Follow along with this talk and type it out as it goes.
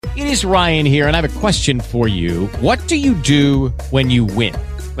It is Ryan here, and I have a question for you. What do you do when you win?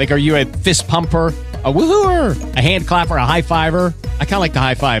 Like, are you a fist pumper, a woohooer, a hand clapper, a high fiver? I kind of like the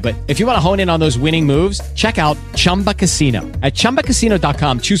high five, but if you want to hone in on those winning moves, check out Chumba Casino. At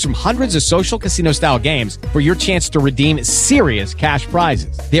ChumbaCasino.com, choose from hundreds of social casino-style games for your chance to redeem serious cash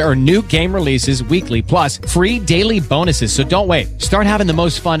prizes. There are new game releases weekly, plus free daily bonuses. So don't wait. Start having the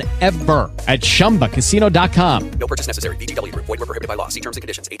most fun ever at ChumbaCasino.com. No purchase necessary. VGW. Void where prohibited by law. See terms and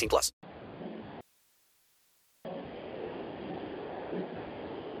conditions. 18+.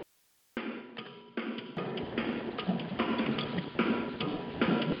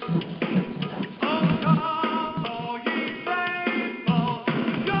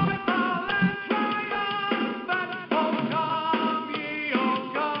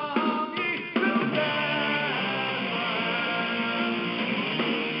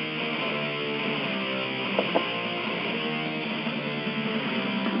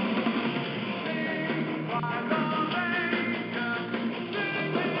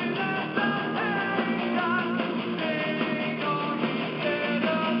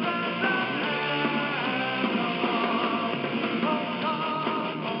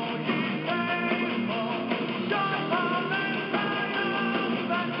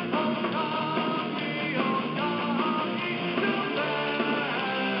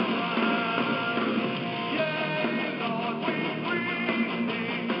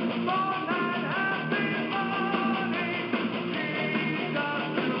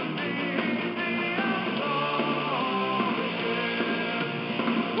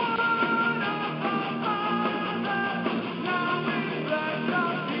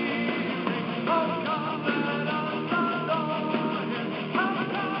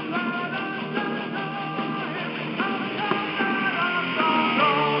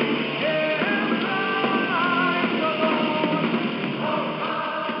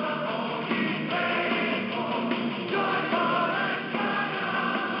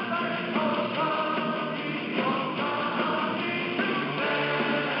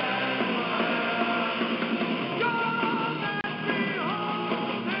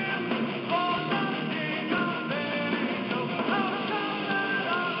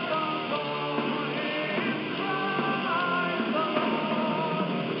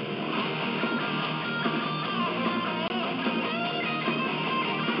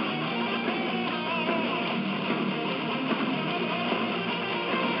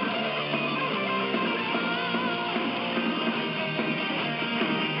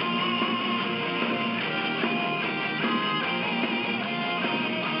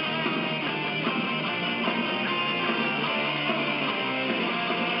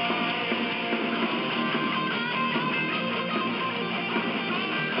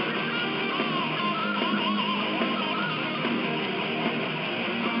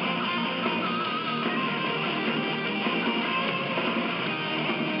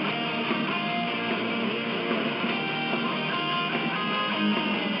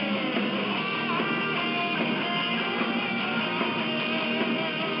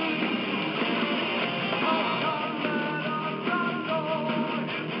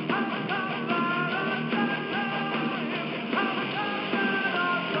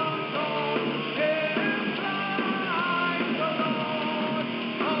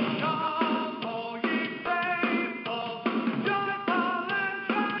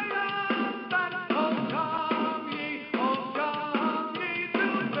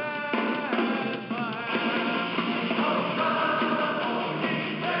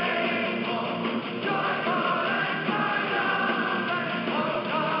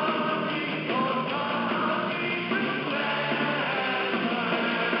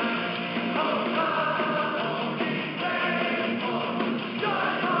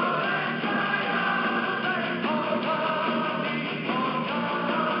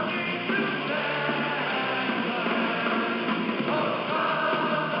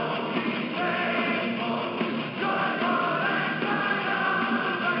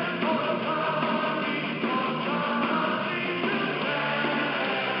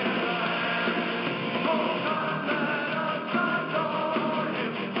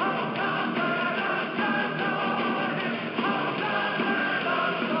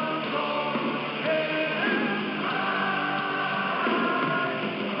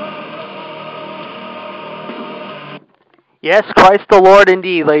 Yes, Christ the Lord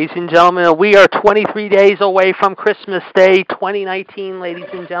indeed, ladies and gentlemen. We are 23 days away from Christmas Day 2019, ladies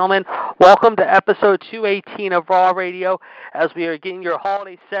and gentlemen. Welcome to episode 218 of Raw Radio, as we are getting your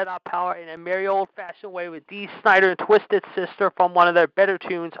holiday setup power in a merry old-fashioned way with Dee Snider and Twisted Sister from one of their better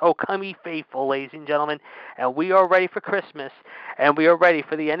tunes, O Come Ye Faithful, ladies and gentlemen. And we are ready for Christmas, and we are ready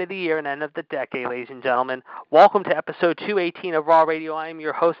for the end of the year and end of the decade, ladies and gentlemen. Welcome to episode 218 of Raw Radio. I am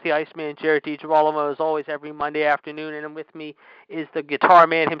your host, the Iceman, Jared DiGirolamo, as always, every Monday afternoon, and with me is the guitar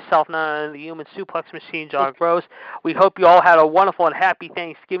man himself, none other than the human suplex machine, John Gross. We hope you all had a wonderful and happy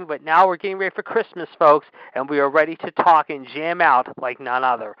Thanksgiving, but now we're getting ready for Christmas, folks, and we are ready to talk and jam out like none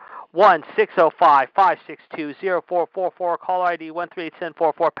other. 1-605-562-0444, caller ID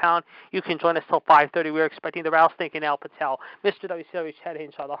 138-744#. You can join us till 5:30. We're expecting the Rattlesnake and Al Patel, Mr. WCWUS Chad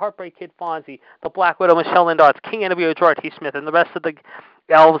Hinshaw, the Heartbreak Kid Fonzie, the Black Widow Michelle Lindarts, King NWO George T. Smith, and the rest of the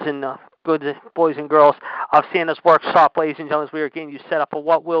elves and good boys and girls of Santa's Workshop, ladies and gentlemen. We are getting you set up for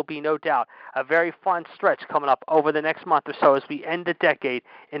what will be, no doubt, a very fun stretch coming up over the next month or so as we end the decade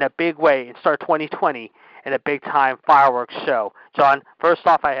in a big way and start 2020 in a big-time fireworks show. John, first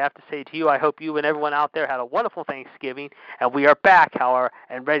off, I have to say to you, I hope you and everyone out there had a wonderful Thanksgiving, and we are back, however,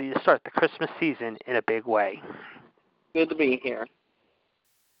 and ready to start the Christmas season in a big way. Good to be here.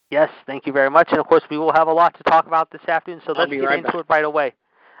 Yes, thank you very much. And, of course, we will have a lot to talk about this afternoon, so let's get into it right away.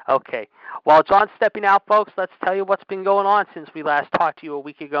 Okay. While John's stepping out, folks, let's tell you what's been going on since we last talked to you a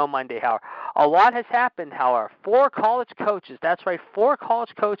week ago Monday, however. A lot has happened, however. 4 college coaches, that's right, 4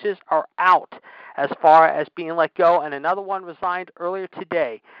 college coaches are out as far as being let go, and another one resigned earlier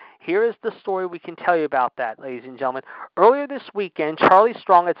today. Here is the story we can tell you about that, ladies and gentlemen. Earlier this weekend, Charlie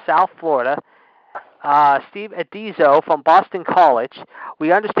Strong at South Florida, Steve Adizzo from Boston College.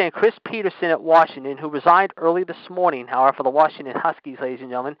 We understand Chris Peterson at Washington, who resigned early this morning, however, for the Washington Huskies, ladies and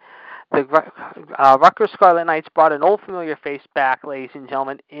gentlemen. The Rutgers Scarlet Knights brought an old familiar face back, ladies and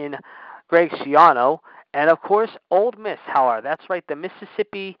gentlemen, in Greg Schiano. And, of course, Ole Miss, however. That's right, the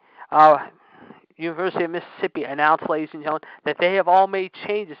University of Mississippi announced, ladies and gentlemen, that they have all made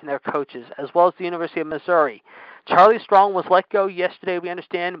changes in their coaches, as well as the University of Missouri. Charlie Strong was let go yesterday, we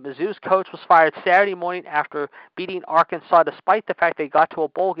understand. Mizzou's coach was fired Saturday morning after beating Arkansas, despite the fact they got to a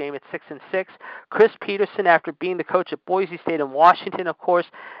bowl game at 6-6. Chris Peterson, after being the coach at Boise State and Washington, of course,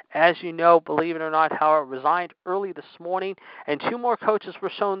 as you know, believe it or not, however, resigned early this morning. And 2 more coaches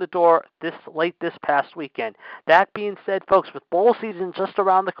were shown the door late this past weekend. That being said, folks, with bowl season just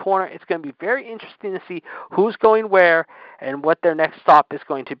around the corner, it's going to be very interesting to see who's going where and what their next stop is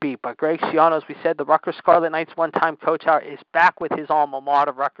going to be. But Greg Schiano, as we said, the Rutgers Scarlet Knights one-time coach, is back with his alma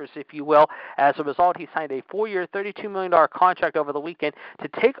mater, Rutgers, if you will. As a result, he signed a 4-year, $32 million contract over the weekend to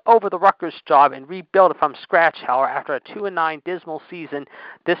take over the Rutgers job and rebuild it from scratch, however, after a 2-9 dismal season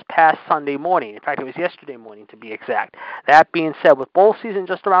this past Sunday morning. In fact, it was yesterday morning, to be exact. That being said, with bowl season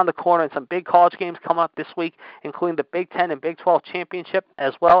just around the corner and some big college games coming up this week, including the Big Ten and Big 12 championship,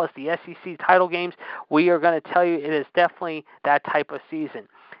 as well as the SEC title games, we are going to tell you it is definitely that type of season.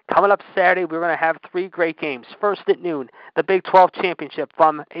 Coming up Saturday, we're going to have 3 great games. First at noon, the Big 12 Championship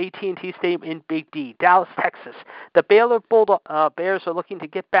from AT&T Stadium in Big D, Dallas, Texas. The Baylor Bears are looking to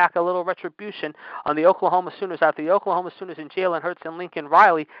get back a little retribution on the Oklahoma Sooners after the Oklahoma Sooners and Jalen Hurts and Lincoln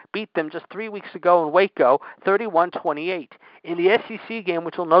Riley beat them just 3 weeks ago in Waco, 31-28. In the SEC game,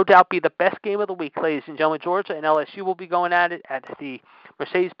 which will no doubt be the best game of the week, ladies and gentlemen, Georgia and LSU will be going at it at the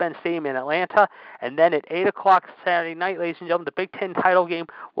Mercedes-Benz Stadium in Atlanta. And then at 8 o'clock Saturday night, ladies and gentlemen, the Big Ten title game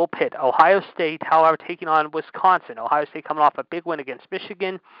will pit Ohio State, however, taking on Wisconsin. Ohio State coming off a big win against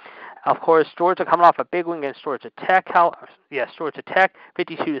Michigan. Of course, Georgia coming off a big win against Georgia Tech. Georgia Tech,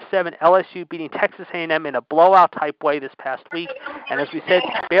 52-7. LSU beating Texas A&M in a blowout-type way this past week. And as we said,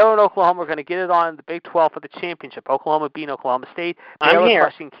 Baylor and Oklahoma are going to get it on the Big 12 for the championship. Oklahoma beating Oklahoma State. Baylor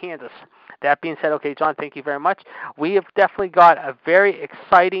crushing Kansas. That being said, okay, John, thank you very much. We have definitely got a very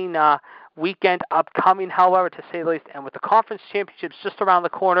exciting weekend upcoming, however, to say the least. And with the conference championships just around the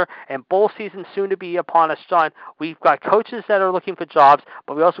corner and bowl season soon to be upon us, John, we've got coaches that are looking for jobs,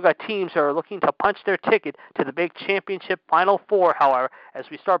 but we also got teams that are looking to punch their ticket to the big championship Final Four, however, as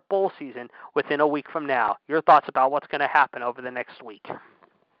we start bowl season within a week from now. Your thoughts about what's going to happen over the next week?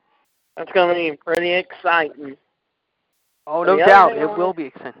 That's going to be pretty exciting. Oh, no doubt. It will be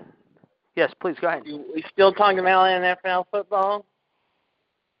exciting. Yes, please, go ahead. We still talking about NFL football?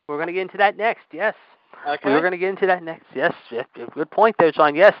 We're going to get into that next, yes. Okay. We're going to get into that next. Yes, good point there,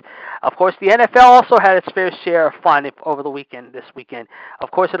 John. Yes, of course, the NFL also had its fair share of fun over this weekend.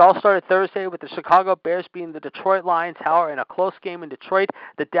 Of course, it all started Thursday with the Chicago Bears beating the Detroit Lions, however, in a close game in Detroit.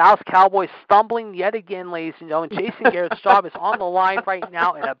 The Dallas Cowboys stumbling yet again, ladies and gentlemen. Jason Garrett's job is on the line right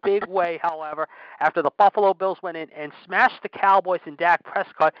now in a big way, however, after the Buffalo Bills went in and smashed the Cowboys and Dak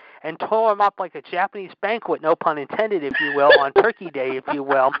Prescott and tore them up like a Japanese banquet, no pun intended, if you will, on Turkey Day, if you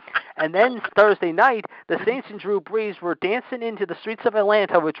will. And then Thursday night, the Saints and Drew Brees were dancing into the streets of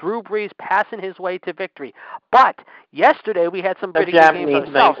Atlanta with Drew Brees passing his way to victory. But yesterday we had some pretty good games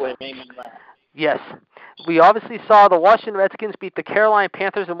ourselves. Yes. We obviously saw the Washington Redskins beat the Carolina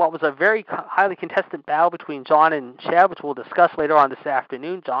Panthers in what was a very highly contested battle between John and Chad, which we'll discuss later on this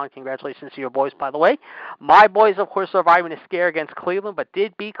afternoon. John, congratulations to your boys, by the way. My boys, of course, surviving a scare against Cleveland, but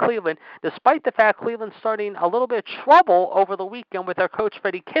did beat Cleveland, despite the fact Cleveland starting a little bit of trouble over the weekend with their coach,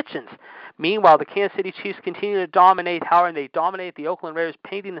 Freddie Kitchens. Meanwhile, the Kansas City Chiefs continue to dominate Howard, and they dominate the Oakland Raiders,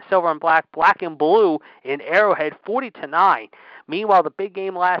 painting the silver and black and blue in Arrowhead, 40-9. Meanwhile, the big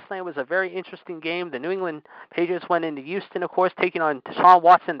game last night was a very interesting game. The New England Patriots went into Houston, of course, taking on Deshaun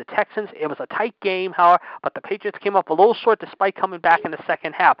Watson, the Texans. It was a tight game, however, but the Patriots came up a little short despite coming back in the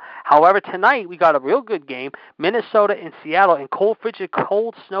second half. However, tonight we got a real good game, Minnesota and Seattle, in cold, frigid,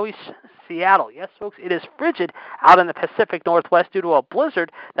 cold, snowy Seattle. Yes, folks, it is frigid out in the Pacific Northwest due to a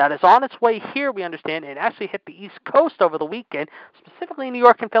blizzard that is on its way here, we understand, and actually hit the East Coast over the weekend, specifically New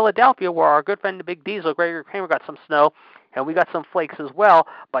York and Philadelphia, where our good friend, the Big Diesel, Gregory Kramer, got some snow. And we got some flakes as well,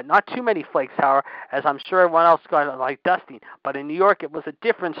 but not too many flakes, however, as I'm sure everyone else got like dusting. But in New York, it was a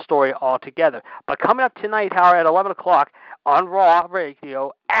different story altogether. But coming up tonight, however, at 11 o'clock on Raw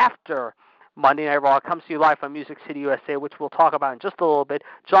Radio, after Monday Night Raw, comes to you live on Music City, USA, which we'll talk about in just a little bit.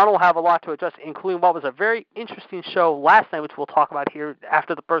 John will have a lot to address, including what was a very interesting show last night, which we'll talk about here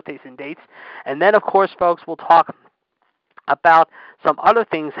after the birthdays and dates. And then, of course, folks, we'll talk about some other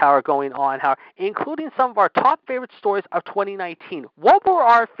things how are going on, including some of our top favorite stories of 2019. What were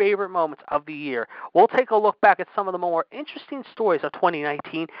our favorite moments of the year? We'll take a look back at some of the more interesting stories of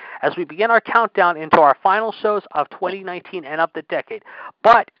 2019 as we begin our countdown into our final shows of 2019 and of the decade.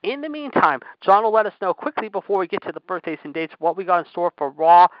 But in the meantime, John will let us know quickly before we get to the birthdays and dates what we got in store for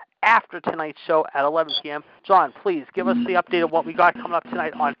Raw after tonight's show at 11 p.m. John, please give us the update of what we got coming up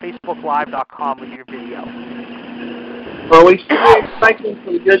tonight on FacebookLive.com with your video. Well, we should be expecting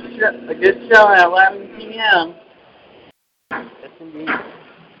a good show at 11 p.m. Yes, indeed.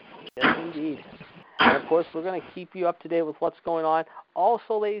 Yes, indeed. And, of course, we're going to keep you up to date with what's going on.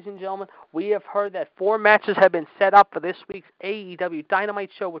 Also, ladies and gentlemen, we have heard that 4 matches have been set up for this week's AEW Dynamite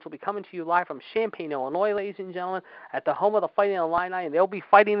show, which will be coming to you live from Champaign, Illinois, ladies and gentlemen, at the home of the Fighting Illini, and they'll be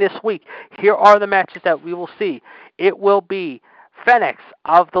fighting this week. Here are the matches that we will see. It will be Fenix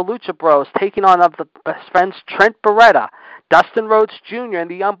of the Lucha Bros taking on of the best friends Trent Beretta. Dustin Rhodes Jr. and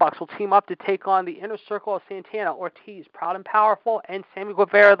the Young Bucks will team up to take on the Inner Circle of Santana, Ortiz, Proud and Powerful, and Sammy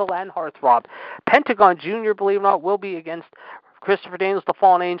Guevara, the Latin Heartthrob. Pentagon Jr., believe it or not, will be against Christopher Daniels, the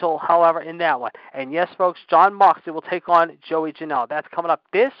Fallen Angel, however, in that one. And yes, folks, John Moxley will take on Joey Janela. That's coming up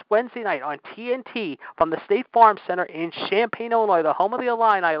this Wednesday night on TNT from the State Farm Center in Champaign, Illinois, the home of the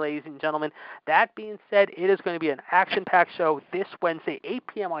Illini, ladies and gentlemen. That being said, it is going to be an action-packed show this Wednesday, 8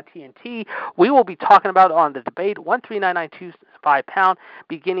 p.m. on TNT. We will be talking about on the debate, 139.925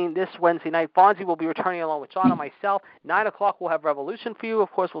 beginning this Wednesday night. Fonzie will be returning along with John and myself. 9 o'clock, we'll have Revolution for you.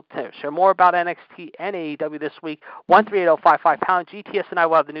 Of course, we'll share more about NXT and AEW this week. 138.055. GTS and I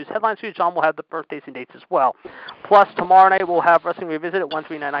will have the news headlines for you. John will have the birthdays and dates as well. Plus, tomorrow night we'll have Wrestling Revisited at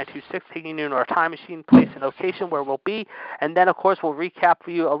 139.926, taking you into our time machine, place, and location where we'll be. And then, of course, we'll recap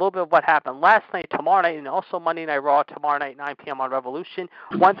for you a little bit of what happened last night, tomorrow night, and also Monday Night Raw tomorrow night, 9 p.m. on Revolution,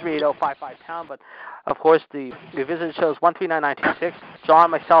 138.055. But, of course, the Revisited show is 139.926. John,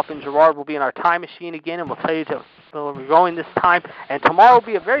 myself, and Gerard will be in our time machine again, and we'll tell you we're going this time. And tomorrow will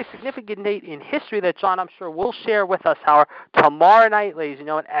be a very significant date in history that John, I'm sure, will share with us, however, tomorrow night, ladies and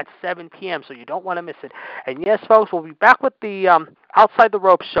gentlemen, at 7 p.m., so you don't want to miss it. And yes, folks, we'll be back with the Outside the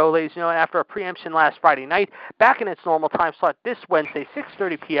Ropes show, ladies and gentlemen, after a preemption last Friday night, back in its normal time slot this Wednesday,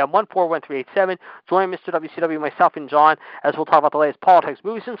 6:30 p.m., 141387. Join Mr. WCW, myself, and John, as we'll talk about the latest politics,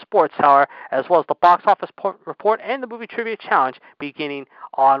 movies, and sports, however, as well as the box office report and the movie trivia challenge beginning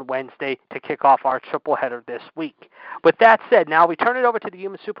on Wednesday to kick off our triple header this week. With that said, now we turn it over to the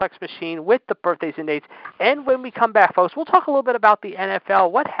Human Suplex Machine with the birthdays and dates. And when we come back, folks, we'll talk a little bit about the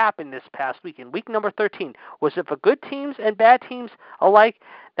NFL. What happened this past week in week number 13? Was it for good teams and bad teams alike?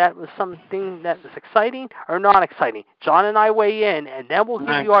 That was something that was exciting or not exciting? John and I weigh in, and then we'll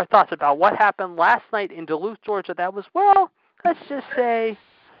give you our thoughts about what happened last night in Duluth, Georgia. That was, well, let's just say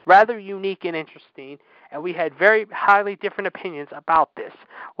rather unique and interesting. And we had very highly different opinions about this.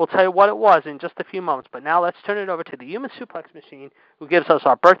 We'll tell you what it was in just a few moments. But now let's turn it over to the Human Suplex Machine, who gives us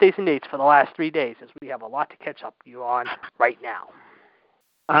our birthdays and dates for the last 3 days, as we have a lot to catch up you on right now.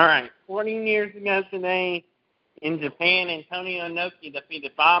 All right. 14 years ago today, in Japan, Antonio Inoki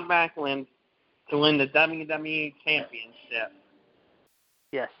defeated Bob Backlund to win the WWE Championship.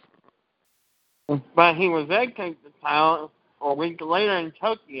 Yes. But he was vacated the title a week later in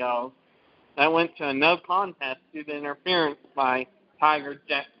Tokyo, that went to a no contest due to interference by Tiger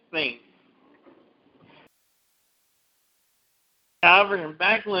Jet Singh. However,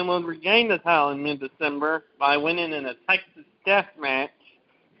 Backlund would regain the title in mid-December by winning in a Texas death match,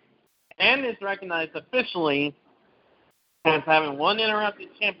 and is recognized officially as having one uninterrupted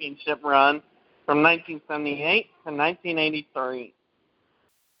championship run from 1978 to 1983.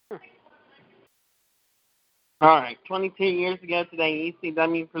 All right, 22 years ago today,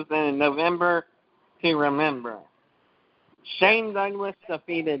 ECW presented November to Remember. Shane Douglas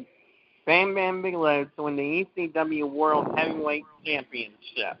defeated Bam Bam Bigelow to win the ECW World Heavyweight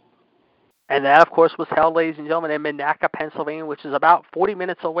Championship. And that, of course, was held, ladies and gentlemen, in Monaca, Pennsylvania, which is about 40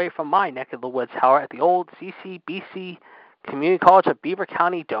 minutes away from my neck of the woods, however, at the old CCBC Community College of Beaver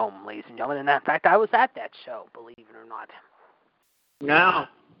County Dome, ladies and gentlemen. And in fact, I was at that show, believe it or not. Now,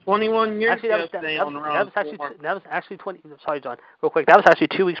 21 years actually, ago today on Raw. That was actually 20. Sorry, John. Real quick. That was actually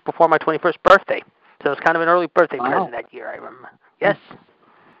 2 weeks before my 21st birthday. So it was kind of an early birthday present that year, I remember. Yes.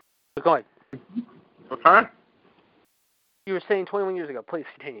 We're going. Okay. You were saying 21 years ago. Please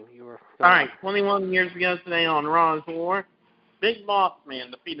continue. All right. 21 years ago today on Raw's War, Big Boss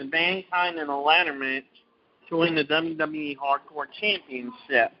Man defeated Mankind in a ladder match to win the WWE Hardcore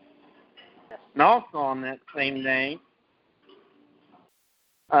Championship. Yes. And also on that same day,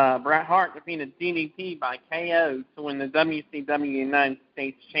 Bret Hart defeated DDP by KO to win the WCW United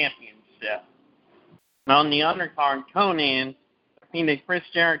States Championship. And on the undercard, Conan defeated Chris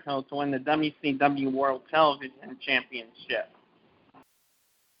Jericho to win the WCW World Television Championship.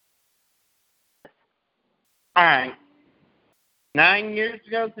 All right. 9 years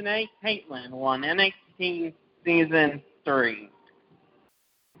ago today, Caitlyn won NXT Season 3.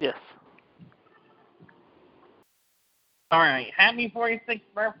 Yes. All right. Happy 46th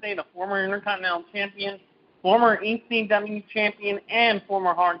birthday to former Intercontinental Champion, former ECW Champion, and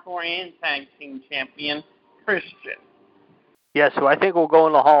former Hardcore and Tag Team Champion, Christian. Yes, who I think will go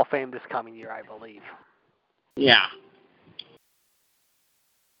in the Hall of Fame this coming year, I believe. Yeah.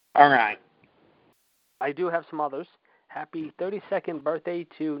 All right. I do have some others. Happy 32nd birthday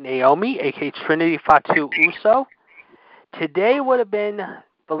to Naomi, a.k.a. Trinity Fatu Uso. Today would have been,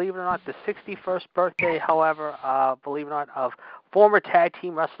 believe it or not, the 61st birthday, however, believe it or not, of former tag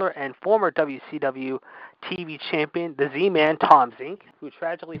team wrestler and former WCW TV champion, the Z-Man, Tom Zink, who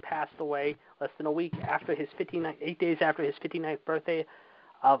tragically passed away less than a week after his 8 days after his 59th birthday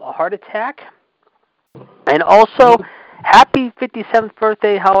of a heart attack. And also, happy 57th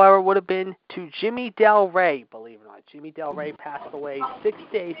birthday, however, would have been to Jimmy Del Rey, believe it or not. Jimmy Del Rey passed away 6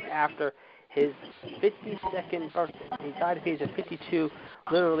 days after his 52nd birthday. He died at the age of 52,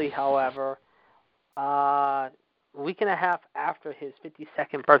 literally, however, a week and a half after his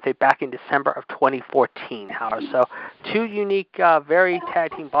 52nd birthday back in December of 2014, however. So, two unique, very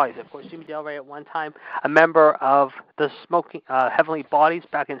tag team bodies. Of course, Jimmy Del Rey at one time a member of the Heavenly Bodies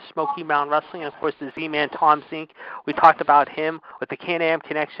back in Smoky Mountain Wrestling, and of course the Z-Man Tom Zink. We talked about him with the Can-Am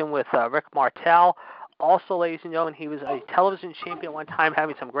connection with Rick Martel. Also, ladies and gentlemen, he was a television champion at one time,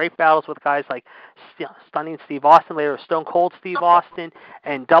 having some great battles with guys like Stunning Steve Austin, later Stone Cold Steve Austin,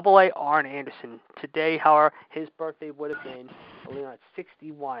 and Double A Arn Anderson. Today, however, his birthday would have been, believe it or not,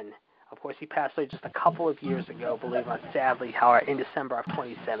 61. Of course, he passed away just a couple of years ago, believe it or not, sadly, however, in December of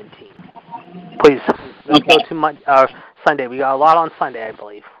 2017. Please, let's go to Sunday. We got a lot on Sunday, I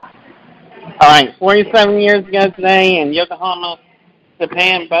believe. All right, 47 years ago today in Yokohama,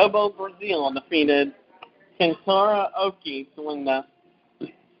 Japan, Bobo Brazil defeated Kentaro Oki to win the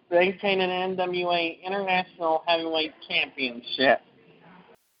vacated NWA International Heavyweight Championship.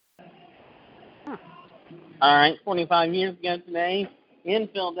 All right, 25 years ago today in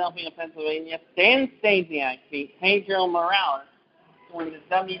Philadelphia, Pennsylvania, Dan Stasiak beat Pedro Morales to win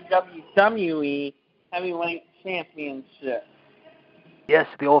the WWE Heavyweight Championship. Yes,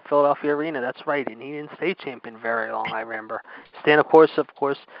 the old Philadelphia Arena, that's right, and he didn't stay champion very long, I remember. Stan, of course,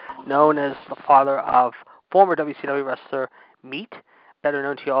 known as the father of former WCW wrestler Meat, better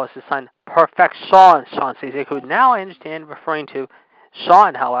known to you all as his son, Perfect Sean Stasiak, who now I understand referring to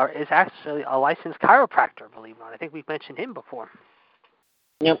Sean, however, is actually a licensed chiropractor, believe it or not. I think we've mentioned him before.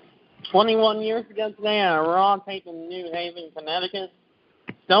 Yep. 21 years ago today on a Raw tape in New Haven, Connecticut,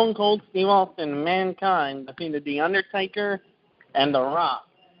 Stone Cold Steve Austin and Mankind defeated The Undertaker and The Rock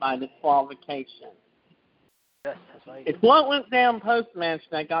by disqualification. Yes, that's right. It's what went down post-match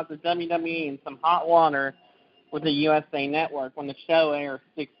that got the WWE in some hot water with the USA Network when the show aired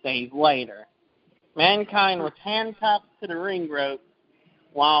 6 days later. Mankind was handcuffed to the ring rope,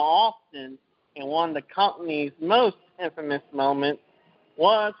 while Austin, in one of the company's most infamous moments,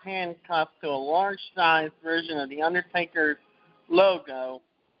 was handcuffed to a large-sized version of The Undertaker's logo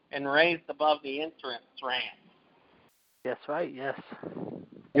and raised above the entrance ramp. Yes, right, yes.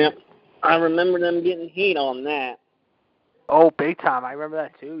 Yep. I remember them getting heat on that. Oh, big time. I remember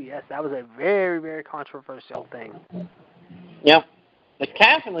that, too. Yes, that was a very, very controversial thing. Yep. The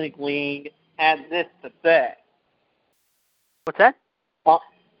Catholic League had this to say. What's that?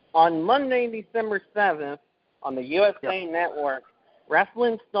 On Monday, December 7th, on the USA Network,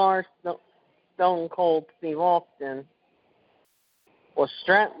 wrestling star Stone Cold Steve Austin was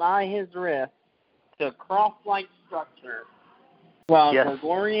strapped by his wrist to a cross-like structure while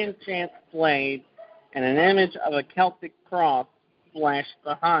Gregorian chants played and an image of a Celtic cross flashed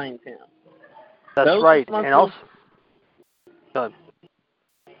behind him. That's right. And also, good.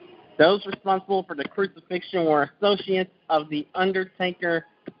 Those responsible for the crucifixion were associates of The Undertaker,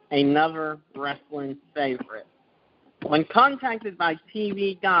 another wrestling favorite. When contacted by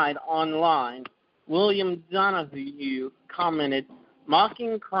TV Guide Online, William Donahue commented,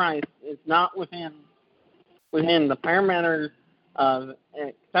 "Mocking Christ is not within the parameters of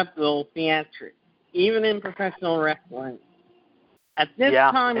acceptable theatrics, even in professional wrestling. At this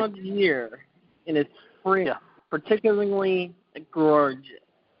time of the year, it is particularly gorgeous."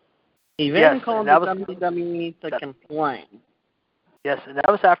 He then called the WWE to complain. Yes, and that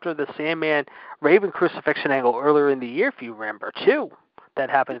was after the Sandman Raven crucifixion angle earlier in the year, if you remember, too.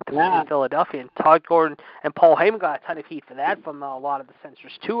 That happened in Philadelphia. And Todd Gordon and Paul Heyman got a ton of heat for that from a lot of the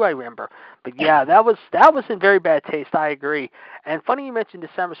censors, too, I remember. But, yeah, that was in very bad taste, I agree. And funny you mentioned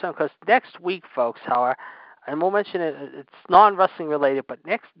December 7th, because next week, folks, however, and we'll mention it, it's non-wrestling related, but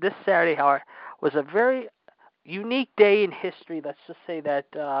this Saturday, however, was a very unique day in history, let's just say that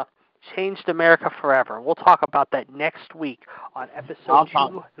changed America forever. We'll talk about that next week on episode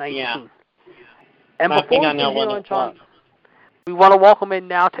 219. Yeah. And before we continue on, John, we want to welcome in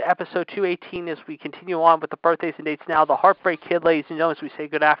now to episode 218 as we continue on with the birthdays and dates now. The Heartbreak Kid, ladies and gentlemen, as we say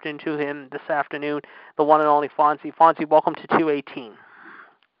good afternoon to him this afternoon, the one and only Fonzie. Fonzie, welcome to 218.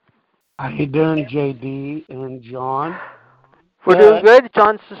 How you doing, JD and John? We're doing good.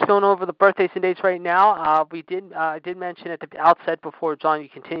 John's just going over the birthdays and dates right now. I did mention at the outset before, John, you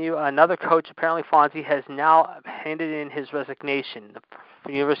continue, another coach, apparently Fonzie, has now handed in his resignation.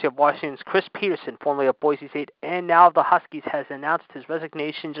 The University of Washington's Chris Peterson, formerly of Boise State, and now of the Huskies, has announced his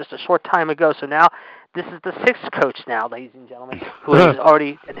resignation just a short time ago. So now this is the sixth coach now, ladies and gentlemen, who has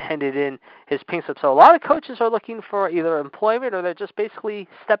already handed in his pink slip. So a lot of coaches are looking for either employment or they're just basically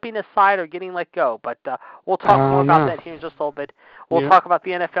stepping aside or getting let go. But we'll talk more about that here in just a little bit. We'll talk about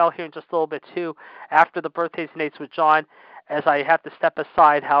the NFL here in just a little bit, too, after the birthdays and dates with John, as I have to step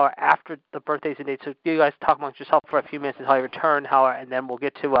aside, however, after the birthdays and dates. So you guys talk amongst yourself for a few minutes until I return, however, and then we'll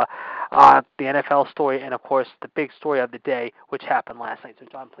get to the NFL story and, of course, the big story of the day, which happened last night. So,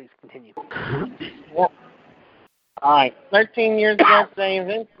 John, please continue. All right. 13 years ago today,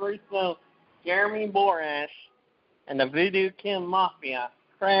 Vince Russo, Jeremy Borash, and the Voodoo Kim Mafia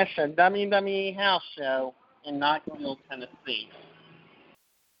crashed a WWE house show in Knoxville, Tennessee.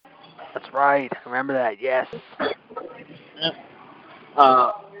 That's right. I remember that, yes.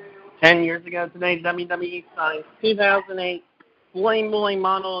 10 years ago today, WWE signed 2008 Playboy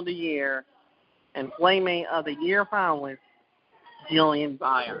Model of the Year and Playmate of the Year finalist, Jillian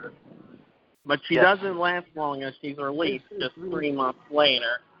Byers. But she doesn't last long as she's released just 3 months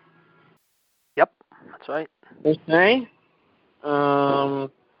later. Yep, that's right. Okay.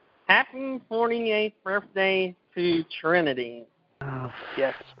 Happy 48th birthday to Trinity.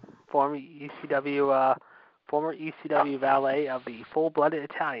 Yes, former ECW valet of the Full-Blooded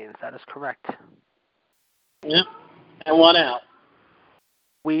Italians. That is correct. Yep. And what else?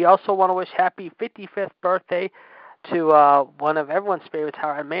 We also want to wish happy 55th birthday to one of everyone's favorites,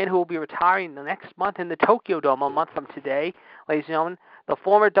 a man who will be retiring the next month in the Tokyo Dome, a month from today, ladies and gentlemen. The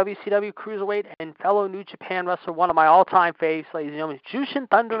former WCW Cruiserweight and fellow New Japan wrestler, one of my all-time faves, ladies and gentlemen, Jushin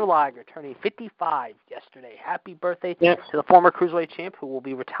Thunder Liger, turning 55 yesterday. Happy birthday to the former Cruiserweight champ, who will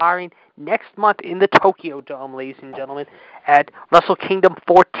be retiring next month in the Tokyo Dome, ladies and gentlemen, at Wrestle Kingdom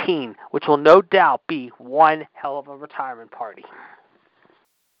 14, which will no doubt be one hell of a retirement party.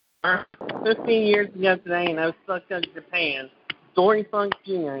 15 years ago today in Osaka, Japan, Dory Funk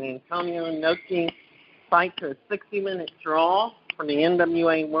Jr. and Antonio Inoki fight to a 60-minute draw for the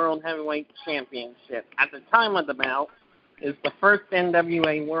NWA World Heavyweight Championship. At the time of the bout, is the first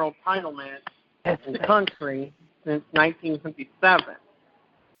NWA World title match in the country since 1957.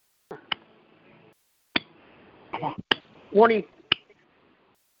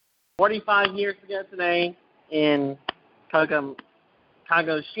 45 years ago today in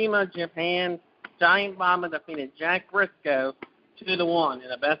Kagoshima, Japan, Giant Baba defeated Jack Briscoe 2-1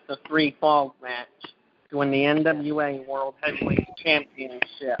 in a best-of-3 falls match. to win the NWA World Heavyweight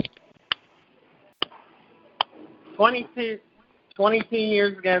Championship. 22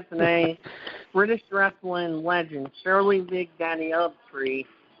 years ago today, British wrestling legend Shirley Big Daddy Uptree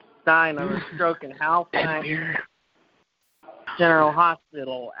died of a stroke in Halifax General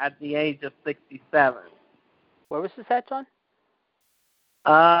Hospital at the age of 67. Where was this at, John?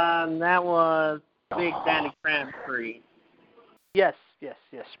 That was Big Daddy Crabtree. Yes.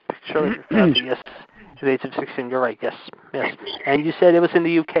 Shirley Crabtree, yes. To the age of 16, you're right, yes. And you said it was in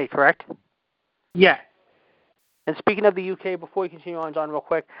the UK, correct? Yes. And speaking of the UK, before we continue on, John, real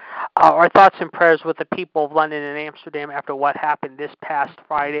quick, our thoughts and prayers with the people of London and Amsterdam after what happened this past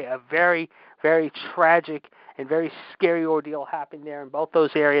Friday. A very, very tragic and very scary ordeal happened there in both those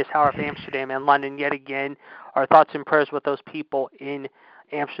areas, however, Amsterdam and London yet again. Our thoughts and prayers with those people in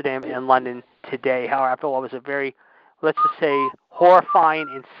Amsterdam and London today. However, after what was a very, let's just say, horrifying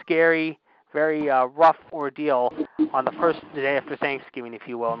and scary, very rough ordeal on the first day after Thanksgiving, if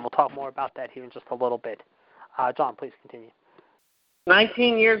you will. And we'll talk more about that here in just a little bit. John, please continue.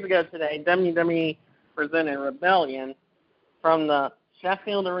 19 years ago today, WWE presented Rebellion from the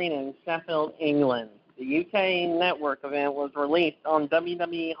Sheffield Arena in Sheffield, England. The UK network event was released on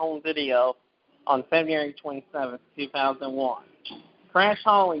WWE Home Video on February 27, 2001. Crash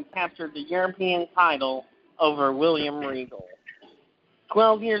Holly captured the European title over William Regal.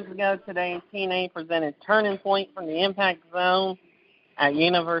 12 years ago today, TNA presented Turning Point from the Impact Zone at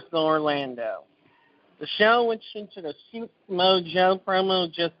Universal Orlando. The show, which featured a Shoot Mojo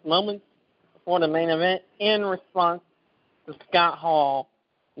promo just moments before the main event in response to Scott Hall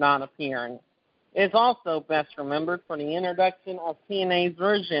not appearing, is also best remembered for the introduction of TNA's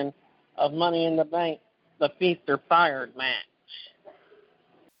version of Money in the Bank, the Feast or Fired match.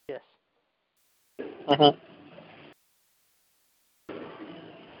 Yes.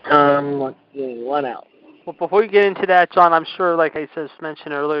 Let's see, what else? Well, before you get into that, John, I'm sure, like I just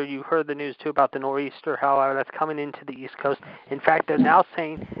mentioned earlier, you heard the news, too, about the nor'easter, however, that's coming into the East Coast. In fact, they're now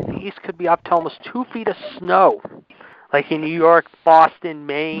saying the East could be up to almost 2 feet of snow, like in New York, Boston,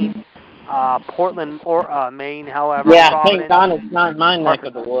 Maine, Portland, or Maine, however. Yeah, Providence. thank God it's not my neck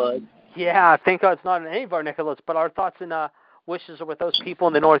of the woods. Yeah, thank God it's not in any of our neck of the woods, but our thoughts and wishes are with those people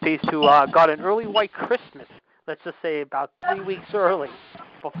in the Northeast who got an early white Christmas, let's just say about 3 weeks early,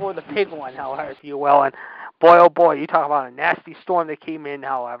 before the big one, however, if you will. And boy, oh boy, you talk about a nasty storm that came in,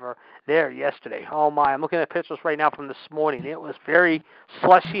 however, there yesterday. Oh my, I'm looking at pictures right now from this morning. It was very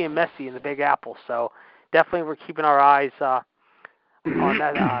slushy and messy in the Big Apple, so definitely we're keeping our eyes on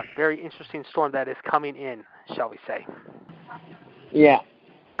that very interesting storm that is coming in, shall we say. Yeah.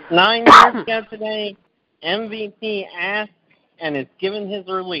 9 years ago today, MVP asked and is given his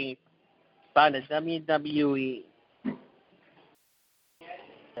release by the WWE.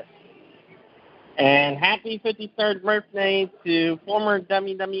 And happy 53rd birthday to former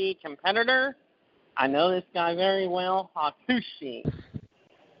WWE competitor. I know this guy very well, Hakushi.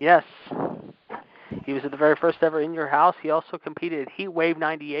 Yes. He was at the very first ever In Your House. He also competed at Heat Wave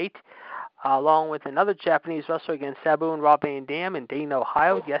 98, along with another Japanese wrestler against Sabu and Rob Van Dam in Dayton,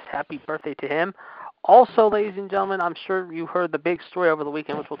 Ohio. Yes, happy birthday to him. Also, ladies and gentlemen, I'm sure you heard the big story over the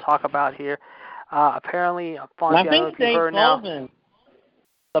weekend, which we'll talk about here. Apparently, Fonzie, I think Dave Sullivan,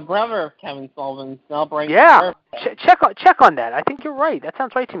 the brother of Kevin Sullivan, celebrating his birthday. Check on that. I think you're right. That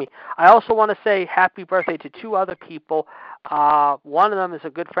sounds right to me. I also want to say happy birthday to 2 other people. One of them is a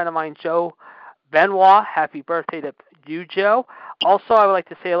good friend of mine, Joe Benoit. Happy birthday to you, Joe. Also, I would like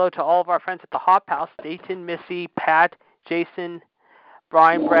to say hello to all of our friends at the Hop House, Dayton, Missy, Pat, Jason,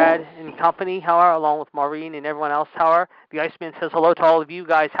 Brian, Brad, and company, however, along with Maureen and everyone else, however. The Iceman says hello to all of you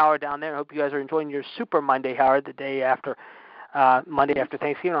guys, Howard, down there. I hope you guys are enjoying your Super Monday, Howard, the day after Monday after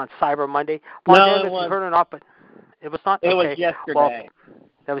Thanksgiving on Cyber Monday. No, if you heard or not, but it was not. It okay. was yesterday. Well,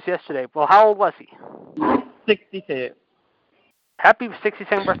 that was yesterday. Well, how old was he? 62. Happy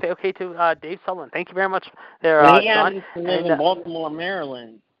 62nd birthday, okay, to Dave Sullivan. Thank you very much there, He John. happens to live in Baltimore,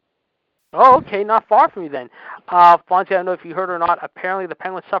 Maryland. Oh, okay, not far from you then. Fonzie, I don't know if you heard or not, apparently the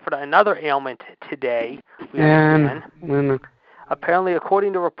Penguins suffered another ailment today. Apparently,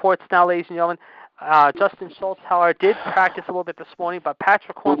 according to reports now, ladies and gentlemen, Justin Schultz, however, did practice a little bit this morning, but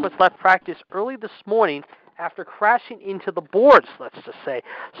Patrick Hornquist left practice early this morning after crashing into the boards, let's just say.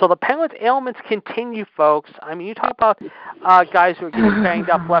 So the Penguins' ailments continue, folks. I mean, you talk about guys who are getting banged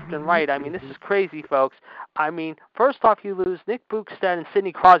up left and right. I mean, this is crazy, folks. I mean, first off, you lose Nick Bukestad and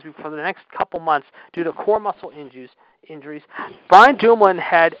Sidney Crosby for the next couple months due to core muscle injuries. Brian Dumoulin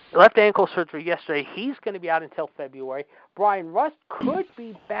had left ankle surgery yesterday. He's going to be out until February. Brian Rust could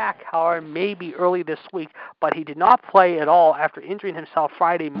be back, however, maybe early this week, but he did not play at all after injuring himself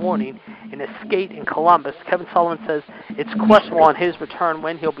Friday morning in a skate in Columbus. Kevin Sullivan says it's questionable on his return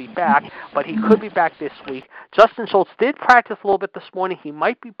when he'll be back, but he could be back this week. Justin Schultz did practice a little bit this morning. He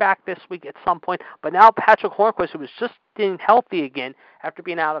might be back this week at some point, but now Patrick Hornquist, who was just getting healthy again after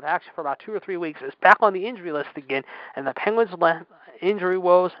being out of action for about 2 or 3 weeks, is back on the injury list again, and the Penguins' injury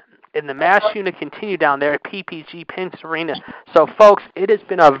woes and the mass unit continue down there at PPG Pinks Arena. So, folks, it has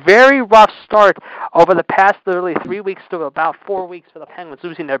been a very rough start over the past literally 3 weeks to about 4 weeks for the Penguins,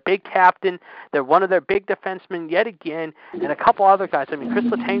 losing their big captain, one of their big defensemen yet again, and a couple other guys. I mean, Chris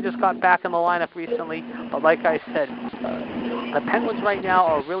Letang just got back in the lineup recently, but like I said, the Penguins right now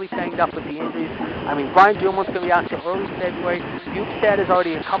are really banged up with the injuries. I mean, Brian Gilmore's going to be out until early February. Bukestad is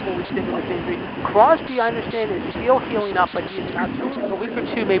already a couple weeks into this injury. Crosby, I understand, is still healing up, but he is now a week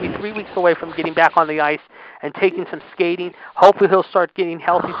or two, maybe 3 weeks away from getting back on the ice and taking some skating. Hopefully he'll start getting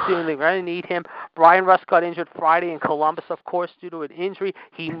healthy soon. They're going to need him. Brian Rust got injured Friday in Columbus, of course, due to an injury.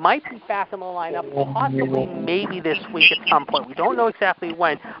 He might be back in the lineup, possibly maybe this week at some point. We don't know exactly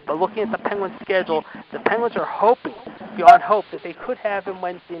when, but looking at the Penguins' schedule, the Penguins are hoping, beyond hope, that they could have him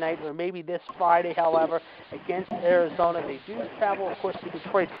Wednesday night or maybe this Friday, however, against Arizona. They do travel, of course, to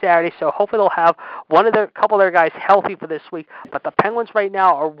Detroit Saturday, so hopefully they'll have couple of their guys healthy for this week. But the Penguins right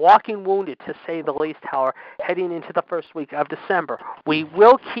now are walking wounded, to say the least, however, heading into the first week of December. We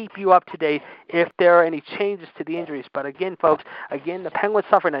will keep you up to date if there are any changes to the injuries. But again, folks, the Penguins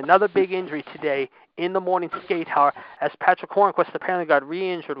suffering another big injury today in the morning skate, however, as Patrick Hornquist apparently got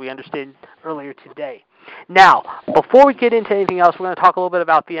re-injured, we understand, earlier today. Now, before we get into anything else, we're going to talk a little bit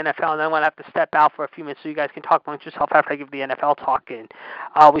about the NFL, and then I'm going to have to step out for a few minutes so you guys can talk amongst yourself after I give the NFL talk in.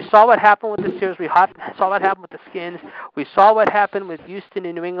 We saw what happened with the Steelers. We saw what happened with the Skins. We saw what happened with Houston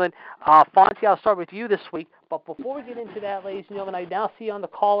and New England. Fonzie, I'll start with you this week. But before we get into that, ladies and gentlemen, I now see on the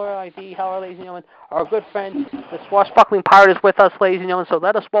caller ID, however, ladies and gentlemen, our good friend, the swashbuckling pirate, is with us, ladies and gentlemen. So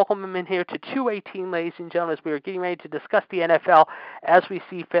let us welcome him in here to 218, ladies and gentlemen, as we are getting ready to discuss the NFL as we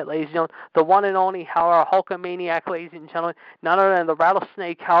see fit, ladies and gentlemen. The one and only, however, Hulkamaniac, ladies and gentlemen, none other than the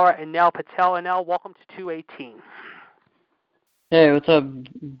Rattlesnake, however, and Nell Patel. And Nell, welcome to 218. Hey, what's up,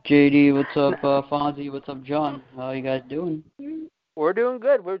 JD? What's up, Fonzie? What's up, John? How you guys doing? We're doing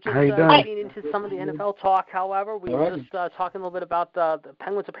good. We're just getting into some of the NFL talk, however. We were just talking a little bit about the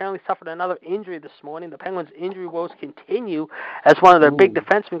Penguins apparently suffered another injury this morning. The Penguins' injury woes continue as one of their big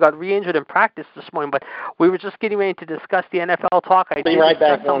defensemen got re-injured in practice this morning. But we were just getting ready to discuss the NFL talk. Be right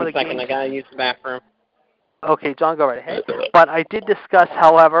back for 1 second. I got to use the bathroom. Okay, John, go right ahead. But I did discuss,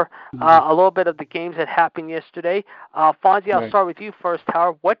 however, a little bit of the games that happened yesterday. Fonzie, I'll start with you first,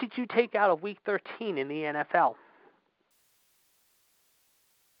 Howard. What did you take out of Week 13 in the NFL?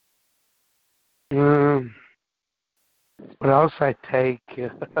 What else I take?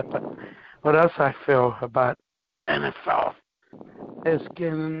 What else I feel about NFL? It's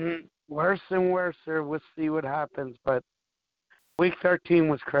getting worse and worse. We'll see what happens. But Week 13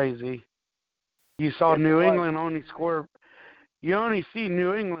 was crazy. You saw New England only score. You only see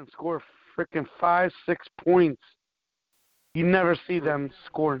New England score freaking 5-6 points. You never see them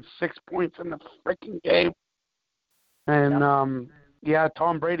scoring 6 points in the freaking game. And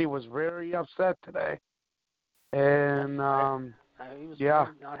Tom Brady was very upset today. And he was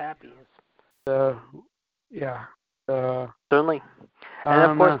not happy. Certainly.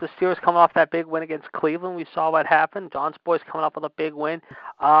 And of course, the Steelers coming off that big win against Cleveland. We saw what happened. John's boys coming up with a big win.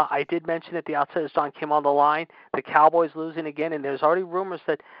 I did mention at the outset as John came on the line, the Cowboys losing again, and there's already rumors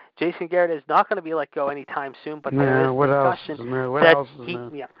that Jason Garrett is not going to be let go anytime soon. But there is discussion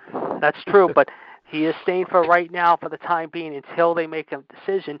that's true. But he is staying for right now for the time being until they make a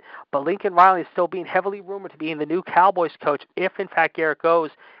decision. But Lincoln Riley is still being heavily rumored to be the new Cowboys coach if, in fact, Garrett goes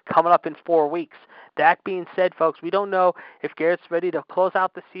coming up in 4 weeks. That being said, folks, we don't know if Garrett's ready to close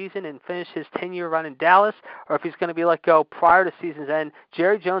out the season and finish his 10-year run in Dallas or if he's going to be let go prior to season's end.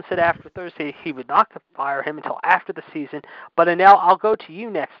 Jerry Jones said after Thursday he would not fire him until after the season. But, Anel, I'll go to you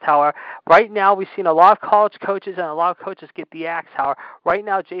next, however. Right now we've seen a lot of college coaches and a lot of coaches get the axe, however. Right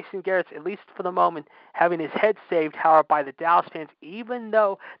now Jason Garrett's, at least for the moment, having his head saved, however, by the Dallas fans, even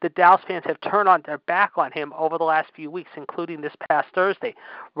though the Dallas fans have turned on their back on him over the last few weeks, including this past Thursday.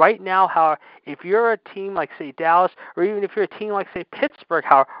 Right now, however, if you're a team like, say, Dallas, or even if you're a team like, say, Pittsburgh,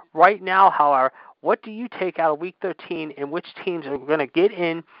 however, right now, however, what do you take out of Week 13 and which teams are going to get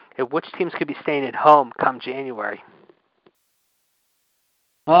in and which teams could be staying at home come January?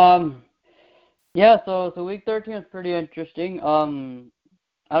 So Week 13 is pretty interesting.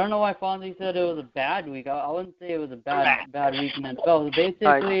 I don't know why Fonzie said it was a bad week. I wouldn't say it was a bad week in the NFL.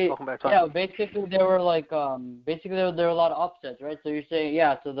 Basically there were like there were a lot of upsets, right? So you're saying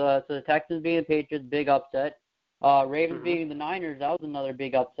so the Texans beating the Patriots, big upset. Ravens beating the Niners, that was another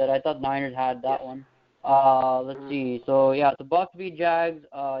big upset. I thought Niners had that one. Let's see. So the Bucs beat Jags.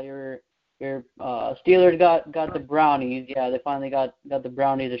 Your Steelers got the Brownies. Yeah, they finally got the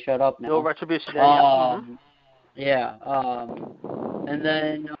Brownies to shut up now. No retribution. And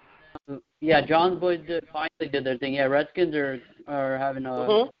then John's boys finally did their thing. Yeah, Redskins are having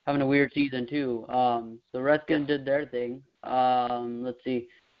a weird season too. So Redskins did their thing. Let's see.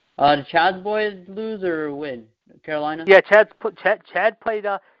 Did Chad's boys lose or win? Carolina? Yeah, Chad played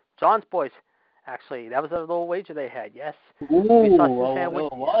John's boys. Actually, that was a little wager they had. Yes. Ooh, it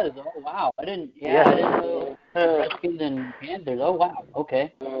was. Oh wow, I didn't know Redskins and Panthers. Oh wow,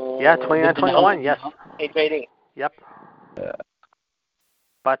 okay. Yeah, 29-21. Yes. Hey, JD. Yep.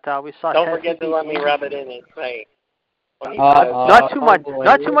 But we saw. Don't forget to let me rub it in and say. Not too much, go.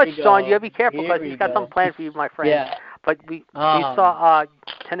 John. You gotta be careful because he's got something planned for you, my friend. Yeah. But we saw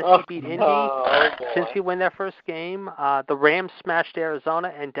Tennessee beat Indy. Cincy win their first game. The Rams smashed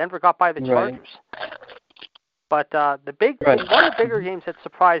Arizona, and Denver got by the Chargers. Right. But one of the bigger games that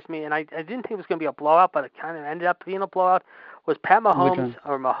surprised me, and I didn't think it was going to be a blowout, but it kind of ended up being a blowout, was Pat Mahomes,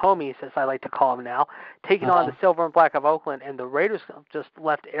 or Mahomes as I like to call him now, taking on the Silver and Black of Oakland, and the Raiders just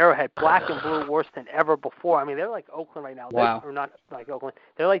left Arrowhead black and blue worse than ever before. I mean, they're like Oakland right now. Wow. Or not like Oakland.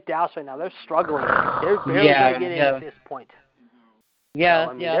 They're like Dallas right now. They're struggling. They're barely going to get in at this point. Yeah,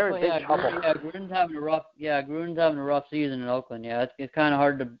 so, I mean, they're in big trouble. Gruden's having a rough season in Oakland. Yeah, it's kind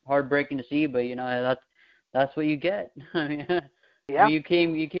of heartbreaking to see, but that's what you get. I mean, you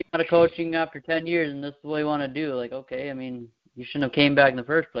came out of coaching after 10 years, and this is what you want to do. Like, okay, I mean, you shouldn't have came back in the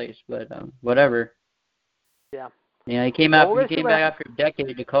first place, but whatever. Yeah. Yeah, he came back after a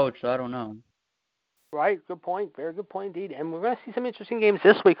decade to coach, so I don't know. Right, good point. Very good point indeed. And we're going to see some interesting games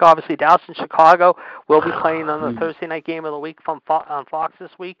this week. Obviously, Dallas and Chicago will be playing on the Thursday night game of the week on Fox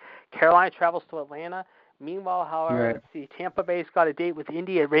this week. Carolina travels to Atlanta. Meanwhile, however, let's see, Tampa Bay's got a date with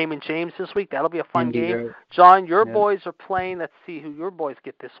Indy at Raymond James this week. That'll be a fun game. Right. John, your boys are playing. Let's see who your boys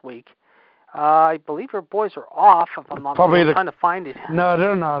get this week. I believe your boys are off, if I'm not trying to find it. No,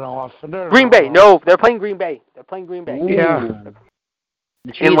 they're not off. Green Bay. No, they're playing Green Bay. Ooh. Yeah.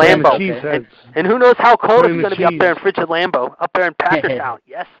 In Lambeau. And who knows how cold it's going to be up there in frigid Lambeau, up there in Packertown.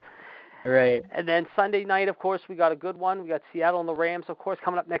 Yes. Right. And then Sunday night, of course, we got a good one. We got Seattle and the Rams, of course,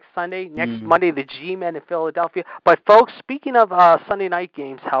 coming up next Sunday. Next Monday, the G-Men in Philadelphia. But, folks, speaking of Sunday night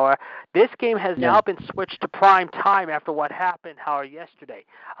games, however, this game has now been switched to prime time after what happened, however, yesterday.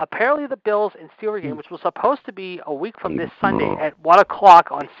 Apparently the Bills and Steelers game, which was supposed to be a week from this Sunday at 1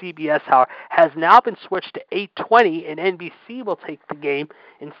 o'clock on CBS, however, has now been switched to 8:20, and NBC will take the game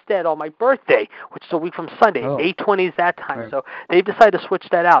instead on my birthday, which is a week from Sunday. 8:20 is that time. Right. So they've decided to switch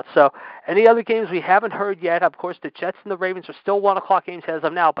that out. So any other games we haven't heard yet? Of course, the Jets and the Ravens are still 1 o'clock games as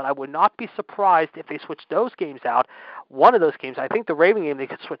of now, but I would not be surprised if they switch those games out. One of those games, I think the Raven game, they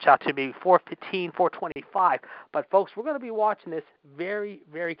could switch out to maybe 4:15, 4:25. But, folks, we're going to be watching this very,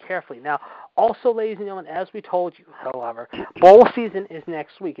 very carefully. Now, also, ladies and gentlemen, as we told you, however, bowl season is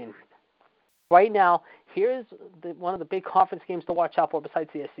next weekend. Right now, here's one of the big conference games to watch out for besides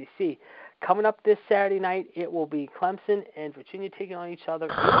the SEC. Coming up this Saturday night, it will be Clemson and Virginia taking on each other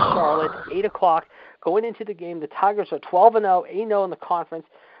in Charlotte, 8 o'clock. Going into the game, the Tigers are 12-0, 8-0 in the conference.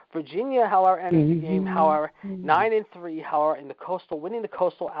 Virginia, however, enters the game, 9-3, however, in the Coastal, winning the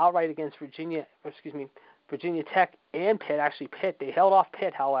Coastal outright against Virginia Tech and Pitt. Actually, Pitt, they held off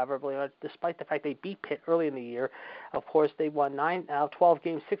Pitt, however, despite the fact they beat Pitt early in the year. Of course, they won 9 out of 12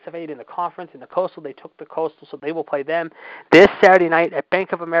 games, 6 of 8 in the conference. In the Coastal, they took the Coastal, so they will play them this Saturday night at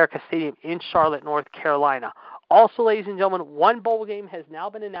Bank of America Stadium in Charlotte, North Carolina. Also, ladies and gentlemen, one bowl game has now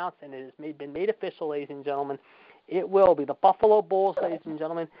been announced, and it has been made official, ladies and gentlemen. It will be the Buffalo Bulls, ladies and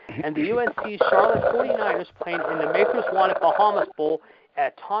gentlemen, and the UNC Charlotte 49ers playing in the Makers Wanted Bahamas Bowl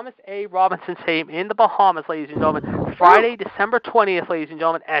at Thomas A. Robinson Stadium in the Bahamas, ladies and gentlemen, Friday, December 20th, ladies and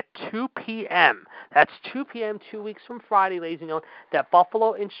gentlemen, at 2 p.m. That's 2 p.m., 2 weeks from Friday, ladies and gentlemen, that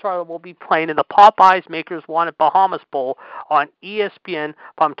Buffalo and Charlotte will be playing in the Popeyes Makers Wanted Bahamas Bowl on ESPN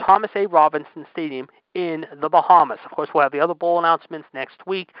from Thomas A. Robinson Stadium in the Bahamas. Of course, we'll have the other bowl announcements next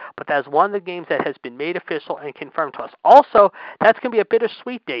week, but that's one of the games that has been made official and confirmed to us. Also, that's going to be a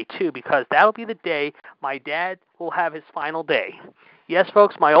bittersweet day, too, because that'll be the day my dad will have his final day. Yes,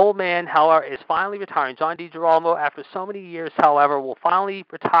 folks, my old man, however, is finally retiring. John DiGirolamo, after so many years, however, will finally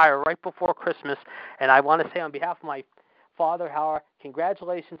retire right before Christmas, and I want to say on behalf of my father, Howard.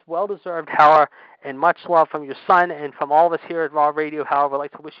 Congratulations, well-deserved, Howard, and much love from your son and from all of us here at Raw Radio, Howard. We'd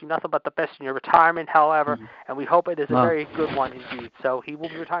like to wish you nothing but the best in your retirement, however, and we hope it is a very good one indeed. So he will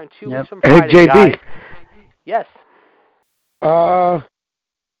be retiring 2 weeks from Friday, JB. guys. Yes. Well,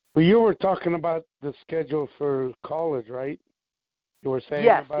 you were talking about the schedule for college, right? You were saying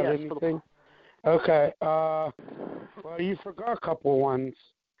about anything? Okay. Well, you forgot a couple ones.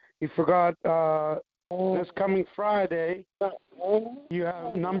 You forgot this coming Friday, you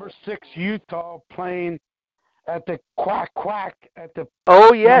have number 6 Utah playing at the Quack at the.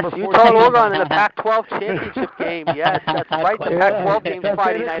 Oh yes, Utah and Oregon in the Pac-12 championship game. Yes, that's right. The Pac-12 game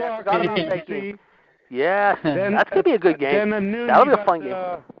Friday night. I forgot about that game. Yes, that's gonna be a good game. That'll be a fun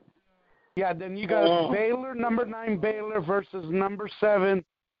game. Yeah, then you got Baylor, number 9 Baylor versus number 7.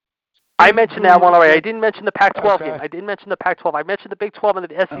 I mentioned that one already. I didn't mention the Pac-12 game. I didn't mention the Pac-12. I mentioned the Big 12 and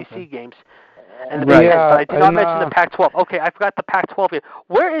the SEC games. And the Big 10, but I did not mention the Pac-12. Okay, I forgot the Pac-12 game.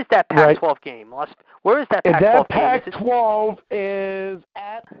 Where is that Pac-12 game? Where is that Pac-12 game? That Pac-12 is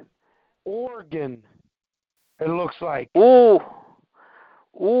at Oregon, it looks like. Ooh,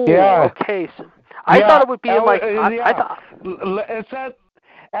 okay. So I thought it would be like... It's at...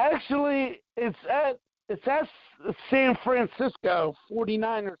 Actually, it's at San Francisco,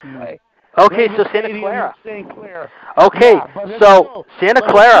 49ers play. Okay, so Santa Clara. Okay, so Santa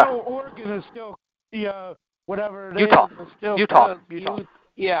Clara. Oregon is still, whatever it Utah. is. Still Utah.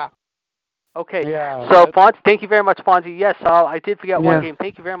 Yeah. Okay. Yeah, so, Fonzie, thank you very much, Fonzie. Yes, I did forget one game.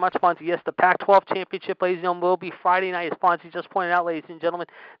 Thank you very much, Fonzie. Yes, the Pac-12 championship, ladies and gentlemen, will be Friday night, as Fonzie just pointed out, ladies and gentlemen.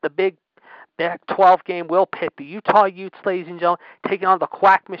 The big Pac-12 game will pit the Utah Utes, ladies and gentlemen, taking on the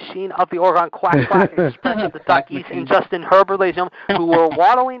Quack machine of the Oregon Quack Express of the Duckies and Justin Herbert, ladies and gentlemen, who were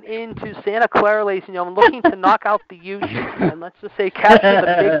waddling into Santa Clara, ladies and gentlemen, looking to knock out the Utes and let's just say capture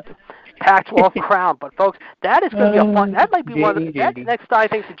the big Pac-12 crown. But folks, that is going to be a fun. That might be one of the next. I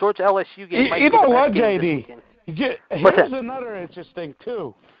think the Georgia LSU game. Might you be know the what, JD? Here's another interesting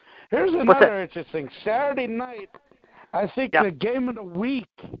too. Here's another interesting Saturday night. I think the game of the week.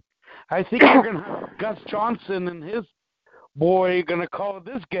 I think we're going to have Gus Johnson and his boy going to call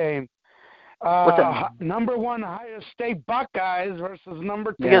this game. Number 1 Ohio State Buckeyes versus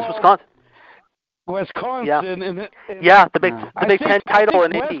number 2 against Wisconsin. Wisconsin. The Big Ten title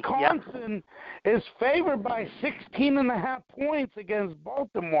in Indy. Wisconsin is favored by 16.5 points against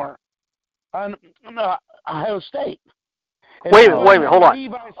Baltimore on Ohio State. Wait a minute. Hold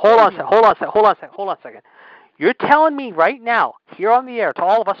on a second. You're telling me right now, here on the air, to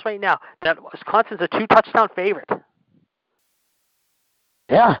all of us right now, that Wisconsin's a 2-touchdown favorite?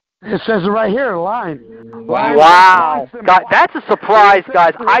 Yeah, it says it right here, line. Wow, God, that's a surprise,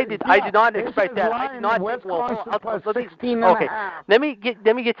 guys. I did not expect that. I did not. Okay, let me get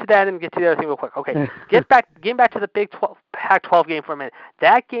to that and get to the other thing real quick. Okay, getting back to the Big 12 Pac-12 game for a minute.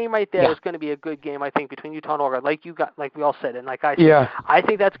 That game right there is going to be a good game, I think, between Utah and Oregon. Like we all said, and like I said, I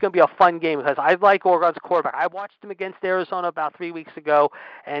think that's going to be a fun game because I like Oregon's quarterback. I watched him against Arizona about 3 weeks ago,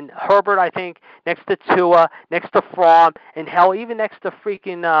 and Herbert, I think, next to Tua, next to Fromm, and hell, even next to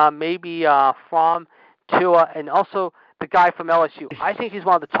freaking maybe Fromm, Tua, and also the guy from LSU. I think he's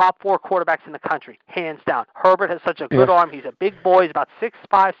one of the top 4 quarterbacks in the country, hands down. Herbert has such a good arm. He's a big boy. He's about 6'5",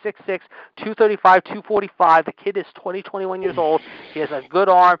 6'6", 235, 245. The kid is 21 years old. He has a good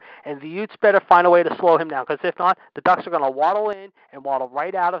arm, and the Utes better find a way to slow him down, because if not, the Ducks are going to waddle in and waddle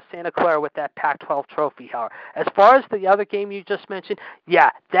right out of Santa Clara with that Pac-12 trophy, Howard. As far as the other game you just mentioned,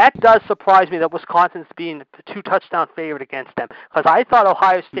 that does surprise me that Wisconsin's being the 2-touchdown favorite against them, because I thought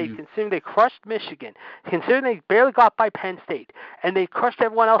Ohio State, considering they crushed Michigan, considering they barely got by Penn State, and they crushed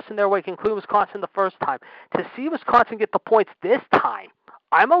everyone else in their wake, including Wisconsin the first time. To see Wisconsin get the points this time,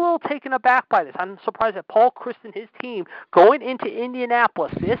 I'm a little taken aback by this. I'm surprised that Paul Chryst and his team going into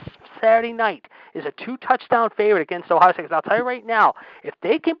Indianapolis this Saturday night is a 2-touchdown favorite against Ohio State. Because I'll tell you right now, if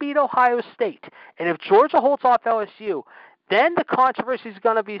they can beat Ohio State, and if Georgia holds off LSU, then the controversy is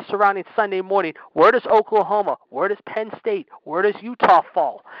going to be surrounding Sunday morning. Where does Oklahoma, where does Penn State, where does Utah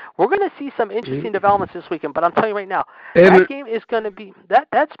fall? We're going to see some interesting developments this weekend, but I'm telling you right now, that game is going to be,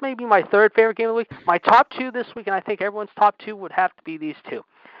 that's maybe my 3rd favorite game of the week. My top 2 this week, and I think everyone's top 2 would have to be these 2.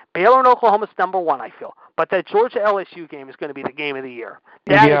 Baylor and Oklahoma's number 1, I feel. But that Georgia-LSU game is going to be the game of the year.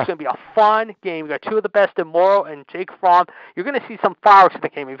 That is going to be a fun game. You've got 2 of the best in Morrow and Jake Fromm. You're going to see some fireworks in the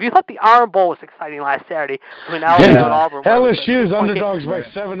game. If you thought the Iron Bowl was exciting last Saturday between LSU and Auburn. LSU's underdogs by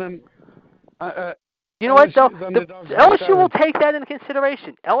 7 and You know what, though? LSU will take that into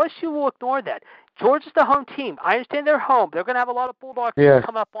consideration. LSU will ignore that. Georgia's the home team. I understand they're home. They're going to have a lot of Bulldogs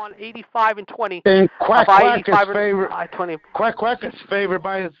coming up on 85-20. And Quack is favored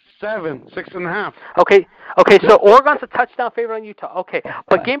by 6.5. Okay, so Oregon's a touchdown favorite on Utah. Okay,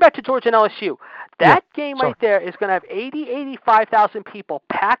 but getting back to Georgia and LSU, that game right there is going to have 85,000 people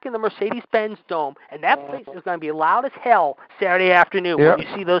packing the Mercedes-Benz Dome, and that place is going to be loud as hell Saturday afternoon when you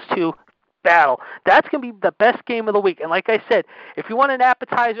see those two battle. That's going to be the best game of the week. And like I said, if you want an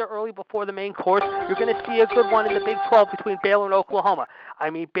appetizer early before the main course, you're going to see a good one in the Big 12 between Baylor and Oklahoma. I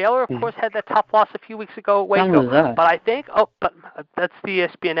mean, Baylor, of course, had that tough loss a few weeks ago at Waco. But I think, that's the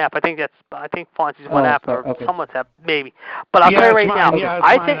ESPN app. I think Fonzie's one app or someone's app, maybe. But I'll tell you right now,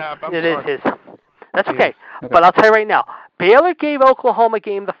 I think it is his. That's okay. But I'll tell you right now, Baylor gave Oklahoma a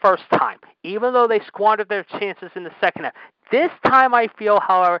game the first time, even though they squandered their chances in the second half. This time I feel,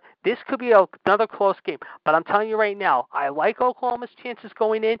 however, this could be another close game. But I'm telling you right now, I like Oklahoma's chances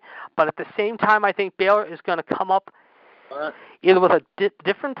going in, but at the same time I think Baylor is going to come up either with a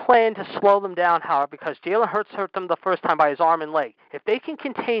different plan to slow them down, however, because Jalen Hurts hurt them the first time by his arm and leg. If they can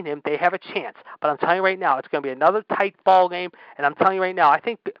contain him, they have a chance. But I'm telling you right now, it's going to be another tight ball game, and I'm telling you right now, I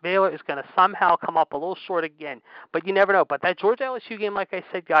think Baylor is going to somehow come up a little short again. But you never know. But that Georgia-LSU game, like I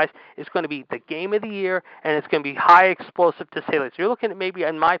said, guys, is going to be the game of the year, and it's going to be high explosive to say the least. You're looking at maybe,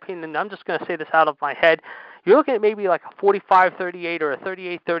 in my opinion, and I'm just going to say this out of my head, you're looking at maybe like a 45-38 or a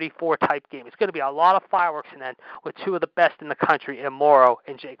 38-34 type game. It's going to be a lot of fireworks in that with two of the best in the country, in Morrow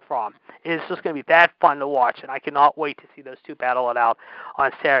and Jake Fromm. It's just going to be that fun to watch, and I cannot wait to see those two battle it out on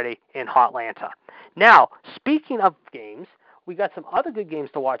Saturday in Hotlanta. Now, speaking of games, we got some other good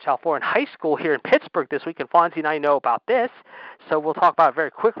games to watch out for in high school here in Pittsburgh this week, and Fonzie and I know about this, so we'll talk about it very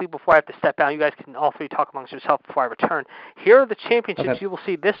quickly before I have to step down. You guys can all three talk amongst yourselves before I return. Here are the championships you will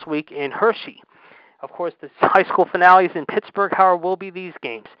see this week in Hershey. Of course, the high school finales in Pittsburgh, however, will be these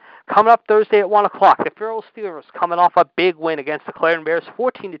games. Coming up Thursday at 1 o'clock, the Farrell Steelers coming off a big win against the Clarendon Bears,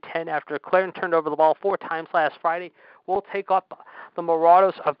 14-10, after Clarendon turned over the ball 4 times last Friday. Will take up the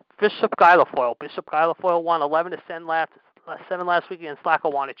Marauders of Bishop Guilafoyle. Bishop Guilafoyle won 11-7 last week against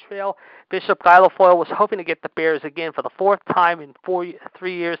Lackawanna Trail. Bishop Guilafoyle was hoping to get the Bears again for the 4th time in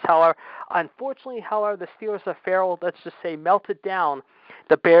 3 years, however. Unfortunately, the Steelers of Farrell, let's just say, melted down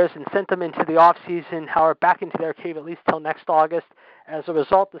the Bears and sent them into the offseason, however, back into their cave at least till next August. As a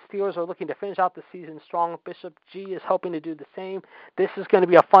result, the Steelers are looking to finish out the season strong. Bishop G is hoping to do the same. This is going to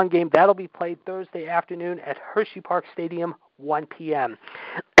be a fun game. That'll be played Thursday afternoon at Hershey Park Stadium, 1 p.m.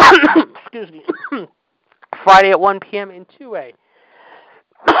 Excuse me. Friday at 1 p.m. in 2A.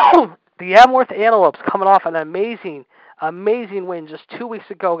 The Amworth Antelopes coming off an amazing win just 2 weeks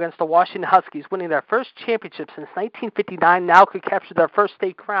ago against the Washington Huskies, winning their first championship since 1959, now could capture their first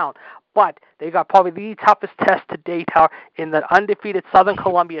state crown. But they got probably the toughest test to date in the undefeated Southern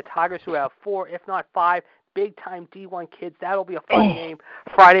Columbia Tigers, who have 4, if not 5, big-time D1 kids. That'll be a fun game.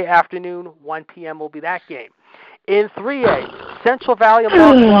 Friday afternoon, 1 p.m. will be that game. In 3A, Central Valley and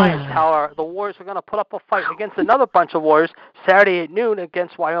Boston Lions, however, the Warriors are going to put up a fight against another bunch of Warriors Saturday at noon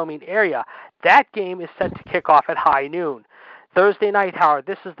against Wyoming area. That game is set to kick off at high noon. Thursday night, however,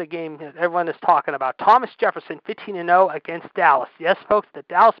 this is the game that everyone is talking about. Thomas Jefferson, 15-0 against Dallas. Yes, folks, the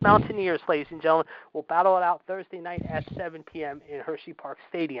Dallas Mountaineers, ladies and gentlemen, will battle it out Thursday night at 7 p.m. in Hershey Park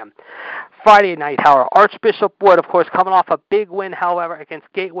Stadium. Friday night, however, Archbishop Wood, of course, coming off a big win, however,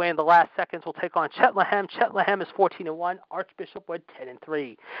 against Gateway in the last seconds, will take on Chetlahem. Chetlahem is 14-1, Archbishop Wood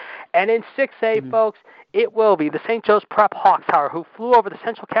 10-3. And in 6A, folks, it will be the St. Joe's Prep Hawks, however, who flew over the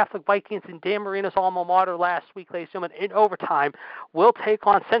Central Catholic Vikings in Dan Marino's alma mater last week, ladies and gentlemen, in overtime. Will take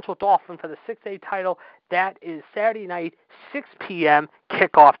on Central Dauphin for the 6A title. That is Saturday night, 6 p.m.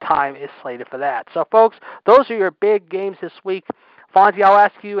 Kickoff time is slated for that. So, folks, those are your big games this week. Fonzie, I'll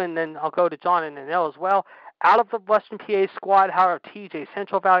ask you, and then I'll go to John and Nell as well. Out of the Western PA squad, however, TJ,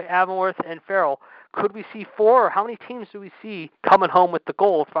 Central Valley, Avonworth, and Farrell, could we see 4, or how many teams do we see coming home with the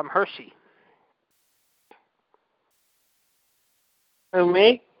gold from Hershey? Who,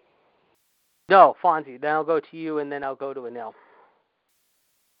 me? No, Fonzie. Then I'll go to you, and then I'll go to Anil.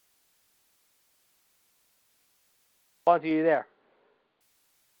 Fonzie, are you there?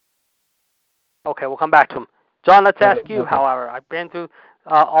 Okay, we'll come back to him. John, let's ask you, however. I've been through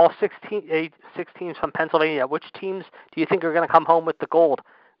all 6 teams from Pennsylvania. Which teams do you think are going to come home with the gold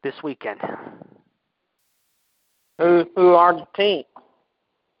this weekend? Who are the teams?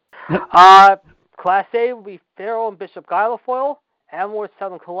 Class A will be Farrell and Bishop Guilafoyle. Amworth,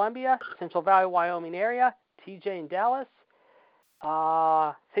 Southern Columbia, Central Valley, Wyoming area, TJ and Dallas,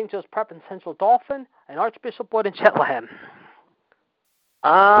 St. Joe's Prep and Central Dauphin, and Archbishop Wood and Chetlahem.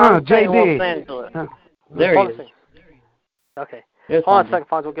 JD. Los Angeles. There he is. Okay. There's Hold on a Fonzie. second,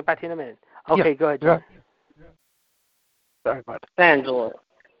 Fonzie. We'll get back to you in a minute. Okay, go ahead, John. Sorry about Los Angeles.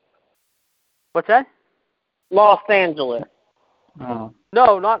 What's that? Los Angeles. Oh.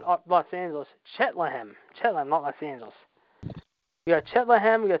 No, not Los Angeles. Cheltenham. Cheltenham, not Los Angeles. We got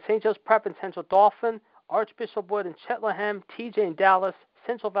Cheltenham, we got St. Joe's Prep and Central Dauphin, Archbishop Wood and Cheltenham, TJ in Dallas,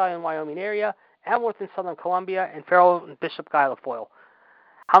 Central Valley and Wyoming area, Amworth in Southern Columbia, and Farrell and Bishop Guilfoyle.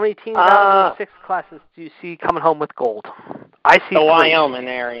 How many teams out of the 6 classes do you see coming home with gold? I see the 3. Wyoming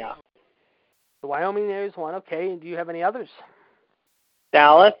area. The Wyoming area is 1, okay. And do you have any others?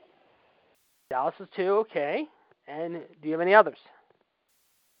 Dallas. Dallas is 2, okay. And do you have any others?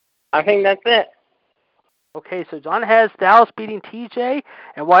 I think that's it. Okay, so John has Dallas beating TJ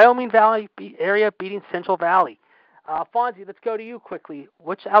and Wyoming Valley area beating Central Valley. Fonzie, let's go to you quickly.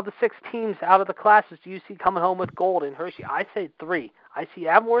 Which out of the 6 teams out of the classes do you see coming home with gold in Hershey? I say 3. I see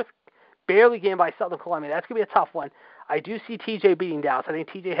Amworth barely getting by Southern Columbia. That's going to be a tough one. I do see TJ beating Dallas. I think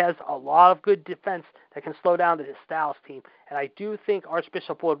TJ has a lot of good defense that can slow down this Dallas team. And I do think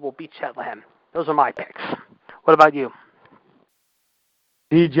Archbishop Wood will beat Cheltenham. Those are my picks. What about you?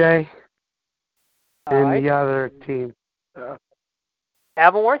 DJ and right. the other team.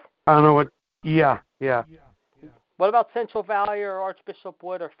 Avonworth? I don't know what. Yeah. What about Central Valley or Archbishop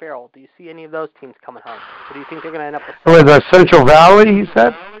Wood or Farrell? Do you see any of those teams coming home? Or do you think they're going to end up with... Was Central Valley, you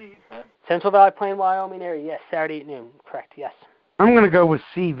said? Central Valley playing Wyoming area, yes. Saturday at noon, correct, yes. I'm going to go with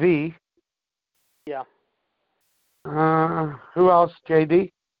CV. Yeah. Who else, JD? You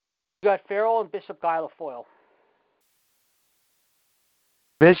got Farrell and Bishop Guilfoyle.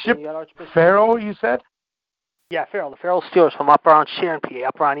 Bishop? Farrell, you said? Yeah, Farrell. The Farrell Steelers from up around Sharon, PA,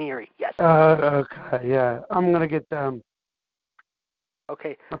 up around Erie, yes. Okay, yeah. I'm going to get them.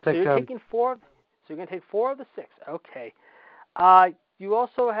 Okay, so you're taking 4. So you're going to take 4 of the 6. Okay. You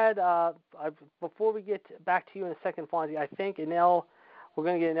also had, before we get back to you in a second, Fonzie, I think, Enel, we're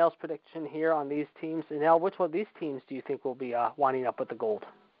going to get Enel's prediction here on these teams. Enel, which one of these teams do you think will be winding up with the gold?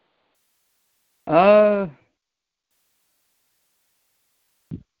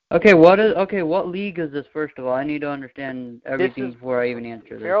 Okay, what league is this, first of all? I need to understand everything before I even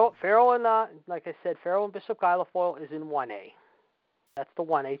answer this. Farrell and, like I said, Farrell and Bishop Guilfoyle is in 1A. That's the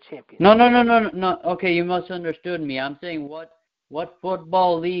 1A champion. No. Okay, you misunderstood me. I'm saying what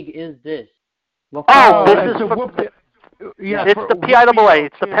football league is this? It's the PIAA.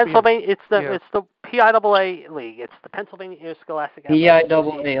 It's the Pennsylvania. It's the PIAA league. It's the Pennsylvania Interscholastic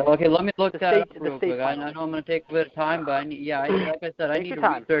PIAA. Okay, let me look that up real quick. I know I'm going to take a bit of time, but like I said, I need to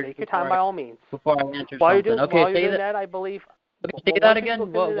research. Take your time by all means. Before I answer while something. While you're doing that, I believe. Okay, say that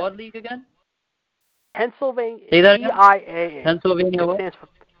again. What league again? Pennsylvania. Say that again. PIAA. Pennsylvania what? Stands for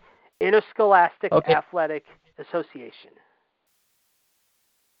Interscholastic Athletic Association.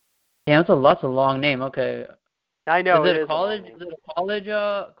 Yeah, that's a long name. Okay. I know. Is it college? Is it a college?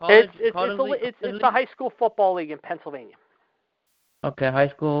 It's a high school football league in Pennsylvania. Okay, high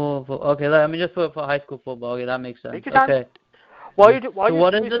school. Okay, let me just put for high school football. Okay, that makes sense. Take your time. Okay. While you're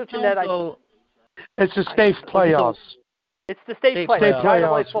researching that, it's the state playoffs. It's the state playoffs.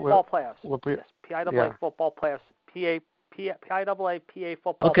 PIAA football playoffs. Yes, PIAA football playoffs. PIAA PA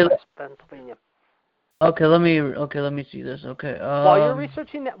football playoffs. Pennsylvania. Okay, let me see this. Okay. While you're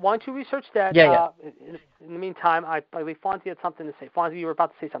researching that, why don't you research that? Yeah. In the meantime, I believe Fonzie had something to say. Fonzie, you were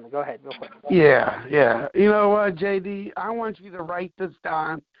about to say something. Go ahead, real quick. Yeah. You know what, JD? I want you to write this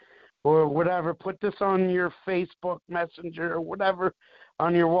down or whatever. Put this on your Facebook Messenger or whatever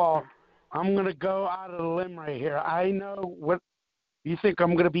on your wall. I'm going to go out of the limb right here. I know what you think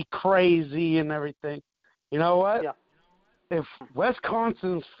I'm going to be crazy and everything. You know what? Yeah. If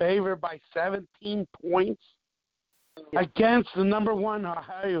Wisconsin's favored by 17 points against the number 1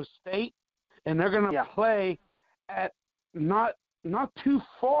 Ohio State, and they're going to play at not too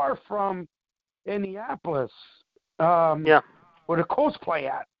far from Indianapolis, where the Colts play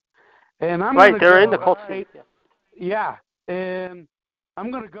at. And I'm they're in the Colts. Yeah, and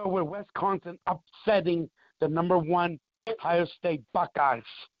I'm going to go with Wisconsin upsetting the number 1 Ohio State Buckeyes.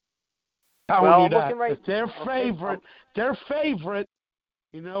 If they're favorite,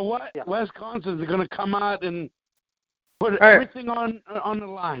 you know what? Yeah. Wisconsin's going to come out and put everything on the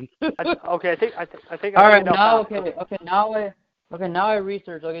line. I think. All right, now I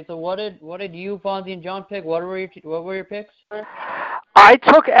researched. Okay, so what did you, Fonzie, and John pick? What were your picks? I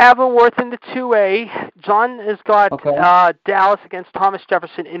took Avonworth in the 2A. John has got Dallas against Thomas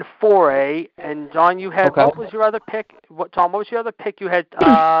Jefferson in 4A. And John, you had what was your other pick? You had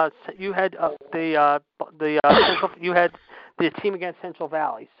the the team against Central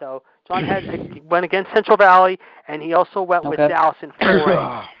Valley. So John went against Central Valley, and he also went with Dallas in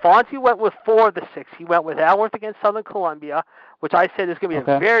 4A. Fonzie went with 4 of the 6. He went with Alworth against Southern Columbia, which I said is going to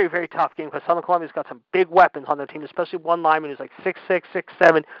be a very, very tough game because Southern Columbia's got some big weapons on their team, especially one lineman who's like 6'6",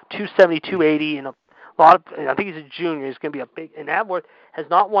 6'7", 270, 280, and a lot of. I think he's a junior. He's going to be a big. And Alworth has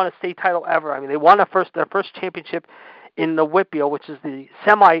not won a state title ever. I mean, they won their first championship in the Whitfield, which is the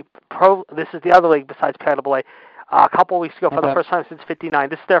semi-pro. This is the other league besides PAA. A couple of weeks ago for the first time since '59.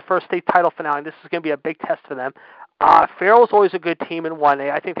 This is their first state title finale. This is going to be a big test for them. Farrell's always a good team in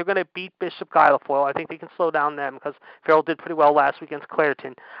 1A. I think they're going to beat Bishop Guilafoyle. I think they can slow down them because Farrell did pretty well last week against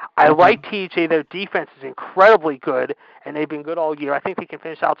Clairton. I like TJ. Their defense is incredibly good, and they've been good all year. I think they can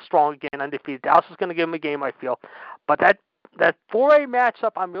finish out strong again, undefeated. Dallas is going to give them a game, I feel. But that 4A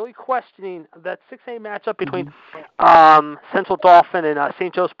matchup, I'm really questioning. That 6A matchup between Central Dauphin and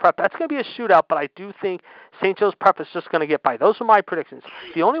St. Joe's Prep, that's going to be a shootout, but I do think St. Joe's Prep is just going to get by. Those are my predictions.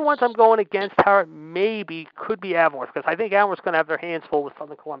 The only ones I'm going against, Tara, could be Avonworth, because I think Avonworth's going to have their hands full with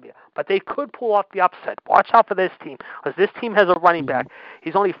Southern Columbia. But they could pull off the upset. Watch out for this team, because this team has a running back.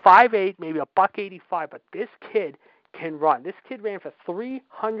 He's only 5'8", maybe $185, but this kid can run. This kid ran for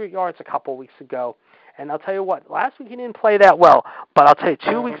 300 yards a couple weeks ago. And I'll tell you what, last week he didn't play that well, but I'll tell you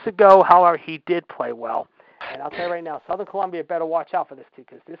 2 weeks ago, however, he did play well. And I'll tell you right now, Southern Columbia better watch out for this kid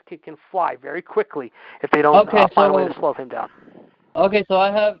because this kid can fly very quickly if they don't find a way to slow him down. Okay, so I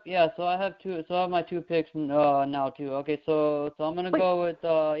have two. So I have my 2 picks now too. Okay, so I'm gonna go with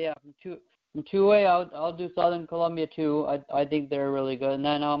from 2A. I'll do Southern Columbia 2. I think they're really good, and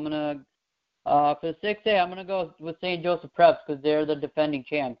then I'm gonna. For the 6A, I'm going to go with St. Joseph Preps because they're the defending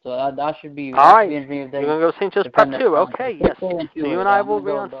champs. So that should be... All right. You're going to go St. Joseph Prep too. Okay, yes. So you and I will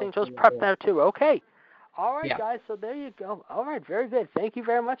agree on St. Joseph Prep there too. Okay. All right, guys. So there you go. All right. Very good. Thank you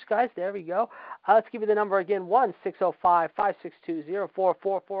very much, guys. There we go. Let's give you the number again.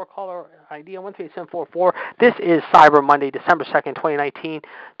 1-605-562-0444. Caller ID 13744. This is Cyber Monday, December 2nd, 2019.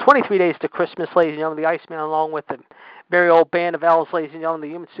 23 days to Christmas, ladies and gentlemen. The Iceman along with the very old band of L's, ladies and gentlemen,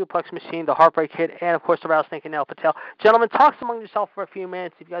 the Human Suplex Machine, the Heartbreak Kid, and, of course, the Rattlesnake and Neil Patel. Gentlemen, talk among yourself for a few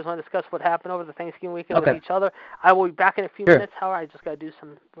minutes. If you guys want to discuss what happened over the Thanksgiving weekend with each other, I will be back in a few minutes. However, I just got to do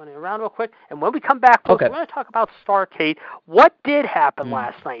some running around real quick. And when we come back, folks, we're going to talk about starrcade. What did happen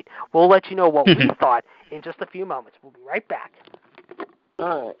last night? We'll let you know what we thought in just a few moments. We'll be right back.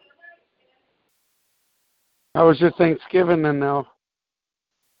 All right. How was your Thanksgiving then, Nell?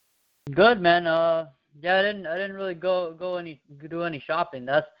 Good, man. Yeah, I didn't really do any shopping.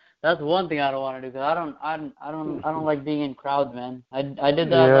 That's one thing I don't want to do because I don't like being in crowds, man. I did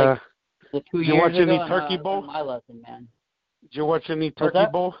that like 2 years ago. Did you watch any Turkey Bowl? My lesson, man. Did you watch any Turkey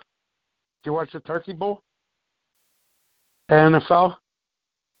Bowl? Did you watch the Turkey Bowl? NFL?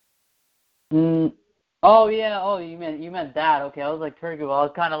 Oh yeah. Oh, you meant that? Okay, I was like Turkey Bowl. I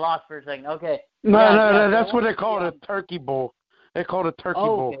was kind of lost for a second. Okay. No, that's what they call it, a Turkey Bowl. They call it Turkey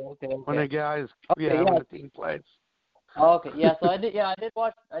Bowl when the guys when the team plays. Okay, yeah. So I did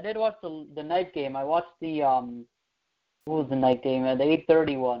watch the night game. I watched the what was the night game? The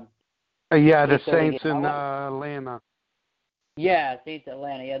 8:30 one. The Saints in Atlanta. Yeah, Saints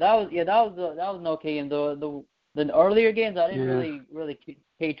Atlanta. Yeah, that was an okay game. The earlier games I didn't really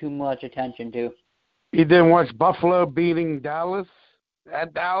pay too much attention to. You didn't watch Buffalo beating Dallas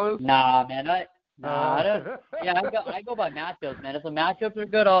at Dallas? Nah, man. I don't. Yeah, I go by matchups, man. If the matchups are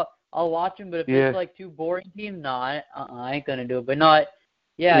good, I'll watch them. But if it's like 2 boring teams, I ain't gonna do it. But not.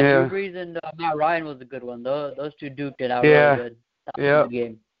 Yeah, Drew Brees and Matt Ryan was a good one. Those 2 duked it out really good. That was a good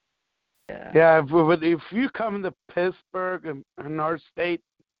game. Yeah, but if you come to Pittsburgh in our state,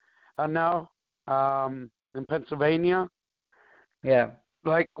 now in Pennsylvania,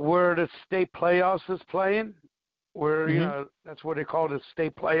 like where the state playoffs is playing, where you know that's what they call the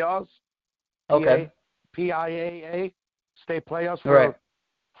state playoffs. Okay. PIAA, state playoffs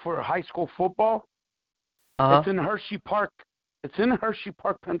for high school football. It's in Hershey Park. It's in Hershey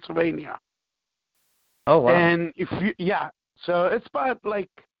Park, Pennsylvania. Oh wow! And so it's about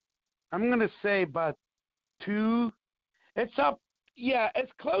I'm gonna say about 2. It's up. Yeah,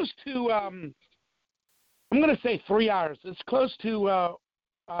 it's close to. I'm gonna say 3 hours. It's close to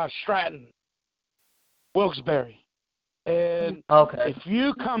Stratton, Wilkes-Barre. And if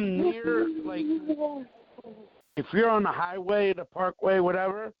you come near, if you're on the highway, the parkway,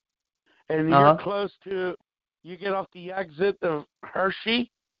 whatever, and you're close to, you get off the exit of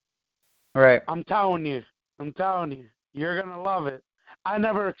Hershey. Right. I'm telling you, you're going to love it. I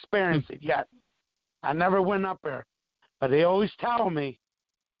never experienced it yet. I never went up there. But they always tell me,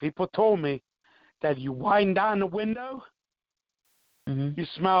 people told me, that you wind down the window, you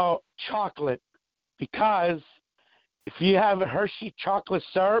smell chocolate because if you have a Hershey chocolate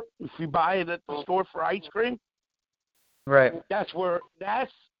syrup, if you buy it at the store for ice cream, right? That's where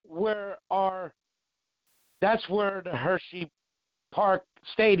the Hershey Park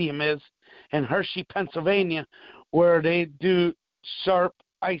Stadium is in Hershey, Pennsylvania, where they do syrup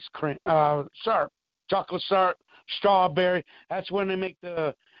ice cream, syrup, chocolate syrup, strawberry. That's when they make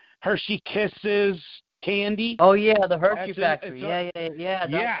the Hershey Kisses candy. Oh yeah, the Hershey factory. Yeah.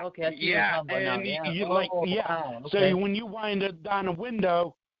 Okay, I see what you're talking about now. Wow. So when you wind it down a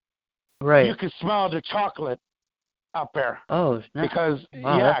window, right, you can smell the chocolate up there. Oh, snap. Because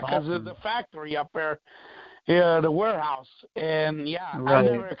awesome. of the factory up there, the warehouse, and right. I've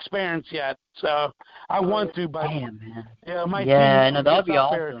never experienced yet. So I want to, but damn, man. No, that would be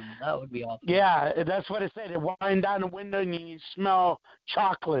awesome. That would be awesome. Yeah, that's what I said. They wind down the window and you smell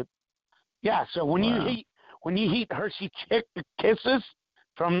chocolate. Yeah, so when you heat Hershey Kisses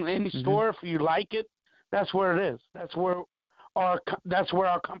from any store, if you like it, that's where it is. That's where our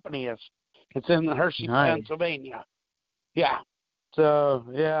company is. It's in Hershey, Pennsylvania. Yeah. So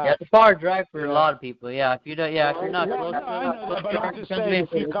yeah, it's a far drive for a lot of people. Yeah, if you're not close to I know that, but I'm just saying,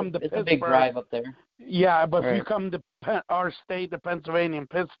 if you come to Pittsburgh, it's a big drive up there. Yeah, but if you come to our state, to Pennsylvania and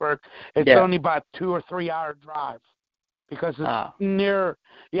Pittsburgh, it's only about 2 or 3 hour drive, because it's near.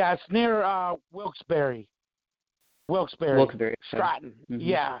 Yeah, it's near Wilkes-Barre, Stratton.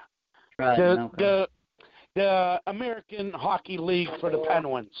 Yeah. Stratton, the American Hockey League for the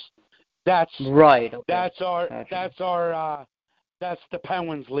Penguins. That's right. Okay. That's the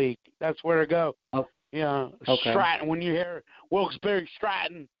Penguins League. That's where to go. Oh. Stratton. When you hear Wilkes-Barre,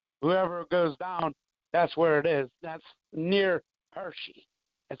 Stratton, whoever goes down, that's where it is. That's near Hershey.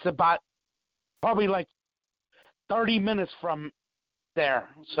 It's about probably like 30 minutes from there.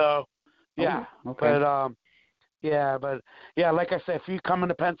 So, yeah. Oh, okay. But like I said, if you come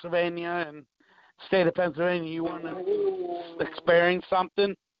into Pennsylvania and state of Pennsylvania, you want to experience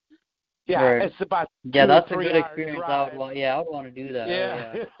something. Yeah, it's about 2 that's or 3 a good experience. Drive. I would want to do that.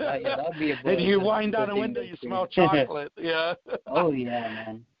 That'd be a good. And you wind down a window, you smell chocolate. Yeah. Oh yeah,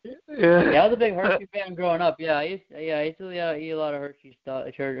 man. I was a big Hershey fan growing up. I used to eat a lot of Hershey stuff.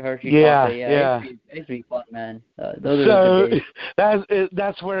 Hershey chocolate. It used to be fun, man. Those are the days.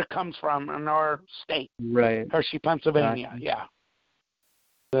 That's where it comes from in our state. Right. Hershey, Pennsylvania. Yeah.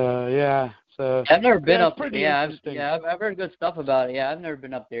 So I've never been up there. I've heard good stuff about it. I've never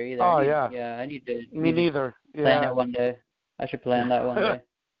been up there either. I need to. Me neither. Plan it one day. I should plan that one day.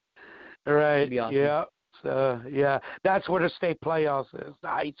 Right. Awesome. Yeah. So that's where the state playoffs is. The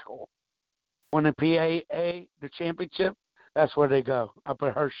high school. When the PAA, the championship, that's where they go, up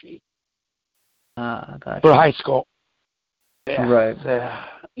at Hershey. Gotcha. For high school. Yeah. Right.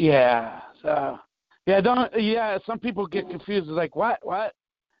 So some people get confused. It's like, what?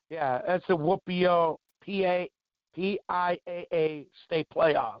 Yeah, that's the WCWUS PIAA state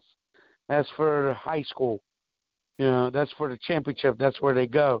playoffs. That's for the high school. That's for the championship. That's where they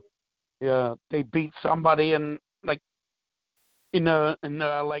go. Yeah, they beat somebody and after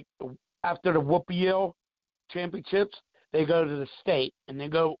the WCWUS championships, they go to the state and they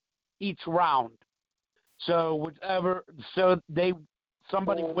go each round. So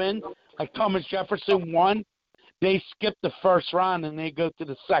somebody wins, like Thomas Jefferson won. They skip the first round and they go to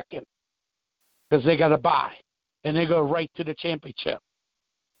the second because they got a bye, and they go right to the championship.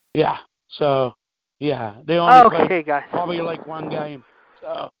 Yeah. So they only play probably like one game.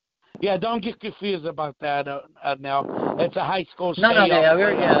 So don't get confused about that. Now it's a high school. We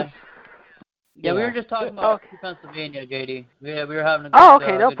were just talking about Pennsylvania, JD. We were having a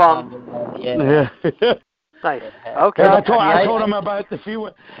good, no problem. Nice. Okay. I told him about the few.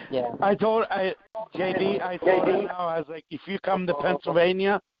 Yeah. I told JD. I told him now. I was like, if you come to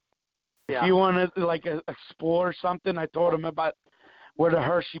Pennsylvania, if you want to explore something, I told him about where the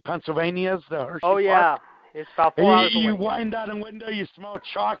Hershey, Pennsylvania is. The Hershey. Oh yeah, Park. It's about 4 hours away. You wind out a window, you smell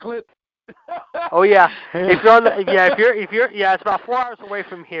chocolate. Oh yeah, if you're on it's about 4 hours away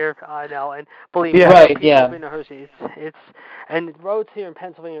from here. I know, and believe me, it's and roads here in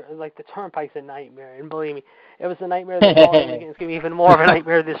Pennsylvania, like the turnpike's a nightmare. And believe me, it was a nightmare this morning. It's gonna be even more of a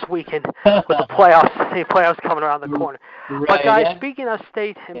nightmare this weekend with the playoffs coming around the corner. Right, but guys, speaking of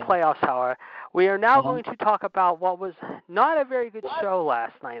state and playoffs, however, we are now going to talk about what was not a very good show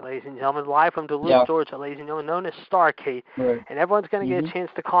last night, ladies and gentlemen, live from Duluth, Georgia, ladies and gentlemen, known as starrcade. Right. And everyone's going to get a chance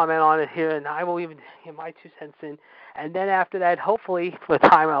to comment on it here, and I will even get my 2 cents in. And then after that, hopefully, for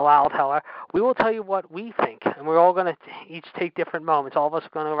time allowed, however, we will tell you what we think. And we're all going to each take different moments. All of us are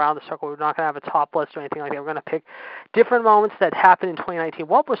going to go around the circle. We're not going to have a top list or anything like that. We're going to pick different moments that happened in 2019.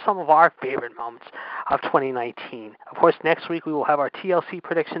 What were some of our favorite moments of 2019? Of course, next week we will have our TLC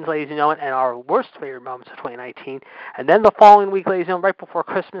predictions, ladies and gentlemen, and our worst favorite moments of 2019. And then the following week, ladies and gentlemen, right before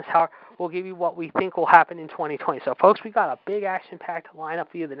Christmas, we'll give you what we think will happen in 2020. So, folks, we got a big action-packed lineup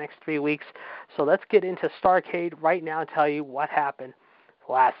for you the next 3 weeks. So let's get into Starrcade right now and tell you what happened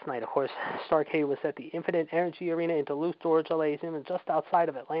last night. Of course, Starrcade was at the Infinite Energy Arena in Duluth, Georgia, ladies and gentlemen, just outside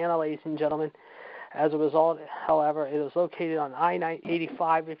of Atlanta, ladies and gentlemen. As a result, however, it was located on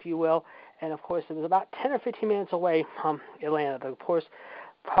I-85, if you will, and, of course, it was about 10 or 15 minutes away from Atlanta. Of course,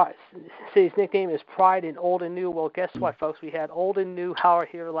 city's nickname is Pride in Old and New. Well, guess what, folks? We had Old and New Howard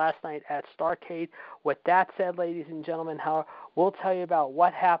here last night at Starrcade. With that said, ladies and gentlemen, Howard, we'll tell you about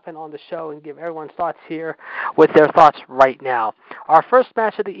what happened on the show and give everyone's thoughts here with their thoughts right now. Our first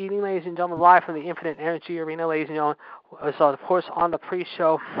match of the evening, ladies and gentlemen, live from the Infinite Energy Arena, ladies and gentlemen, was, of course, on the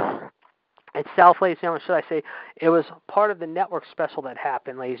pre-show itself, ladies and gentlemen, should I say, it was part of the network special that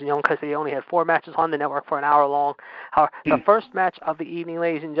happened, ladies and gentlemen, because they only had 4 matches on the network for an hour long. However, the first match of the evening,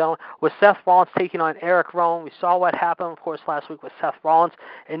 ladies and gentlemen, was Seth Rollins taking on Eric Rowan. We saw what happened, of course, last week with Seth Rollins.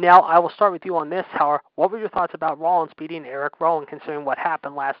 And now I will start with you on this, Howard. What were your thoughts about Rollins beating Eric Rowan, considering what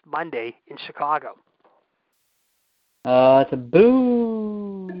happened last Monday in Chicago? It's a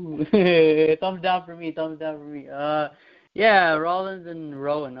boo. Thumbs down for me. Yeah, Rollins and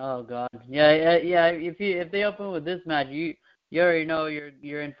Rowan. Oh God. Yeah. If they open with this match, you already know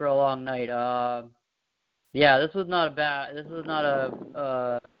you're in for a long night. Yeah, this was not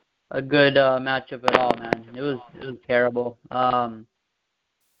a good matchup at all, man. It was terrible. It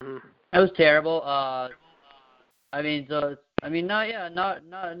was terrible. Not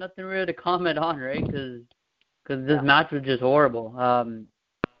nothing really to comment on, right? Because this match was just horrible.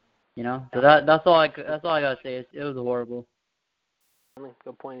 So that's all I gotta say. It was horrible.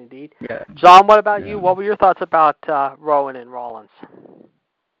 Good point indeed. Yeah. John, what about you? What were your thoughts about Rowan and Rollins?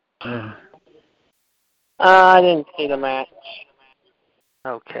 I didn't see the match.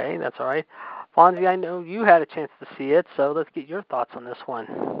 Okay, that's all right. Fonzie, I know you had a chance to see it, so let's get your thoughts on this one.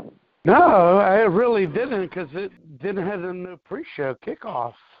 No, I really didn't, because it didn't have a new pre-show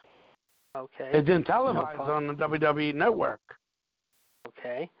kickoff. Okay. It didn't televise on the WWE Network.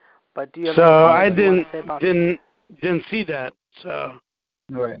 Okay. But do you have so I didn't see that. So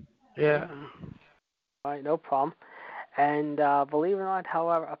right. Yeah. All right, no problem. And believe it or not,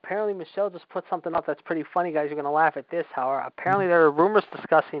 however, apparently Michelle just put something up that's pretty funny, guys. You're going to laugh at this, however. Apparently there are rumors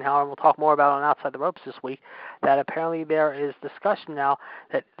discussing, however, we'll talk more about it on Outside the Ropes this week, that apparently there is discussion now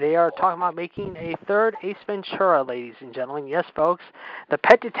that they are talking about making a third Ace Ventura, ladies and gentlemen. Yes, folks. The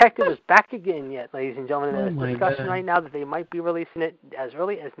Pet Detective is back again yet, ladies and gentlemen. There's discussion right now that they might be releasing it as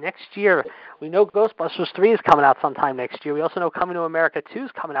early as next year. We know Ghostbusters 3 is coming out sometime next year. We also know Coming to America 2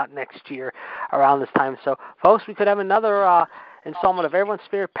 is coming out next year around this time. So, folks, we could have another installment of everyone's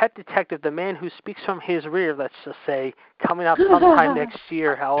favorite Pet Detective, the man who speaks from his rear, let's just say, coming up sometime next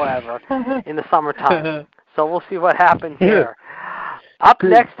year, however, in the summertime. So we'll see what happens there. Up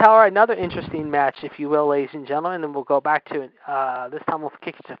next, however, another interesting match, if you will, ladies and gentlemen, and we'll go back to it. This time we'll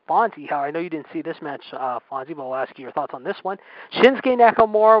kick it to Fonzie. However, I know you didn't see this match, Fonzie, but I'll ask you your thoughts on this one. Shinsuke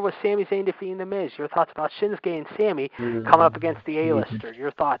Nakamura with Sami Zayn defeating The Miz. Your thoughts about Shinsuke and Sami coming up against the A-lister.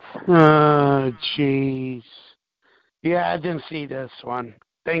 Your thoughts? Oh, jeez. Yeah, I didn't see this one.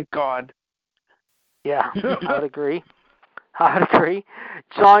 Thank God. Yeah, I would agree.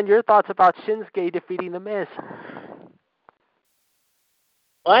 John, your thoughts about Shinsuke defeating The Miz?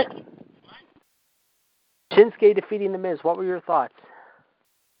 What? Shinsuke defeating The Miz. What were your thoughts?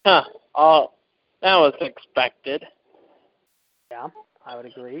 That was expected. Yeah, I would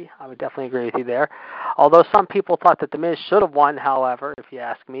agree. I would definitely agree with you there. Although some people thought that The Miz should have won, however, if you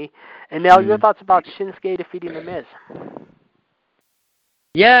ask me. And Nell, your thoughts about Shinsuke defeating The Miz?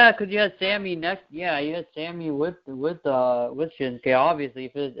 Yeah, because you had Sami next. Yeah, you had Sami with Shinsuke. Obviously,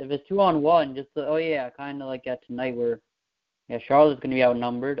 if it's 2-on-1, just kind of like that tonight where Charlotte's gonna be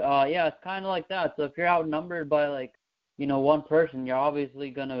outnumbered. Yeah, it's kind of like that. So if you're outnumbered by one person, you're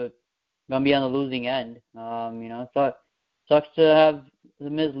obviously gonna be on the losing end. So sucks to have The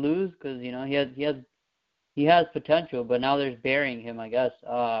Miz lose because he has potential, but now there's burying him, I guess.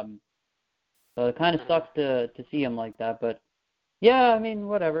 So it kind of sucks to see him like that, but. Yeah, I mean,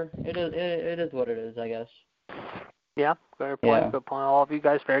 whatever. It is what it is, I guess. Yeah, good point. Yeah. Good point. All of you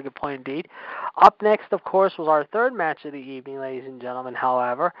guys, very good point indeed. Up next, of course, was our third match of the evening, ladies and gentlemen,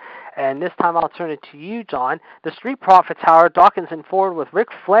 however. And this time I'll turn it to you, John. The Street Profits, however, Dawkins and Ford with Ric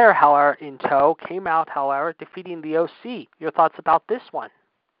Flair, however, in tow, came out, however, defeating the OC. Your thoughts about this one?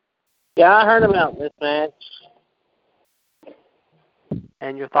 Yeah, I heard about this match.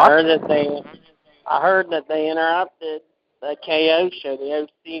 And your thoughts? I heard that they interrupted the KO show, the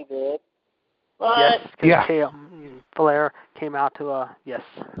OC did. But, yes, KO, Flair came out to yes,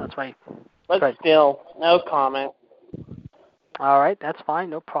 that's right. But still, no comment. All right, that's fine.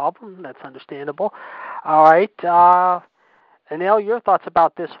 No problem. That's understandable. All right. Anil, your thoughts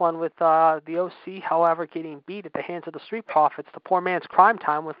about this one with the OC, however, getting beat at the hands of the Street Profits, the poor man's crime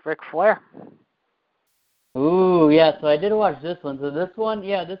time with Ric Flair. Ooh, yeah, so I did watch this one. So this one,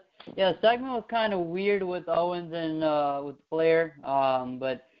 the segment was kind of weird with Owens and with Flair.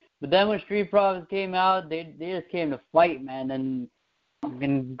 But then when Street Profits came out, they just came to fight, man. And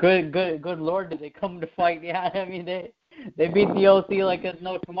good Lord, did they come to fight? Yeah, I mean they beat the OC like it's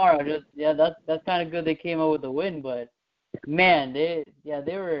no tomorrow. That's kind of good. They came out with the win, but man, they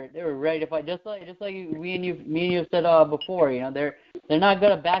were ready to fight. Just like me and you said before. You know, they're not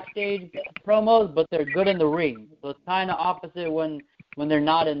good at backstage promos, but they're good in the ring. So it's kind of opposite when they're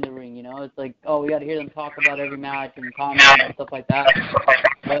not in the ring. You know, it's like, oh, we got to hear them talk about every match and comment and stuff like that.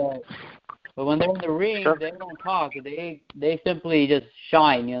 But when they're in the ring, they don't talk. They simply just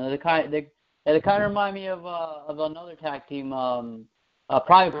shine. You know, they kind of remind me of another tag team,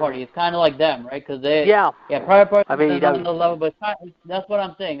 Private Party. It's kind of like them, right? Because Private Party is on the level, but that's what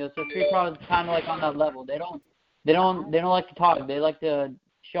I'm saying. It's the Street Profits kind of like on that level. They don't like to talk. They like to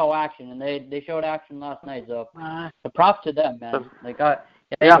show action, and they showed action last night. So the props to them, man. Like I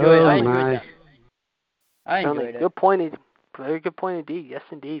enjoyed that. I enjoyed it. Good point. Very good point indeed. Yes,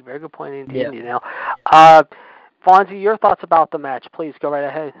 indeed. Very good point indeed. Yeah. You know, Fonzie, your thoughts about the match, please. Go right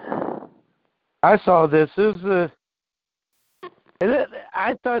ahead. I saw this.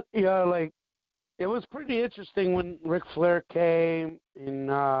 I thought, like, it was pretty interesting when Ric Flair came and,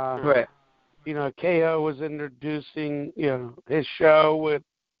 right. KO was introducing, his show with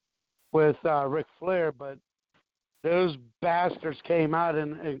Ric Flair, but those bastards came out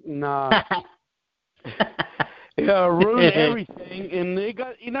and ruined everything, and they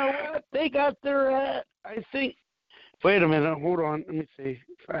got, they got their, I think, wait a minute, hold on, let me see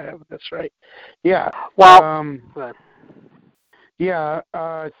if I have this right. Yeah. Well,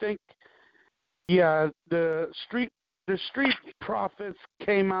 I think, the Street Profits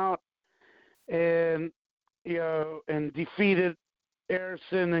came out and, and defeated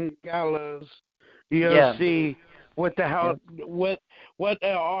Harrison and Gallows, the OC, what the hell, what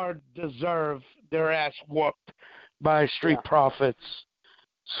are deserve their ass whooped by Street Profits.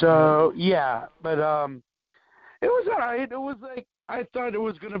 So, but, it was all right. It was like, I thought it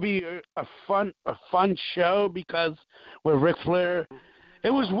was going to be a fun show because with Ric Flair,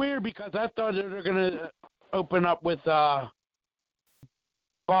 it was weird because I thought they were going to open up with Bobby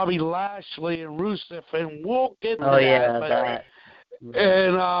Lashley and Rusev, and we'll get to that.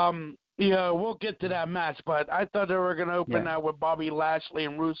 And we'll get to that match, but I thought they were going to open that with Bobby Lashley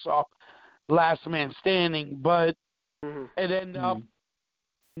and Rusev, last man standing, but it ended up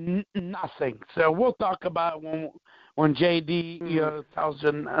nothing. So we'll talk about when JD tells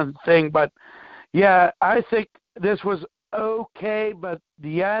a thing, but I think this was okay, but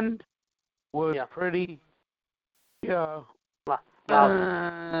the end was pretty shitty.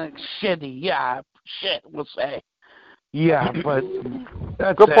 Shit, we'll say. But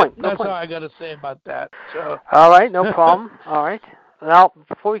that's good point. That's all I got to say about that. So. All right, no problem. All right. Now,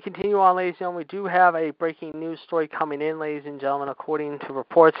 before we continue on, ladies and gentlemen, we do have a breaking news story coming in, ladies and gentlemen, according to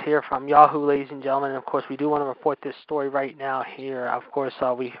reports here from Yahoo, ladies and gentlemen. And, of course, we do want to report this story right now here. Of course,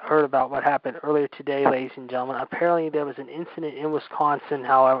 we heard about what happened earlier today, ladies and gentlemen. Apparently, there was an incident in Wisconsin,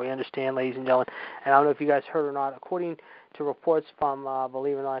 however, we understand, ladies and gentlemen. And I don't know if you guys heard or not. According to reports from,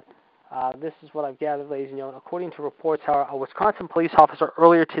 believe it or not, this is what I've gathered, ladies and gentlemen. According to reports, how a Wisconsin police officer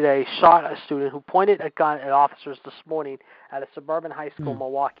earlier today shot a student who pointed a gun at officers this morning at a suburban high school in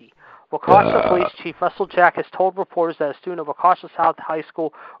Milwaukee. Waukesha Police Chief Russell Jack has told reporters that a student of Waukesha South High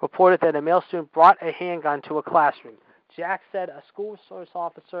School reported that a male student brought a handgun to a classroom. Jack said a school resource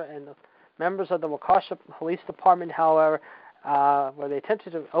officer and the members of the Waukesha Police Department, however, where they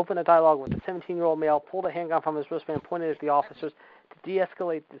attempted to open a dialogue with the 17-year-old male, pulled a handgun from his wristband and pointed at the officers to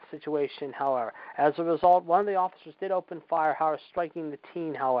de-escalate the situation, however. As a result, one of the officers did open fire, however, striking the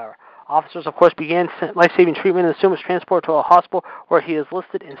teen, however. Officers, of course, began life-saving treatment and the student was transported to a hospital where he is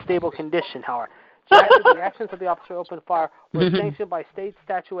listed in stable condition, however. Jack said the actions of the officer opened fire were sanctioned by state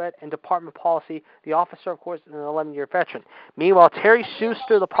statute and department policy. The officer, of course, is an 11-year veteran. Meanwhile, Terry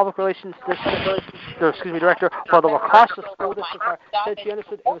Schuster, the public relations director for the Waukesha School District, said she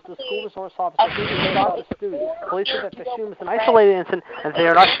understood it was the school resource officer who shot the student. Police said that the shooting was an isolated incident and they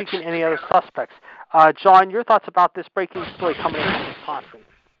are not seeking any other suspects. John, your thoughts about this breaking story coming in from Wisconsin?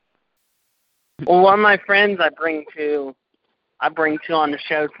 Well, one of my friends I bring to on the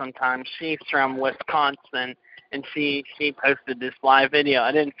show sometimes, she's from Wisconsin, and she posted this live video.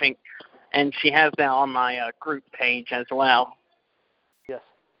 I didn't think, and she has that on my group page as well. Yes.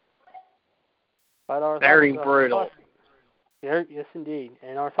 But very brutal. Yes, indeed.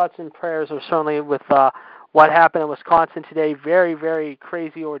 And our thoughts and prayers are certainly with what happened in Wisconsin today. Very, very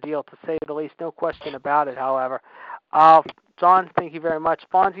crazy ordeal, to say the least. No question about it, however. John, thank you very much.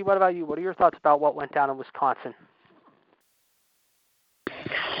 Fonzie, what about you? What are your thoughts about what went down in Wisconsin?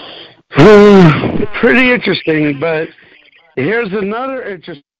 Pretty interesting, but here's another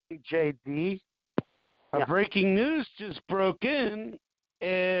interesting, JD. Breaking news just broke in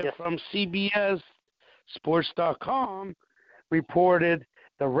from CBS Sports.com, reported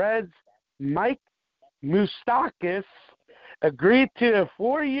the Reds' Mike Moustakas agreed to a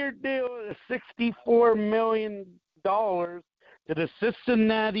 4-year deal of $64 million to the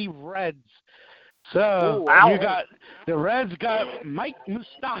Cincinnati Reds. So you got the Reds got Mike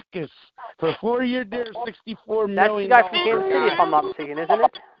Moustakas for a 4-year deal, $64 million. That's the guy from Kansas City, if I'm not mistaken, isn't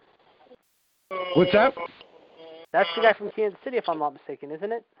it? What's that? That's the guy from Kansas City, if I'm not mistaken,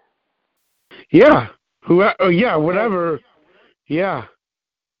 isn't it? Yeah. Whatever. Yeah.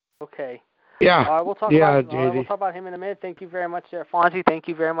 Okay. Yeah. We'll talk JD. about him in a minute. Thank you very much, Fonzie. Thank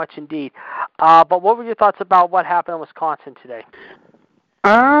you very much indeed. But what were your thoughts about what happened in Wisconsin today?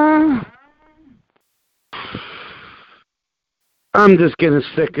 I'm just getting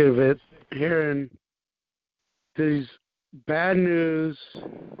sick of it, hearing these bad news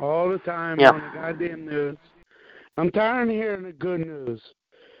all the time on the goddamn news. I'm tired of hearing the good news.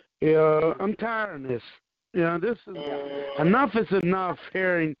 I'm tired of this. This is enough is enough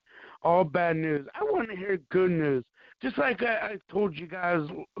hearing all bad news. I want to hear good news. Just like I told you guys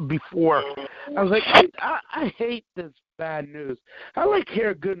before. I was like, I hate this bad news. I like to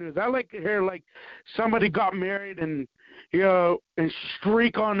hear good news. I like to hear, like, somebody got married and, and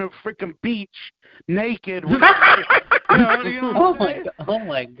streak on the freaking beach naked. With, Oh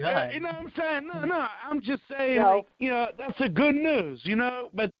my God. You know what I'm saying? No, I'm just saying, that's a good news,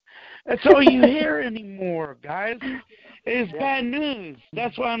 but that's all you hear anymore, guys. It's bad news.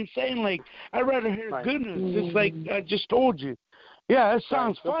 That's why I'm saying, like, I'd rather hear good news, just like I just told you. Yeah, it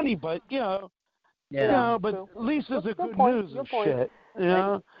sounds funny, but, but at least it's a good news and shit.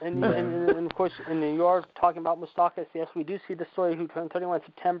 And of course, and you are talking about Moustakas. Yes, we do see the story who turned 31 in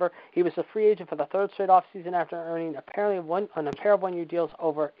September. He was a free agent for the third straight offseason after earning a pair of 1-year deals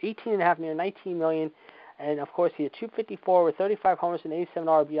over $18.5 million, $19 million. And, of course, he had 254 with 35 homers and 87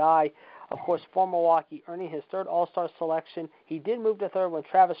 RBI. Of course, for Milwaukee, earning his third All-Star selection. He did move to third when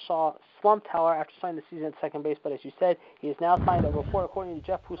Travis Shaw slumped, however, after signing the season at second base. But as you said, he has now signed a report, according to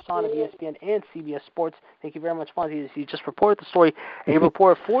Jeff Poussin of ESPN and CBS Sports. Thank you very much, Fonzie. He just reported the story. A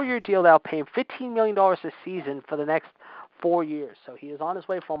report, 4-year deal that will pay him $15 million a season for the next 4 years. So he is on his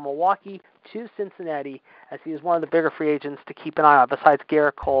way from Milwaukee to Cincinnati, as he is one of the bigger free agents to keep an eye on, besides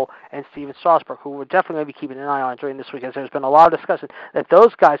Garrett Cole and Steven Strasburg, who we're definitely going to be keeping an eye on during this week, as there's been a lot of discussion that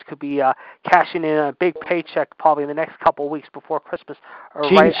those guys could be cashing in a big paycheck probably in the next couple of weeks before Christmas or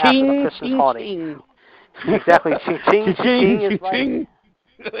right after the Christmas holiday. Exactly. Ching is right.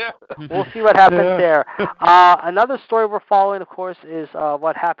 We'll see what happens there. Another story we're following, of course, is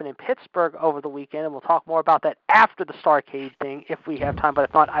what happened in Pittsburgh over the weekend, and we'll talk more about that after the starrcade thing if we have time, but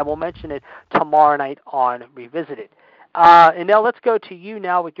if not, I will mention it tomorrow night on Revisited. And now let's go to you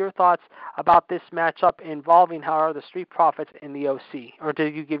now with your thoughts about this matchup involving, however, the Street Profits and the OC. Or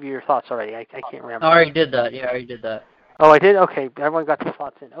did you give your thoughts already? I can't remember. I already did that. Yeah, I already did that. Oh, I did? Okay. Everyone got their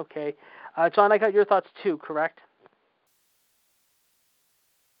thoughts in. Okay. John, I got your thoughts too, correct?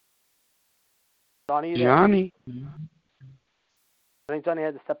 Johnny. I think Johnny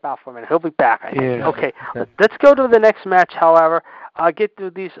had to step out for a minute. He'll be back, I think. Yeah. Okay. Let's go to the next match, however. I'll get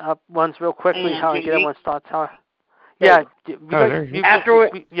through these ones real quickly, how I get everyone's thoughts. Yeah.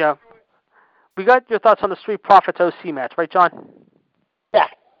 We got your thoughts on the Street Profits OC match, right, John? Yeah.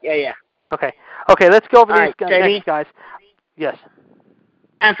 Okay, let's go over these next guys. Yes.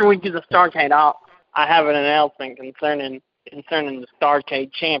 After we do the starrcade, I have an announcement concerning the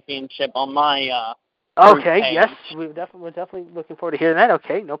starrcade championship on my Okay, page. yes, we're definitely looking forward to hearing that.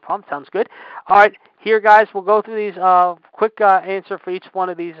 Okay, no problem, sounds good. All right, here, guys, we'll go through these quick answer for each one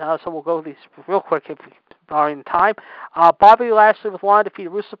of these. So we'll go through these real quick if we are in time. Bobby Lashley with Lana defeated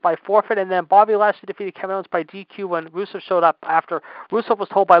Rusev by forfeit, and then Bobby Lashley defeated Kevin Owens by DQ when Rusev showed up after Rusev was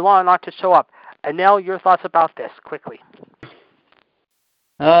told by Lana not to show up. And now your thoughts about this, quickly.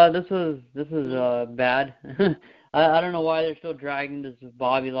 This is bad. I don't know why they're still dragging this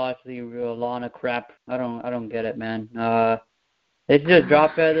Bobby Lashley Lana crap. I don't get it, man. They should just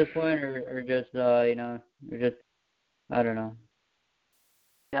drop it at this point, or just I don't know.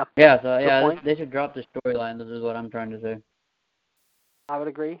 Yeah. So they should drop the storyline. This is what I'm trying to say. I would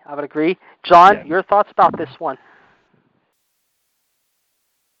agree. John, your thoughts about this one?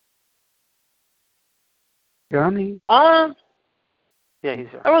 Johnny? Yeah, he's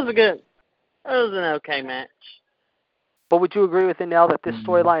here. It was an okay match. But would you agree with Nell that this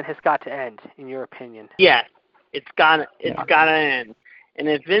storyline has got to end, in your opinion? Yes, it's gotta end. And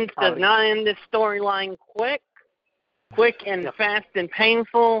if Vince does not end this storyline quick and fast and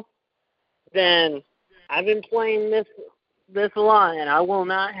painful, then I've been playing this a lot, and I will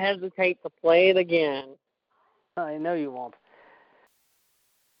not hesitate to play it again. I know you won't.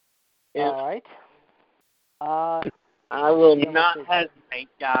 Yeah. All right. I will not hesitate,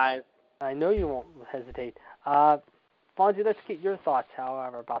 guys. I know you won't hesitate. Fonzie, let's get your thoughts,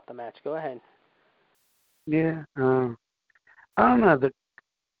 however, about the match. Go ahead. Yeah. I don't know.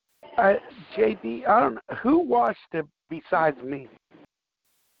 JD, I don't know. Who watched it besides me?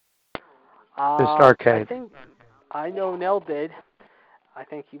 The starrcade. I know Nell did. I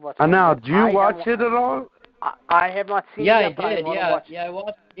think he watched. Now, do you watch it at all? I have not seen it yet, but I want to watch it. I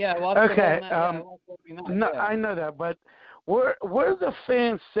watched okay. it. No, I know that, but what are the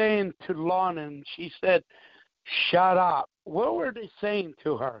fans saying to Lana? And she said, "Shut up." What were they saying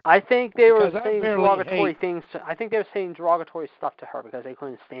to her? I think they were saying derogatory things. I think they were saying derogatory stuff to her because they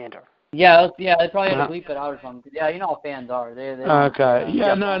couldn't stand her. Yeah, they probably had to bleep it out or something. Yeah, you know how fans are. They okay.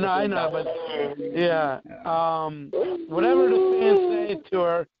 I know, but whatever the fans say to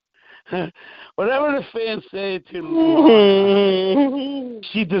her, whatever the fans say to Lana,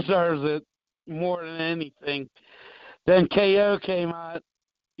 she deserves it more than anything. Then KO came out.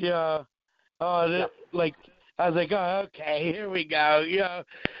 Yeah. Like I was like, oh, okay, here we go.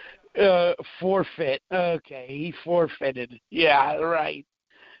 Forfeit. Okay, he forfeited. Yeah, right.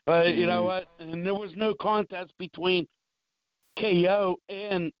 But you know what? And there was no contest between KO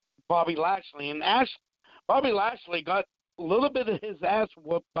and Bobby Lashley. And Bobby Lashley got a little bit of his ass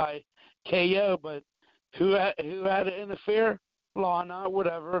whooped by KO, but who had to interfere? Lana,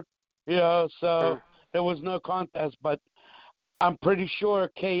 whatever. So there was no contest. But I'm pretty sure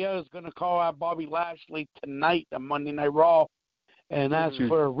KO is going to call out Bobby Lashley tonight on Monday Night Raw and ask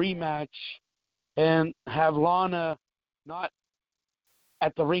for a rematch and have Lana not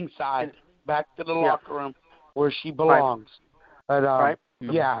at the ringside, back to the locker room where she belongs. But,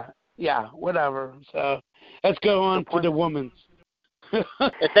 whatever. So let's go on to the women's.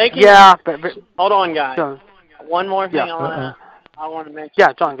 If they can, but hold on, guys. One more thing I want to mention.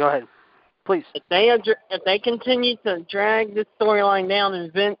 Yeah, John, go ahead, please. If they continue to drag this storyline down,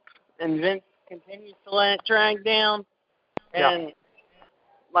 and Vince continues to let it drag down, and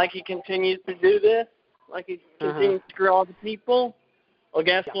like he continues to do this, like he continues to screw all the people, well,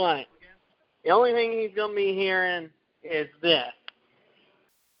 guess what? The only thing he's going to be hearing is this.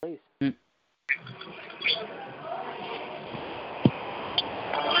 Please.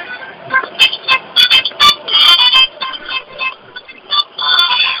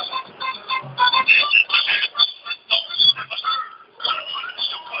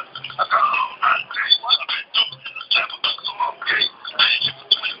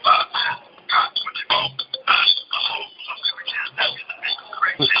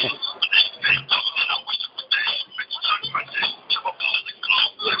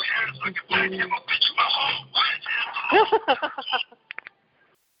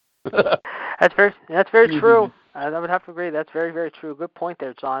 That's very true. I would have to agree. That's very, very true. Good point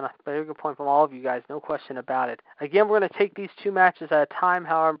there, John. Very good point from all of you guys. No question about it. Again, we're going to take these two matches at a time,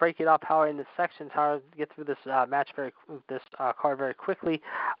 however, and break it up, however, in the sections, however, get through this card very quickly.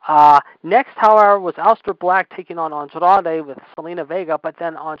 Next, however, was Aleister Black taking on Andrade with Zelina Vega, but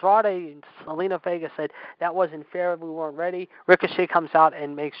then Andrade and Zelina Vega said that wasn't fair. We weren't ready. Ricochet comes out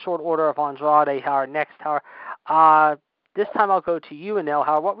and makes short order of Andrade. However, next, however, this time I'll go to you, Anel.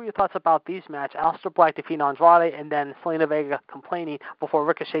 Howard, what were your thoughts about these matches? Aleister Black defeating Andrade, and then Zelina Vega complaining before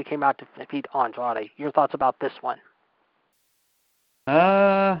Ricochet came out to defeat Andrade. Your thoughts about this one?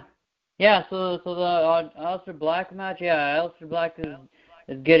 So the Aleister Black match, Aleister Black is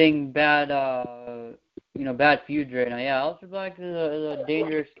getting bad, bad feuds right now. Yeah, Aleister Black is a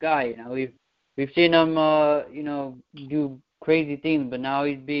dangerous guy. We've seen him, do crazy things, but now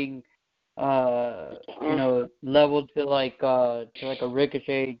he's being leveled to like a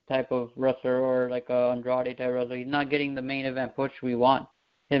Ricochet type of wrestler or like a Andrade type wrestler. He's not getting the main event push we want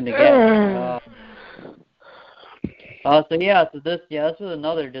him to get. This was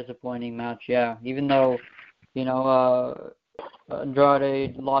another disappointing match. Yeah, even though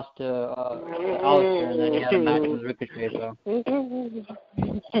Andrade lost to Aleister and then he had a match with Ricochet. So.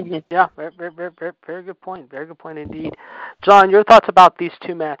 Yeah, very good point. Very good point indeed. John, your thoughts about these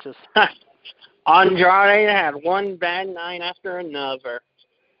two matches? Andrade had one bad night after another.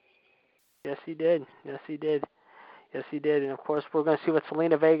 Yes, he did. Yes, he did. And, of course, we're going to see what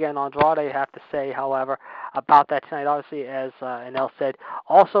Selena Vega and Andrade have to say, however, about that tonight, obviously, as Anel said.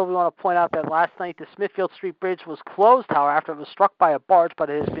 Also, we want to point out that last night the Smithfield Street Bridge was closed, however, after it was struck by a barge, but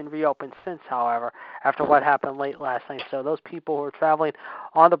it has been reopened since, however, after what happened late last night. So those people who are traveling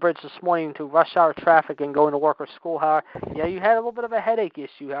on the bridge this morning to rush hour traffic and going to work or school, however, yeah, you had a little bit of a headache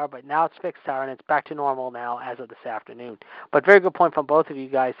issue, however, but now it's fixed, however, and it's back to normal now as of this afternoon. But very good point from both of you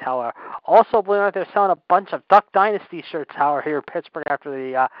guys, however. Also, believe it or not, they're selling a bunch of Duck Dynasty shirts, however, here in Pittsburgh after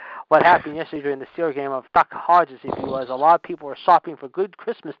the what happened yesterday during the Steelers game of Duck Hodges, if you will. As a lot of people were shopping for good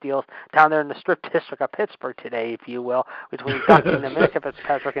Christmas deals down there in the Strip District of Pittsburgh today, if you will, between Duck and the Minnesota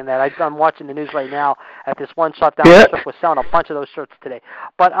Pittsburgh and that. I'm watching the news right now at this one shop down the Strip was selling a bunch of those shirts today.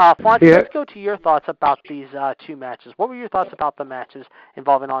 But, Fonzie, let's go to your thoughts about these two matches. What were your thoughts about the matches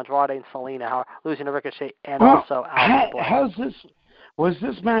involving Andrade and Selena, how losing to Ricochet and also Alex Black? How's this? Was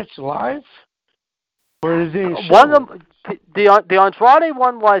this match live? Or is it one of them, the Andrade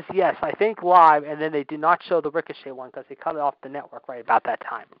one was, yes, I think live, and then they did not show the Ricochet one because they cut it off the network right about that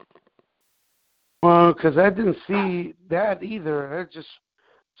time. Well, because I didn't see that either. I just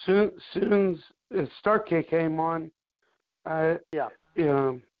soon as starrcade came on, so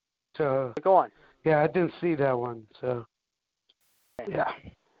go on. Yeah, I didn't see that one. So yeah,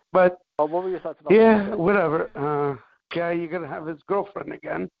 but what were your thoughts about? Yeah, that? Whatever. Guy, you're gonna have his girlfriend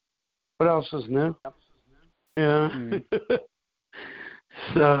again. What else is new? Yep. Yeah.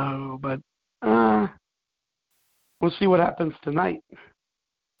 So, but we'll see what happens tonight.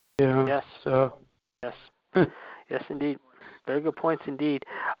 Yeah. Yes. So. Yes. Yes, indeed. Very good points indeed.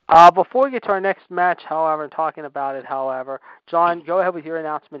 Before we get to our next match, however, and talking about it, however, John, go ahead with your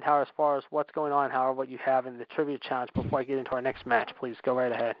announcement, however, as far as what's going on, however, what you have in the trivia challenge before I get into our next match. Please go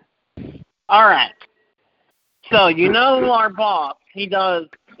right ahead. All right. So, you know our boss, he does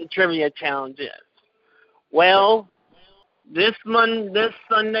the trivia challenges. Well, this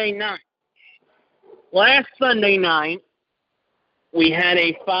Sunday night, last Sunday night, we had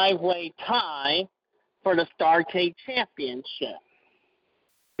a 5-way tie for the starrcade championship.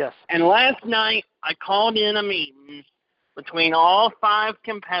 Yes. And last night, I called in a meeting between all 5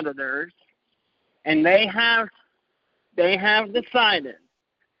 competitors, and they have decided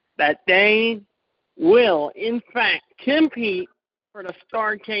that they will, in fact, compete for the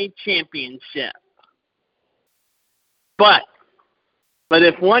starrcade championship. But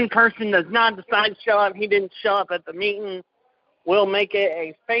if one person does not decide to show up, he didn't show up at the meeting, we'll make it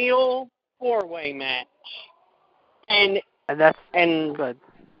a fatal 4-way match. And that's good.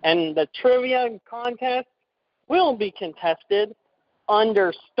 And the trivia contest will be contested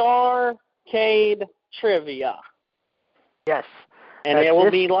under starrcade trivia. Yes. And it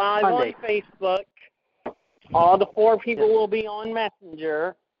will be live Sunday. on Facebook. All the 4 people will be on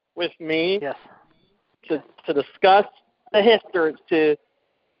Messenger with me. Yes. To discuss the history,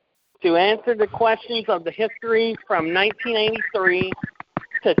 to answer the questions of the history from 1983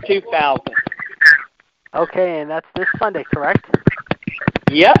 to 2000. Okay, and that's this Sunday, correct?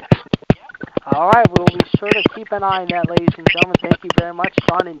 Yep. All right, we'll be sure to keep an eye on that, ladies and gentlemen. Thank you very much,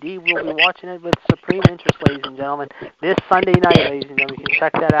 Sean. Indeed, we'll be watching it with supreme interest, ladies and gentlemen, this Sunday night, ladies and gentlemen. You can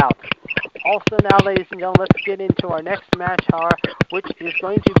check that out. Also now, ladies and gentlemen, let's get into our next match, however, which is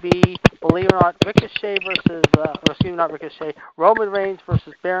going to be, believe it or not, Roman Reigns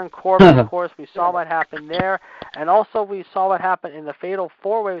versus Baron Corbin. Of course, we saw what happened there. And also we saw what happened in the Fatal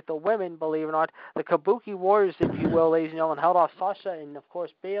 4-Way with the women, believe it or not. The Kabuki Warriors, if you will, ladies and gentlemen, held off Sasha and, of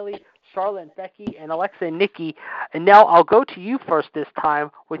course, Bayley, Charlotte and Becky, and Alexa and Nikki. And now I'll go to you first this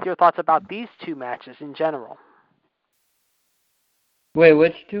time with your thoughts about these two matches in general. Wait,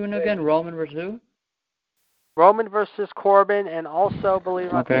 which two again? Roman versus who? Roman versus Corbin, and also, believe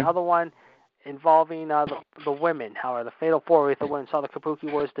it or not, the other one involving the women. However, the Fatal 4-Way with the women saw the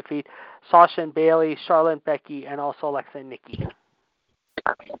Kabuki Warriors defeat Sasha and Bayley, Charlotte and Becky, and also Alexa and Nikki.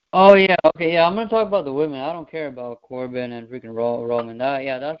 Oh, yeah, okay, yeah, I'm going to talk about the women. I don't care about Corbin and freaking Roman.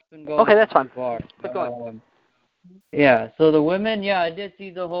 That's been going that's fine. Far. Keep going. Yeah, so the women, I did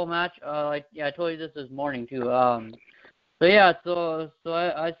see the whole match. I told you this morning, too. So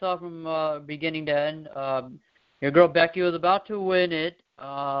I saw from beginning to end, your girl Becky was about to win it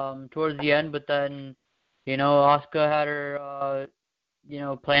towards the end, but then, Asuka had her,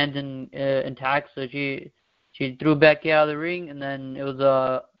 plans intact, so she threw Becky out of the ring, and then it was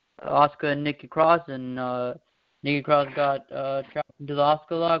Asuka and Nikki Cross, and Nikki Cross got trapped into the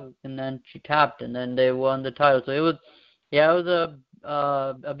Asuka lock, and then she tapped, and then they won the title. So it was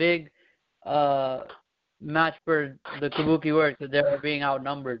a big match for the Kabuki Warriors because they were being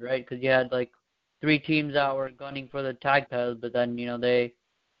outnumbered, right? Because you had like 3 teams that were gunning for the tag titles, but then they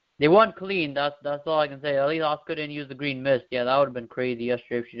They won clean. That's all I can say. At least Asuka didn't use the green mist. Yeah, that would have been crazy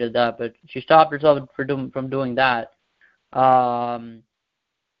yesterday if she did that. But she stopped herself from doing that. And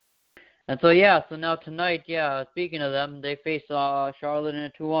so so now tonight, speaking of them, they face Charlotte in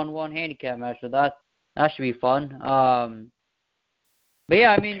a 2-on-1 handicap match. So that should be fun. But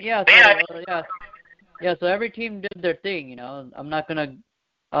yeah, I mean, so every team did their thing. You know, I'm not gonna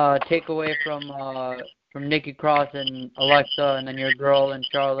take away from Nikki Cross and Alexa, and then your girl and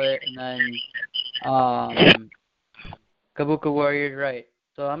Charlotte, and then Kabuki Warriors, right?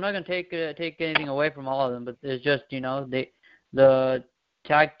 So I'm not gonna take anything away from all of them, but it's just, you know, the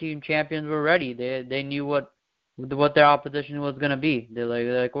tag team champions were ready. They knew what their opposition was gonna be. They're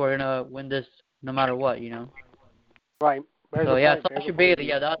like we're gonna win this no matter what, you know. Right. So Sasha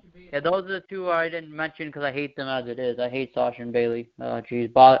Bailey, those are the two I didn't mention because I hate them as it is. I hate Sasha and Bailey.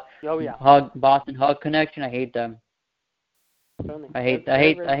 Boston Hug Connection. I hate them. I hate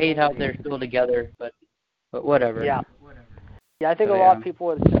how they're still together, but whatever. Yeah. Yeah, I think a lot of people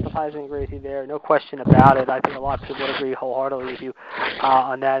would sympathize and agree with you there. No question about it. I think a lot of people would agree wholeheartedly with you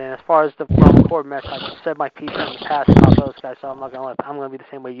on that. And as far as the Roman Corbin match, I've said my piece in the past about those guys, so I'm going to be the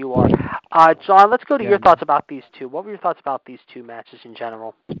same way you are. John, let's go to your thoughts about these two. What were your thoughts about these two matches in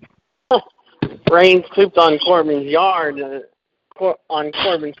general? Reigns pooped on Corbin's yard, on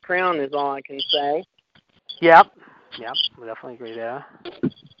Corbin's crown is all I can say. Yep, we definitely agree there.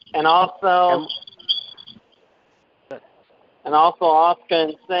 And also Asuka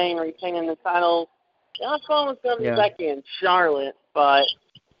and Zayn retaining the title. I thought it was going to be Becky and Charlotte, but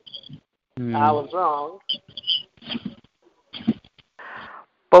I was wrong.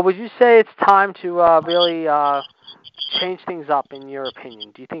 But would you say it's time to really change things up, in your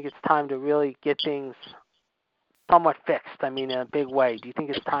opinion? Do you think it's time to really get things somewhat fixed? I mean, in a big way. Do you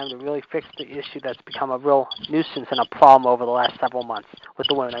think it's time to really fix the issue that's become a real nuisance and a problem over the last several months with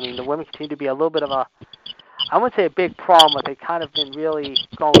the women? I mean, the women continue to be a little bit of a, I wouldn't say a big problem, but they kind of been really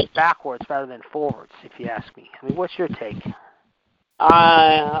going backwards rather than forwards, if you ask me. I mean, what's your take?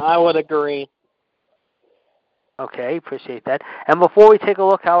 I would agree. Okay, appreciate that. And before we take a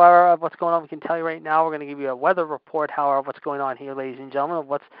look, however, of what's going on, we can tell you right now, we're going to give you a weather report, however, of what's going on here, ladies and gentlemen, of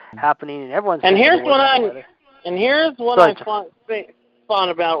what's happening in everyone's. And here's what I thought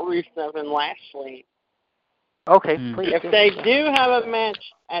about Rusev and Lashley. Okay, please. If they do have a match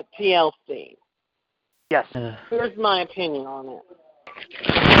at TLC, yes. Here's my opinion on it.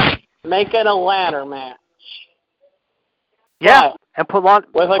 Make it a ladder match. Yeah, and put on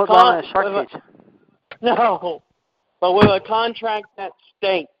a shark cage. No, but with a contract that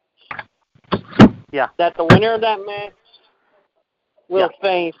states that the winner of that match will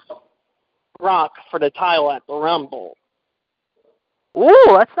face Rock for the title at the Rumble.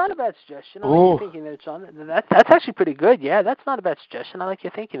 Ooh, that's not a bad suggestion. I like your thinking there, John. That's actually pretty good. Yeah, that's not a bad suggestion. I like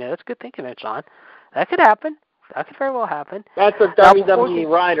your thinking there. That's good thinking there, John. That could happen. That could very well happen. That's a WWE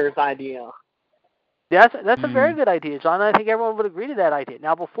writer's idea. That's a very good idea, John. I think everyone would agree to that idea.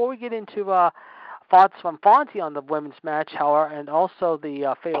 Now, before we get into thoughts from Fonzie on the women's match, however, and also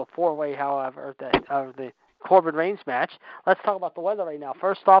the Fatal 4-Way, however, the Corbin Reigns match, let's talk about the weather right now.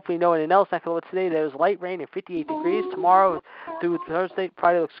 First off, we know in Nell's neck of the woods today there's light rain and 58 degrees. Tomorrow through Thursday,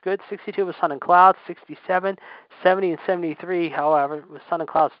 Friday looks good. 62 with sun and clouds, 67, 70 and 73, however, with sun and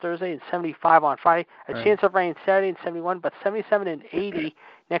clouds Thursday, and 75 on Friday. A chance of rain Saturday and 71, but 77 and 80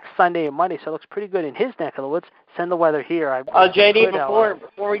 next Sunday and Monday, so it looks pretty good in his neck of the woods. Send the weather here. JD, before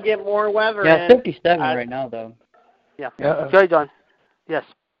we get more weather in. 57 right now, though. Yeah. Go ahead, John. Yes.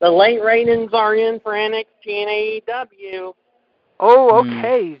 The late ratings are in for NXT and AEW. Oh,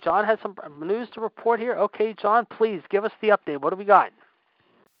 okay. John has some news to report here. Okay, John, please give us the update. What do we got?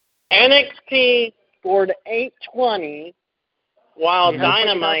 NXT scored 820, while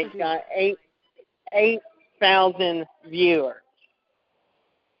Dynamite got 8,000 viewers.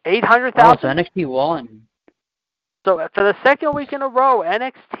 800,000? So NXT won. So for the second week in a row,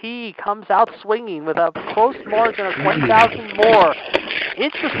 NXT comes out swinging with a close margin of 20,000 more.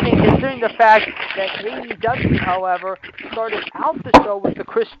 Interesting considering the fact that AEW, however, started out the show with the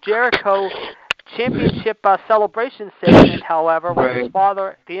Chris Jericho Championship celebration segment, however, with his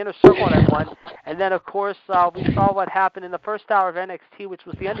father, the Inner Circle, and everyone. And then, of course, we saw what happened in the first hour of NXT, which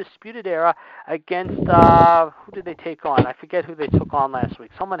was the Undisputed Era against, who did they take on? I forget who they took on last week.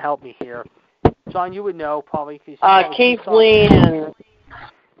 Someone help me here. John, you would know probably. Keith Lee and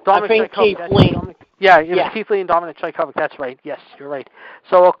Dominic Keith Lee. Yeah, it was Keith Lee and Dominic Tchaikovsky. That's right. Yes, you're right.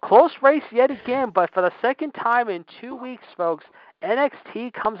 So a close race yet again, but for the second time in 2 weeks, folks,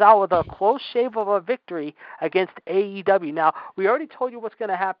 NXT comes out with a close shave of a victory against AEW. Now, we already told you what's going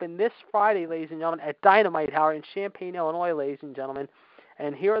to happen this Friday, ladies and gentlemen, at Dynamite, however, in Champaign, Illinois, ladies and gentlemen.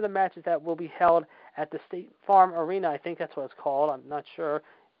 And here are the matches that will be held at the State Farm Arena. I think that's what it's called. I'm not sure.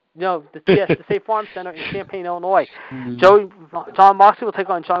 No, yes, the State Farm Center in Champaign, Illinois. John Moxley will take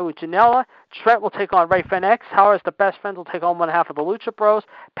on Joey Janela. Trent will take on Ray Van X. Howard's the Best Friends will take on one half of the Lucha Bros.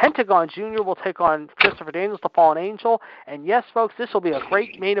 Pentagon Jr. will take on Christopher Daniels, the Fallen Angel. And yes, folks, this will be a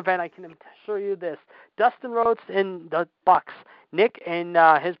great main event. I can assure you this. Dustin Rhodes and the Bucks. Nick and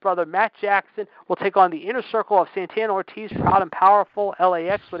his brother Matt Jackson will take on the Inner Circle of Santana Ortiz, Proud and Powerful,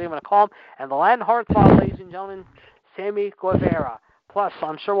 LAX, whatever you want to call them, and the Latin Hardcore, ladies and gentlemen, Sammy Guevara. Plus,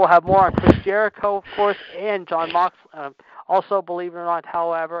 I'm sure we'll have more on Chris Jericho, of course, and John Mox. Also, believe it or not,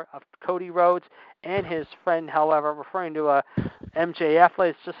 however, of Cody Rhodes and his friend, however, referring to MJF,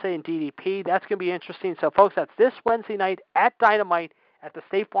 let's just saying DDP. That's going to be interesting. So, folks, that's this Wednesday night at Dynamite at the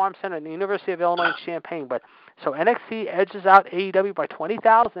State Farm Center in the University of Illinois in Champaign. But so NXT edges out AEW by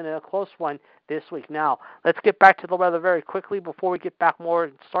 20,000 in a close one this week. Now, let's get back to the weather very quickly before we get back more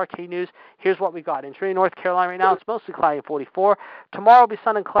in Starrcade news. Here's what we got. In Trinity, North Carolina right now, it's mostly cloudy at 44. Tomorrow will be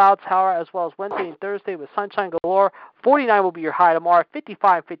sun and clouds, however, as well as Wednesday and Thursday with sunshine galore. 49 will be your high tomorrow.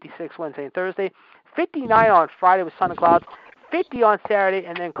 55 and 56 Wednesday and Thursday. 59 on Friday with sun and clouds. 50 on Saturday,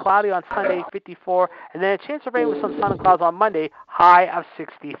 and then cloudy on Sunday, 54. And then a chance of rain with some sun and clouds on Monday, high of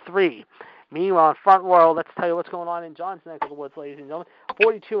 63. Meanwhile, in Front Royal, let's tell you what's going on in John's neck of the woods, ladies and gentlemen.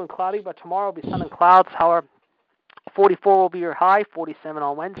 42 and cloudy, but tomorrow will be sun and clouds. However, 44 will be your high, 47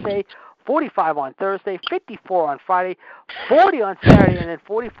 on Wednesday, 45 on Thursday, 54 on Friday, 40 on Saturday, and then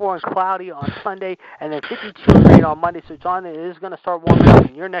 44 and cloudy on Sunday, and then 52 and rain on Monday. So, John, it is going to start warming up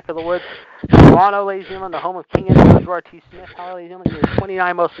in your neck of the woods. Toronto, ladies and gentlemen, the home of King Edward, Gerard T. Smith. Ladies and gentlemen, it is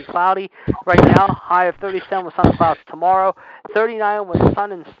 29, mostly cloudy right now. High of 37 with sun and clouds tomorrow. 39 with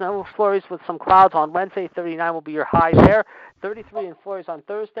sun and snow flurries with some clouds on Wednesday. 39 will be your high there. 33 in flurries on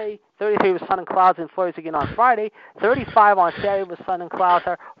Thursday. 33 with sun and clouds and flurries again on Friday. 35 on Saturday with sun and clouds.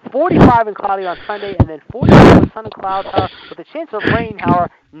 45 and cloudy on Sunday, and then 45 with sun and clouds with a chance of rain, however,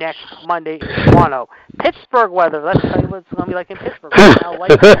 next Monday in Toronto. Pittsburgh weather. Let's tell you what it's going to be like in Pittsburgh. Right now,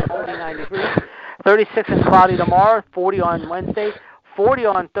 light 39 degrees. 36 and cloudy tomorrow. 40 on Wednesday. 40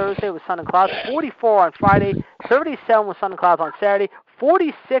 on Thursday with sun and clouds. 44 on Friday. 37 with sun and clouds on Saturday.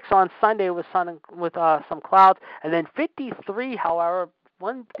 46 on Sunday with some clouds, and then 53, however,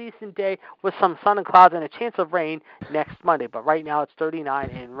 one decent day with some sun and clouds and a chance of rain next Monday. But right now it's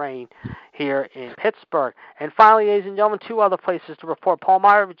 39 and rain here in Pittsburgh. And finally, ladies and gentlemen, two other places to report.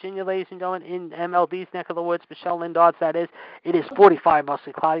 Palmyra, Virginia, ladies and gentlemen, in MLD's neck of the woods, Michelle Lindau's, that is. It is 45,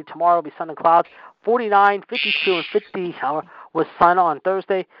 mostly cloudy. Tomorrow will be sun and clouds. 49, 52, and 50, however, with sun on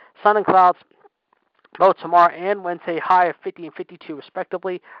Thursday. Sun and clouds both tomorrow and Wednesday, high of 50 and 52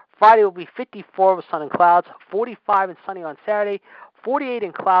 respectively. Friday will be 54 with sun and clouds, 45 and sunny on Saturday, 48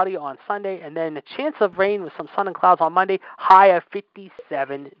 and cloudy on Sunday, and then a chance of rain with some sun and clouds on Monday, high of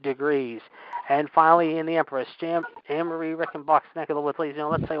 57 degrees. And finally, in the Empress, Anne-Marie Rickenbach's neck of the woods, ladies and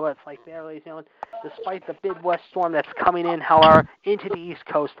gentlemen, let's tell you what it's like there, ladies and gentlemen. Despite the Midwest storm that's coming in, however, into the East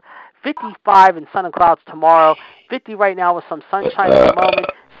Coast, 55 and sun and clouds tomorrow, 50 right now with some sunshine at the moment,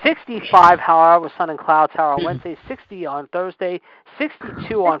 65, however, with sun and clouds, however, on Wednesday, 60 on Thursday,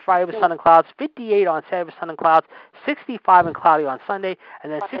 62 on Friday with sun and clouds, 58 on Saturday with sun and clouds, 65 and cloudy on Sunday,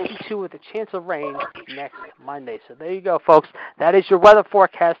 and then 62 with a chance of rain next Monday. So there you go, folks. That is your weather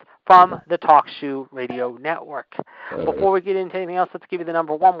forecast from the Talk Shoe Radio Network. Before we get into anything else, let's give you the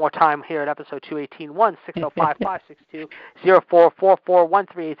number one more time here at episode 218,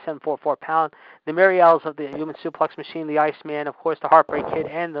 1-605-562-0444-138-744-pound. The Mary L's of the Human Suplex Machine, the Iceman, of course, the Heartbreak Kid,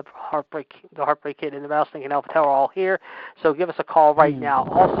 and the Heartbreak Kid and the Rattlesnake and Alpha Tower are all here. So give us a call right now.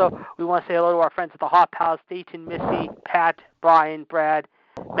 Also, we want to say hello to our friends at the Hot Pals, Dayton, Missy, Pat, Brian, Brad,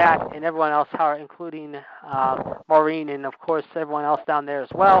 Matt, and everyone else, including Maureen, and of course everyone else down there as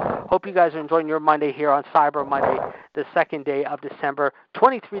well. Hope you guys are enjoying your Monday here on Cyber Monday, the second day of December.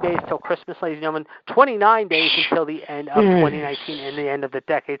 23 days till Christmas, ladies and gentlemen. 29 days until the end of 2019 and the end of the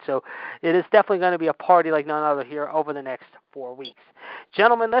decade. So it is definitely going to be a party like none other here over the next 4 weeks.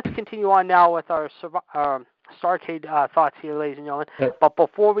 Gentlemen, let's continue on now with our Starrcade thoughts here, ladies and gentlemen. But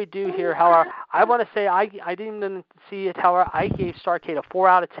before we do here, however, I want to say I didn't even see it, however, I gave Starrcade a 4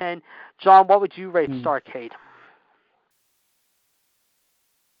 out of 10. John, what would you rate Starrcade?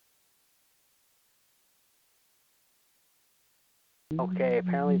 Okay,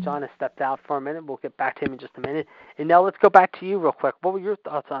 apparently John has stepped out for a minute. We'll get back to him in just a minute. And now let's go back to you real quick. What were your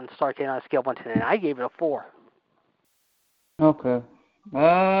thoughts on Starrcade on a scale of 1 to 10? I gave it a 4. Okay.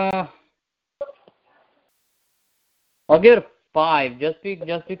 I'll give it a 5 just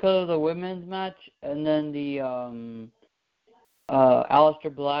because of the women's match, and then the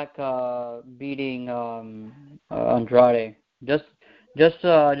Aleister Black beating Andrade. Just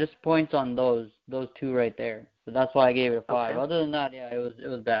Just points on those two right there. So that's why I gave it a 5. Okay. Other than that, yeah, it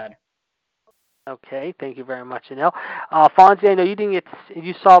was bad. Okay, thank you very much, Janelle. Fonzie, I know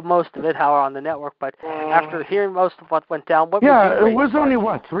you saw most of it, Howard, on the network, but after hearing most of what went down, what it was only,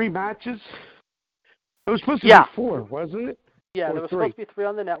 3 matches? It was supposed to be 4, wasn't it? Yeah, there was supposed to be 3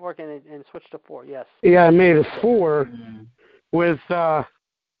 on the network, and it switched to 4, yes. Yeah, I made it 4 with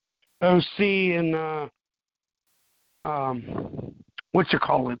OC and, what you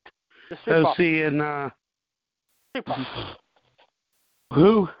call it? OC and, Street Profits.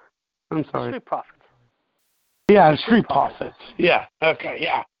 Who? I'm sorry. Street Profits. Yeah, Street Profits. Yeah, okay,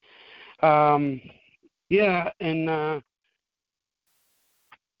 yeah. Yeah, and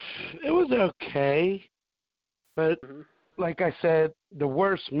it was okay, but like I said, the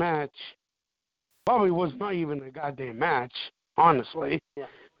worst match probably was not even a goddamn match, honestly. Yeah.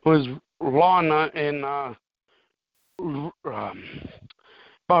 Was Lana and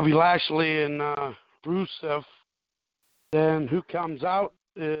Bobby Lashley and Rusev. Then who comes out?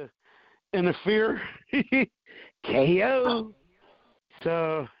 Interfere. KO.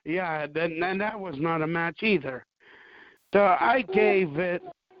 So, yeah, then that was not a match either. So I gave it,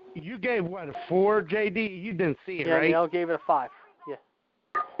 you gave what, a 4, JD? You didn't see it, right? Yeah, Neil gave it a 5. Yeah.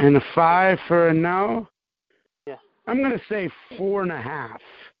 And a 5 for a no? Yeah. I'm going to say 4.5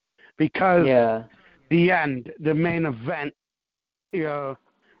 because the end, the main event,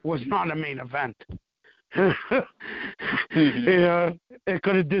 was not a main event. It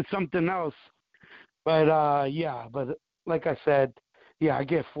could have did something else. But, but like I said, I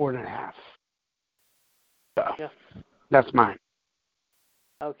get 4.5. So, that's mine.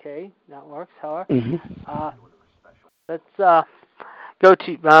 Okay, that works, Howard. Let's go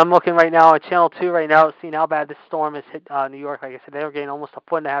to, I'm looking right now at Channel 2 right now, seeing how bad this storm has hit New York. Like I said, they were getting almost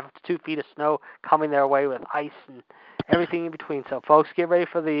 1.5 to 2 feet of snow coming their way with ice and everything in between. So, folks, get ready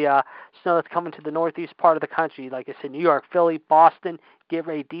for the snow that's coming to the northeast part of the country. Like I said, New York, Philly, Boston, get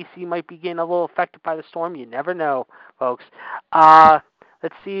ready. D.C. might be getting a little affected by the storm. You never know, folks.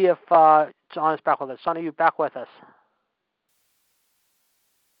 Let's see if John is back with us. John, are you back with us?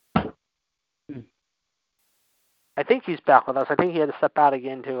 I think he's back with us. I think he had to step out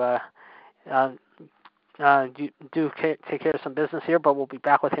again to take care of some business here, but we'll be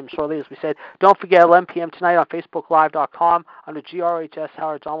back with him shortly. As we said, don't forget 11 p.m. tonight on FacebookLive.com under GRHS.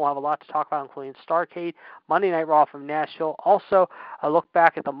 Howard John will have a lot to talk about, including Starrcade, Monday Night Raw from Nashville. Also, a look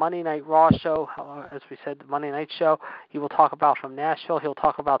back at the Monday Night Raw show. As we said, the Monday Night show he will talk about from Nashville. He'll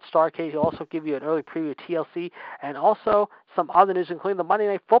talk about Starrcade. He'll also give you an early preview of TLC and also some other news, including the Monday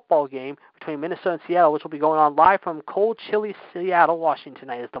Night Football game between Minnesota and Seattle, which will be going on live from cold, chilly Seattle, Washington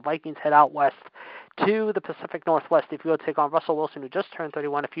tonight as the Vikings head out west to the Pacific Northwest. If you go take on Russell Wilson, who just turned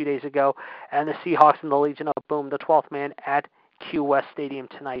 31 a few days ago, and the Seahawks and the Legion of Boom, the 12th man at Q West Stadium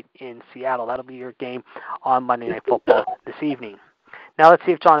tonight in Seattle. That'll be your game on Monday Night Football this evening. Now let's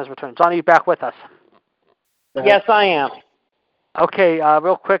see if John has returned. John, are you back with us? Yes, I am. Okay,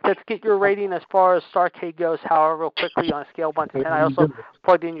 real quick, let's get your rating as far as Starrcade goes, Howard, real quickly on a scale of 1 to 10. I also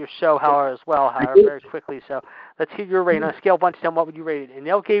plugged in your show, Howard, as well, Howard, very quickly. So let's hear your rating on a scale of 1 to 10. What would you rate it? And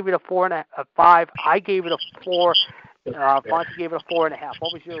Neil gave it a 5. I gave it a 4. Fonzie gave it a 4.5.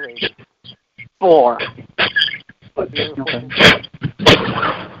 What was your rating? 4.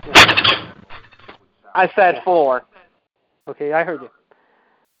 I said 4. Okay, I heard you.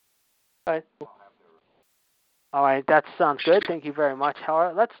 All right, that sounds good. Thank you very much,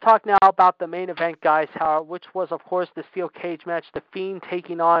 Howard. Let's talk now about the main event, guys, Howard, which was, of course, the steel cage match, The Fiend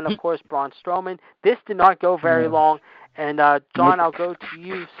taking on, of course, Braun Strowman. This did not go very long. And, John, I'll go to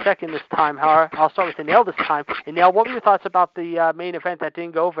you second this time, Howard. I'll start with Neil this time. And, Neil, what were your thoughts about the main event that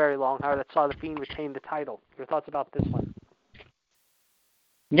didn't go very long, Howard, that saw The Fiend retain the title? Your thoughts about this one?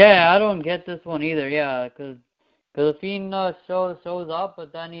 Yeah, I don't get this one either, because The Fiend shows up,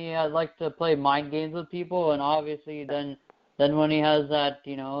 but then he likes to play mind games with people, and obviously then when he has that,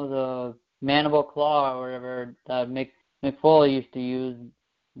 the mandible claw or whatever that Mick Foley used to use,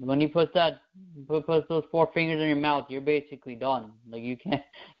 when he puts those 4 fingers in your mouth, you're basically done. Like you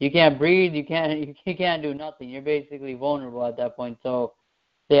can't breathe, you can't do nothing. You're basically vulnerable at that point. So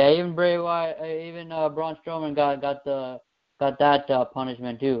yeah, even Braun Strowman got that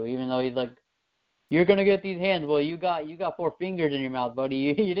punishment too, even though he's like, you're gonna get these hands. Well, you got 4 fingers in your mouth, buddy.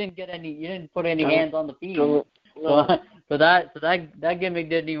 You didn't get any. You didn't put any hands on the Fiend. So that gimmick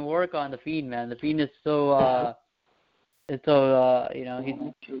didn't even work on the Fiend, man. The Fiend is so he's so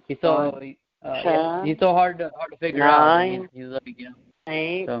hard to figure out. He's like,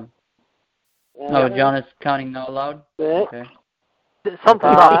 8. So. Oh, John is counting out loud. 6. Okay.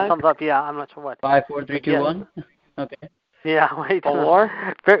 Something's up. Yeah, I'm not sure what. 5, 4, 3, 2, 1. Okay. Yeah, wait.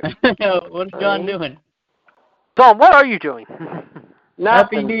 4. What's John doing? Tom, what are you doing?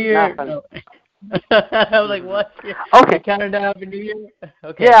 Happy New Year. Nothing. No. I was like, what? Okay. Canada, Happy New Year?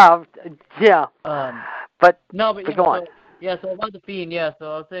 Okay. Yeah. But go on. So about the Fiend, so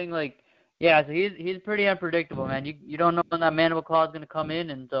I was saying, like, so he's pretty unpredictable, man. You don't know when that Mandible Claw is going to come in,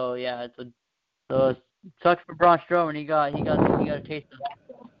 and so, so it sucks for Braun Strowman. He got a taste of that.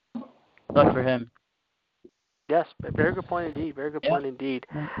 Sucks for him. Yes, very good point indeed. Very good point indeed.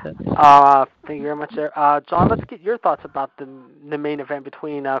 Thank you very much there. John, let's get your thoughts about the main event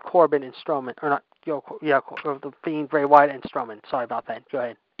between Corbin and Strowman. Or not, the Fiend, Bray Wyatt, and Strowman. Sorry about that. Go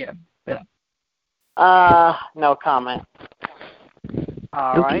ahead. Yeah. No comment.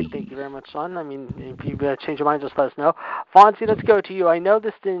 All right. Thank you very much, son. I mean, if you change your mind, just let us know. Fonzie, let's go to you. I know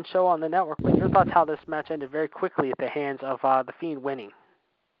this didn't show on the network, but your thoughts how this match ended very quickly at the hands of the Fiend winning.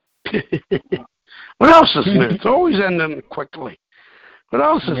 What else is new? It's always ending quickly. What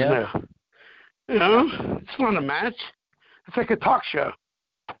else is new? You know, it's not a match. It's like a talk show.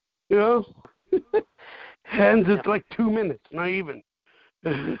 You know? Ends in like 2 minutes, not even.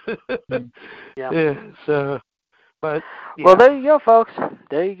 Well, there you go, folks.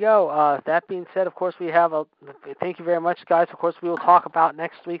 There you go. That being said, of course, we have thank you very much, guys. Of course, we will talk about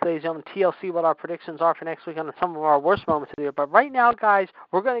next week, ladies and gentlemen, TLC, what our predictions are for next week on some of our worst moments of the year. But right now, guys,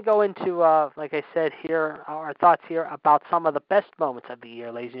 we're going to go into, like I said here, our thoughts here about some of the best moments of the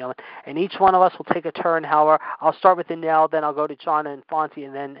year, ladies and gentlemen. And each one of us will take a turn. However, I'll start with Danielle, then I'll go to John and Fonzie,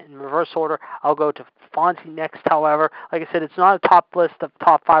 and then in reverse order, I'll go to Fonzie next. However, like I said, it's not a top list of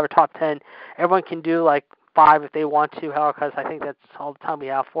top 5 or top 10. Everyone can do like 5 if they want to, however, because I think that's all the time we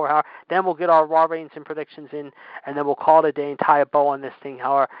have for, however. Then we'll get our Raw ratings and predictions in, and then we'll call it a day and tie a bow on this thing,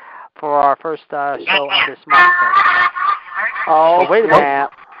 however, for our first show of this month. Oh, wait a minute. Yeah.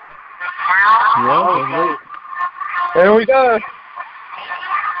 There we go.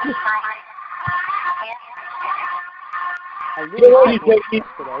 I really today.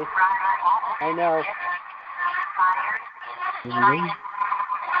 I know.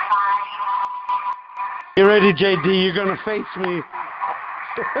 Get ready, JD. You're going to face me.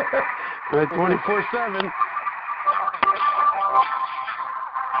 24/7.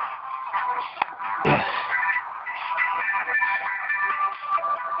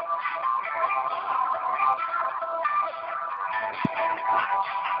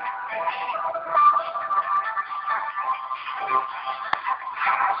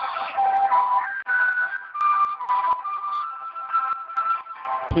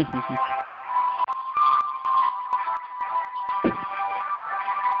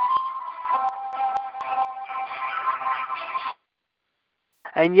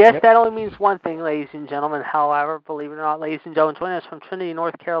 And yes, that only means one thing, ladies and gentlemen. However, believe it or not, ladies and gentlemen, joining us from Trinity,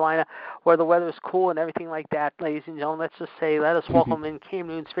 North Carolina, where the weather is cool and everything like that, ladies and gentlemen, let's just say, let us welcome in Cam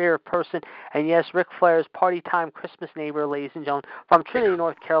Newton's favorite person, and yes, Ric Flair's party time Christmas neighbor, ladies and gentlemen, from Trinity,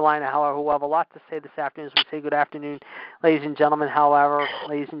 North Carolina, however, who will have a lot to say this afternoon as we say good afternoon, ladies and gentlemen, however,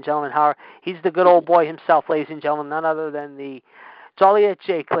 he's the good old boy himself, ladies and gentlemen, none other than the Joliet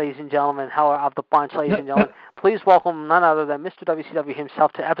Jake, ladies and gentlemen, of the bunch, ladies and gentlemen. Please welcome none other than Mr. WCW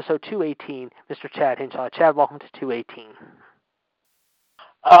himself to episode 218, Mr. Chad Hinshaw. Chad, welcome to 218.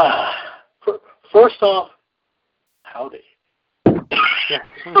 First off, howdy. Yes.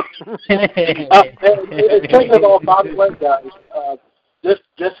 Taking it all, by the way, guys,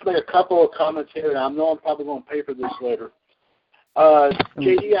 just make a couple of comments here, and I know I'm probably going to pay for this later.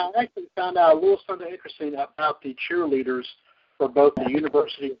 JD, I actually found out a little something interesting about the cheerleaders for both the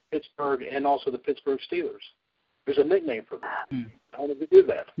University of Pittsburgh and also the Pittsburgh Steelers. There's a nickname for them. How did we do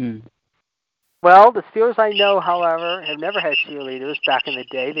that? Well, the Steelers I know, however, have never had cheerleaders back in the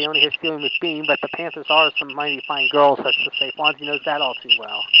day. They only had Stealing McBean, but the Panthers are some mighty fine girls, let's just say. Fonzie knows that all too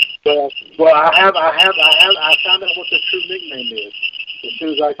well. Well, I found out what the true nickname is as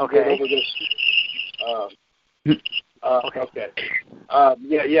soon as I can get over this.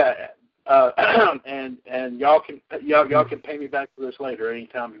 And y'all can pay me back for this later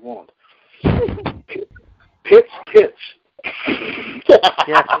anytime you want. Pitch.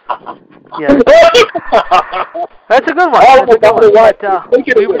 Yes. That's a good one.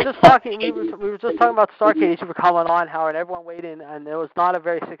 We were just talking. We were just talking about Starrcade as you were coming on, Howard. Everyone weighed in, and it was not a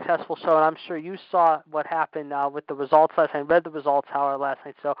very successful show. And I'm sure you saw what happened with the results last night. Read the results, Howard, last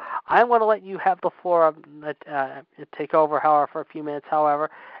night. So I'm going to let you have the floor, take over, Howard, for a few minutes, however,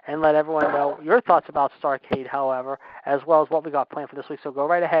 and let everyone know your thoughts about Starrcade, however, as well as what we got planned for this week. So go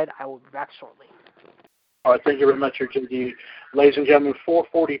right ahead. I will be back shortly. All right, thank you very much, JD. Ladies and gentlemen,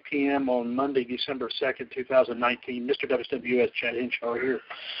 4:40 p.m. on Monday, December 2nd, 2019. Mr. WCWUS Chad Henshaw here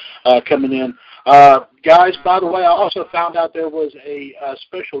coming in. Guys, by the way, I also found out there was a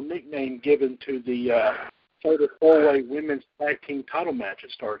special nickname given to the Fatal 4-Way Women's Tag Team Title match at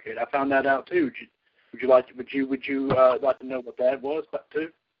Starrcade. I found that out too. Would you like to know what that was too?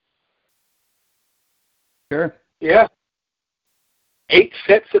 Sure. Yeah. 8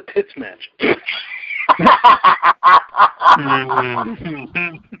 sets of tits match.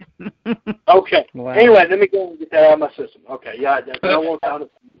 Okay. Wow. Anyway, let me go and get that out of my system. Okay, yeah, no one found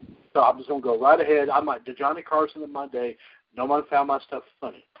it. So I'm just going to go right ahead. I might do Johnny Carson in my day. No one found my stuff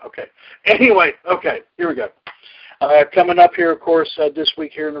funny. Okay. Anyway, okay, here we go. Coming up here, of course, this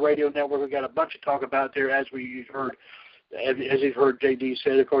week here in the radio network, we got a bunch to talk about there, as you've heard JD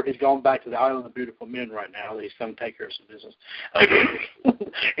say. Of course, he's going back to the Island of Beautiful Men right now. He's going to take care of some business.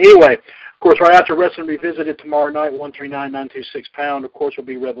 Anyway, of course, right after Wrestling Revisited tomorrow night, 139,926 £. Of course, will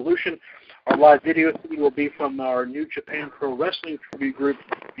be Revolution. Our live video feed will be from our New Japan Pro Wrestling tribute group,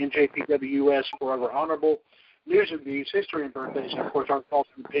 NJPWS Forever Honorable. News and views, history and birthdays, and of course, our thoughts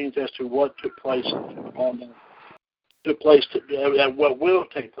and opinions as to what took place what will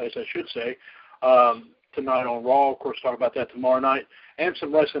take place, I should say, tonight on Raw. Of course, talk about that tomorrow night, and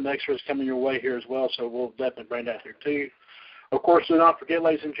some wrestling extras coming your way here as well, so we'll definitely bring that here to you. Of course, do not forget,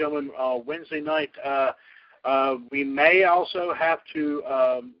 ladies and gentlemen, Wednesday night, we may also have to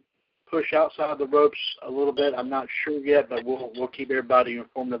push outside the ropes a little bit. I'm not sure yet, but we'll keep everybody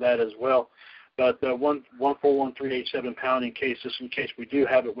informed of that as well. But 141,387 £, in case we do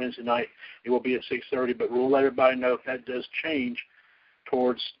have it Wednesday night, it will be at 6:30. But we'll let everybody know if that does change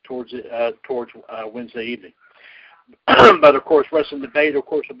towards Wednesday evening. But of course, Wrestling Debate, of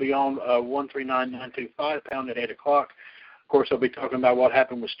course, will be on 139,925 £, at 8 o'clock. Of course, I'll be talking about what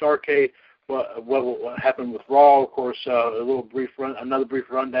happened with Starrcade, what happened with Raw. Of course, another brief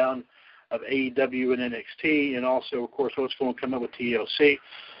rundown of AEW and NXT, and also, of course, what's going to come up with TLC.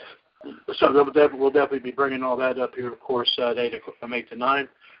 So we'll definitely be bringing all that up here, of course, from 8 to 9. Of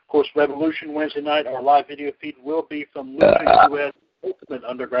course, Revolution Wednesday night, our live video feed will be from Lucha US Ultimate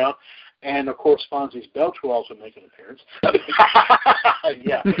Underground. And, of course, Fonzie's Belch will also make an appearance.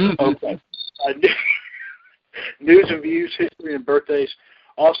 Yeah, okay. News and views, history, and birthdays.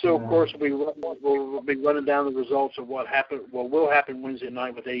 Also, of course, we'll be running down the results of what will happen Wednesday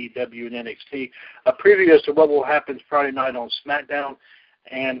night with AEW and NXT. A preview as to what will happen Friday night on SmackDown,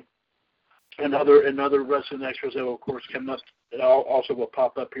 and other wrestling extras that will, of course, come up. It also will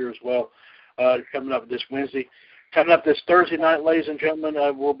pop up here as well, coming up this Wednesday. Coming up this Thursday night, ladies and gentlemen,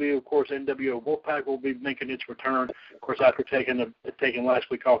 will be, of course, NWO Wolfpack will be making its return, of course, after taking last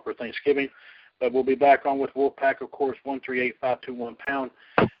week off for Thanksgiving. But we'll be back on with Wolfpack, of course, 138,521 £.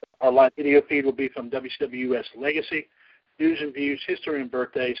 Our live video feed will be from WCWUS Legacy, news and views, history and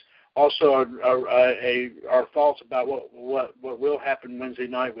birthdays. Also, our thoughts about what will happen Wednesday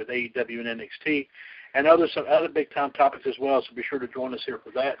night with AEW and NXT, and some other big-time topics as well, so be sure to join us here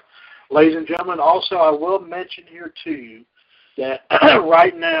for that. Ladies and gentlemen, also, I will mention here to you that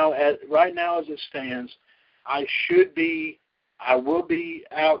right now as it stands, I will be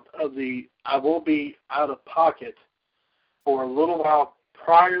out of pocket for a little while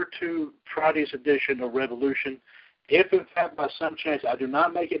prior to Friday's edition of Revolution. If, in fact, by some chance I do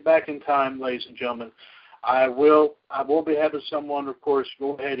not make it back in time, ladies and gentlemen, I will be having someone, of course,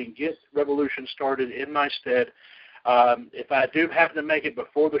 go ahead and get Revolution started in my stead. If I do happen to make it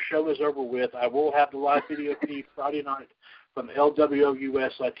before the show is over with, I will have the live video feed Friday night from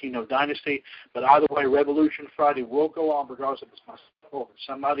LWOUS Latino Dynasty. But either way, Revolution Friday will go on regardless if it's myself or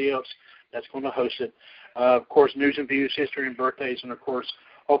somebody else that's going to host it. Of course, news and views, history and birthdays, and, of course,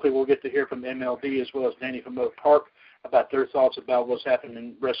 hopefully we'll get to hear from MLB as well as Danny from Oak Park about their thoughts about what's happening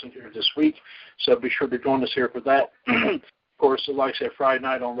in wrestling here this week. So be sure to join us here for that. Of course, like I said, Friday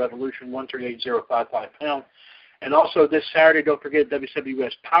night on Revolution, 138,055 £. And also this Saturday, don't forget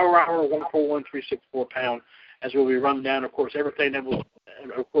WCWUS Power Hour, 141,364 £, as we'll be running down, of course, everything that will,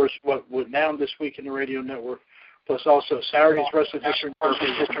 of course, what went down this week in the radio network, plus also Saturday's Wrestling History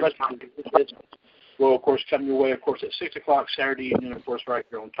will, of course, come your way, of course, at 6 o'clock Saturday evening, of course, right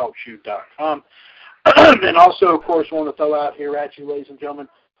here on TalkShoe.com. And also, of course, want to throw out here at you, ladies and gentlemen,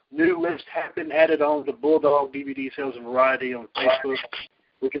 new lists have been added on to Bulldog DVD Sales and Variety on Facebook,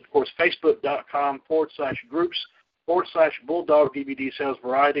 which is, of course, facebook.com/groups/Bulldog DVD Sales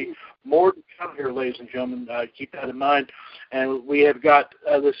Variety. More to come here, ladies and gentlemen. Keep that in mind. And we have got,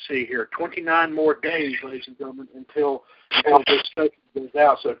 let's see here, 29 more days, ladies and gentlemen, until this stuff goes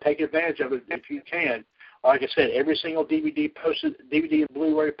out. So take advantage of it if you can. Like I said, every single DVD and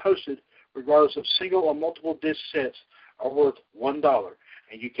Blu-ray posted regardless of single or multiple disc sets, are worth $1.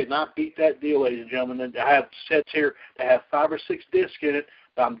 And you cannot beat that deal, ladies and gentlemen. I have sets here that have 5 or 6 discs in it,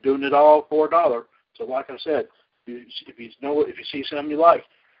 but I'm doing it all for $1. So like I said, if you see something you like,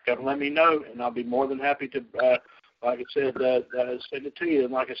 come let me know, and I'll be more than happy to, like I said, send it to you.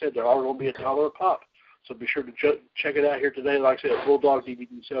 And like I said, they're all going to be $1 a pop. So be sure to check it out here today. Like I said, Bulldog DVD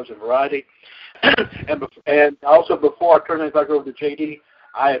sells a variety. and also, before I turn it back over to JD,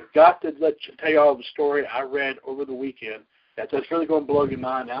 I have got to tell you all the story I read over the weekend. That's really going to blow your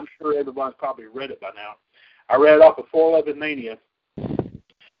mind. I'm sure everyone's probably read it by now. I read it off of 411 Mania.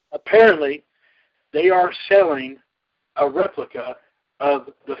 Apparently, they are selling a replica of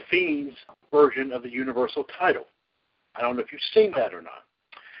the Fiend's version of the Universal title. I don't know if you've seen that or not.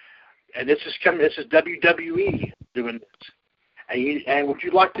 And this is WWE doing this. And would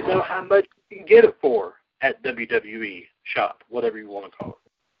you like to know how much you can get it for at WWE shop, whatever you want to call it?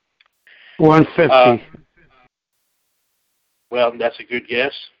 $150. Well, that's a good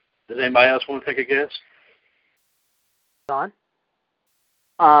guess. Does anybody else want to take a guess? Don?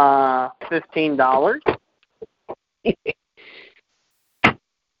 $15.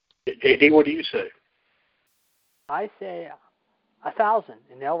 JD, what do you say? I say 1,000.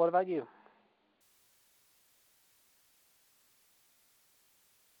 And Nell, what about you?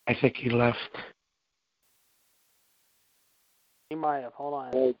 I think he left. He might have. Hold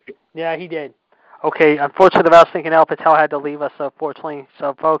on. Okay. Yeah, he did. Okay, unfortunately, the Wrestling Anel Patel had to leave us, unfortunately.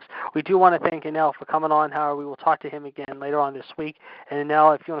 So, folks, we do want to thank Anel for coming on. However, we will talk to him again later on this week. And,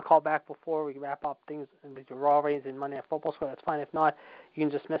 Anel, if you want to call back before we wrap up things with your Raw ratings and Monday Night Football score, that's fine. If not, you can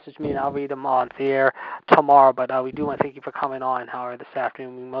just message me and I'll read them on the air tomorrow. But we do want to thank you for coming on, however, this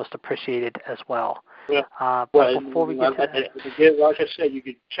afternoon. We most appreciate it as well. Yeah. But before we get to again, like I said, you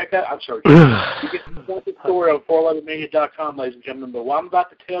can check out, you can check the story on 411mania.com, ladies and gentlemen. But what I'm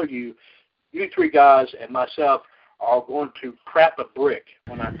about to tell you, you three guys and myself are going to crap a brick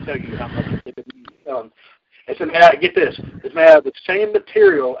when I tell you how much it's selling. Get this. It's made out of the same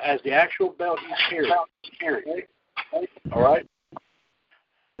material as the actual belt he's carrying. Okay? All right?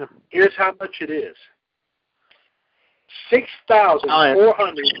 Here's how much it is.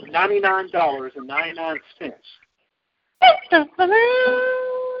 $6,499.99.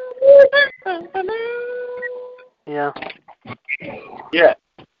 Yeah. Yeah.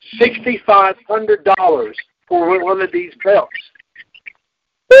 $6,500 for one of these belts.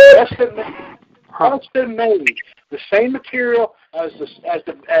 That's been made. The same material as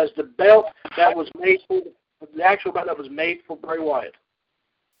the belt that was made for the actual belt that was made for Bray Wyatt.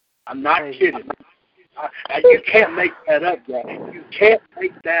 I'm not kidding. You can't make that up, guys. You can't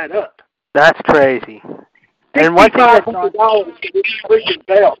make that up. That's crazy. And one thing that's $6,500 for this freaking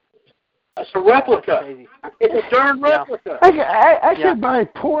belt. That's a replica. It's a darn replica. I could buy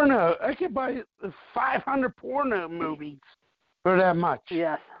porno. I could buy 500 porno movies for that much.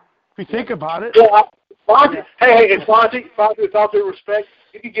 Yes. If you think about it. Yeah, Fonzie, hey, Fonzie, with all due respect,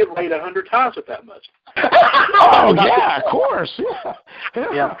 you could get laid 100 times with that much. Oh, yeah, of course.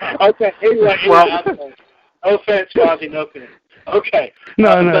 Yeah. Okay, anyway, no offense, Fonzie, no offense. Okay.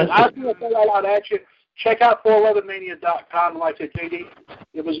 No. But I just want to throw that out at you. Check out 411mania.com. Like I said, JD,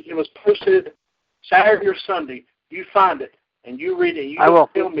 it was posted Saturday or Sunday. You find it, and you read it, and you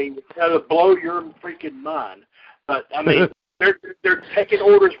tell me it'll blow your freaking mind. But, I mean, they're taking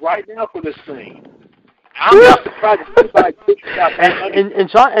orders right now for this thing. I'm not surprised if anybody thinks about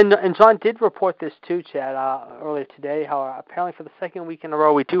that. And John did report this too, Chad, earlier today. How apparently for the second week in a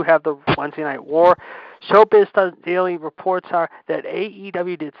row we do have the Wednesday Night War. Showbiz Daily reports are that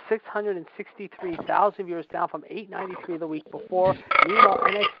AEW did 663,000 viewers, down from 893 the week before. Meanwhile,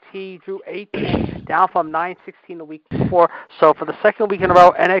 NXT drew 810, down from 916 the week before. So for the second week in a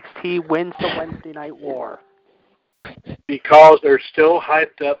row, NXT wins the Wednesday Night War. Because they're still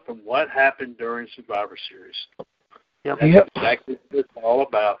hyped up from what happened during Survivor Series. Yep. That's exactly what it's all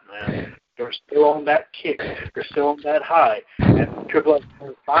about, man. They're still on that kick. They're still on that high. And Triple H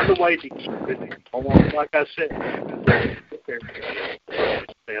will find a way to keep it almost like I said.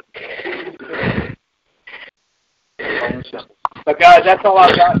 But guys, that's all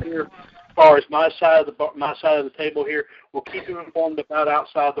I've got here as far as my side of the table here. We'll keep you informed about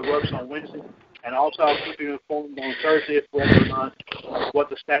Outside the Ropes on Wednesday. And also, I'll keep you informed on Thursday if whether or not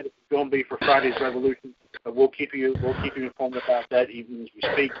what the status is going to be for Friday's Revolution. But we'll keep you informed about that even as we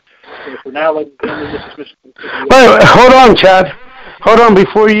speak. So for now, ladies and gentlemen, this is Mr. Wait, hold on, Chad. Hold on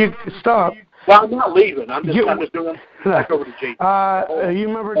before you stop. Well, I'm not leaving. I'm just doing back over to JD. You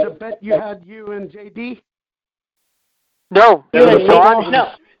remember the bet you had, you and JD? No.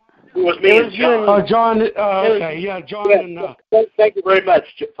 No. It was me and John. Oh, John. Okay, yeah, John and. Thank you very much,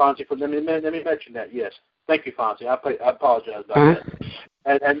 Fonzie. For let me mention that. Yes, thank you, Fonzie. I apologize about that.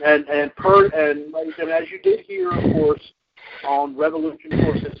 And as you did hear, of course, on Revolution, of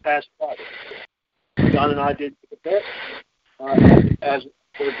course, this past Friday, John and I did the bet. As of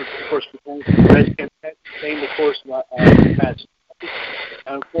course, the Redskins came, of course, past.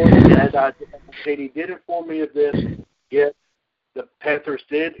 And of course, as JD did inform me of this, yes, the Panthers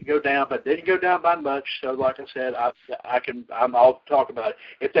did go down, but didn't go down by much. So, like I said, I'll talk about it.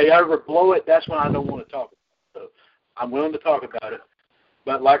 If they ever blow it, that's when I don't want to talk about it. So I'm willing to talk about it.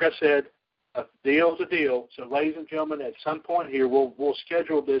 But like I said, a deal's a deal. So, ladies and gentlemen, at some point here, we'll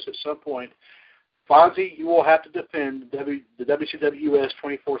schedule this at some point. Fonzie, you will have to defend the WCWUS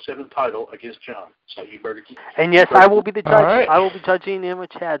 24/7 title against John. So you better keep. And yes, I will be the judge. Right. I will be judging in with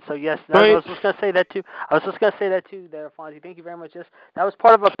Chad. So yes, I was just going to say that too. There, Fonzie. Thank you very much. Yes, that was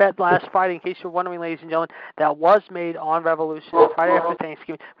part of a bet last Friday. In case you're wondering, ladies and gentlemen, that was made on Revolution Friday after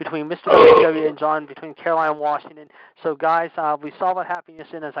Thanksgiving between Mr. WCW and John, between Carolina and Washington. So guys, we saw what happened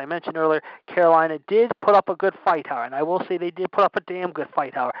yesterday. As I mentioned earlier, Carolina did put up a good fight, however, and I will say they did put up a damn good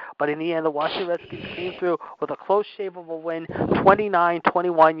fight, however. But in the end, the Washington Redskins came through with a close shave of a win,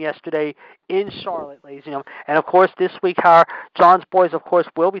 29-21 yesterday in Charlotte, ladies and gentlemen. And, of course, this week, John's boys, of course,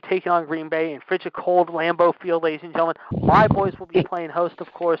 will be taking on Green Bay in frigid cold Lambeau Field, ladies and gentlemen. My boys will be playing host,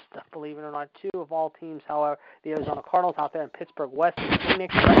 of course, believe it or not, two of all teams, however, the Arizona Cardinals out there in Pittsburgh West and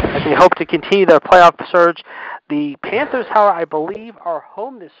Phoenix, as they hope to continue their playoff surge. The Panthers, however, I believe, are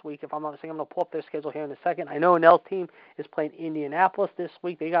home this week, if I'm not mistaken. I'm going to pull up their schedule here in a second. I know Nell's team is playing Indianapolis this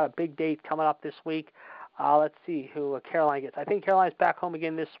week. They got a big date coming up this week. Let's see who Carolina gets. I think Carolina's back home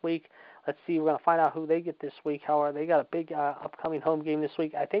again this week. Let's see. We're going to find out who they get this week. However, they got a big upcoming home game this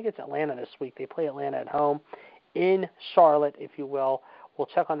week. I think it's Atlanta this week. They play Atlanta at home in Charlotte, if you will. We'll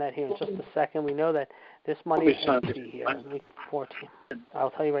check on that here in just a second. We know that this Monday, let's see here, week 14. I'll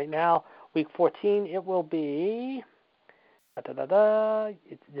tell you right now, week 14, it will be,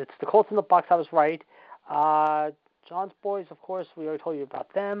 it's the Colts in the Bucks. I was right. John's boys, of course, we already told you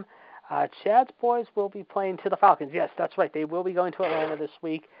about them. Chad's boys will be playing to the Falcons. Yes, that's right. They will be going to Atlanta this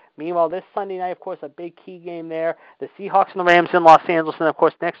week. Meanwhile, this Sunday night, of course, a big key game there. The Seahawks and the Rams in Los Angeles. And, of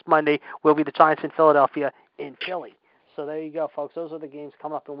course, next Monday will be the Giants in Philadelphia in Philly. So there you go, folks. Those are the games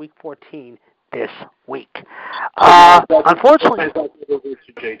coming up in Week 14 this week. Unfortunately...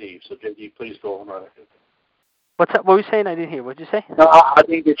 JD, so JD, please go on right ahead. What's that? What were you saying? I didn't hear. What did you say? No, I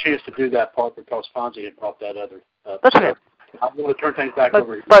didn't get a chance to do that part because Fonzie had brought that other up. That's okay. I'm going to turn things back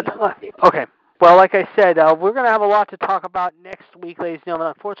over to you. Okay. Well, like I said, we're going to have a lot to talk about next week, ladies and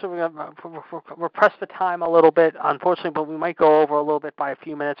gentlemen. Unfortunately, we're pressed for time a little bit, unfortunately, but we might go over a little bit by a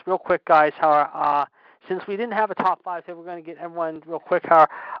few minutes. Real quick, guys, since we didn't have a top five, so we're going to get everyone real quick.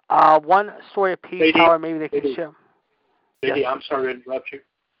 One story apiece, maybe they can share. JD, yes. I'm sorry to interrupt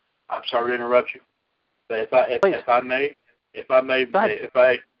you. But if I may,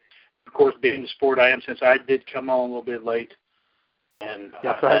 of course, being the sport I am, since I did come on a little bit late, and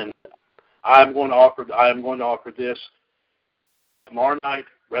I'm going to offer this tomorrow night.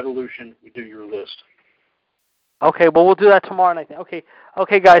 Revolution, we do your list. Okay, well, we'll do that tomorrow night.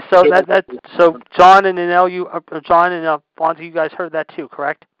 Okay, guys. So so John and John and Fonzie, you guys heard that too,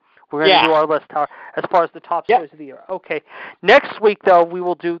 correct? We're going to do our list as far as the top stories of the year. Okay. Next week, though, we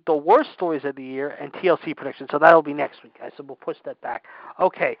will do the worst stories of the year and TLC predictions. So that'll be next week, guys. So we'll push that back.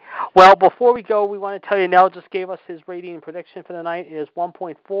 Okay. Well, before we go, we want to tell you, Nell just gave us his rating and prediction for the night. It is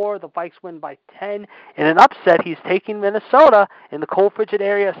 1.4. The Vikes win by 10. In an upset, he's taking Minnesota in the cold, frigid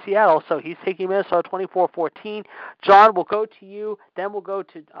area of Seattle. So he's taking Minnesota 24-14. John, we'll go to you. Then we'll go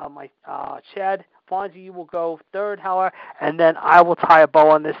to my Chad. Fonzie, you will go third, however, and then I will tie a bow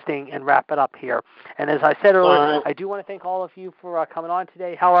on this thing and wrap it up here. And as I said earlier, I do want to thank all of you for coming on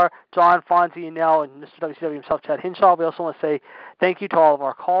today. However, John, Fonzie, and Nell, and Mr. WCW himself, Chad Hinshaw. We also want to say thank you to all of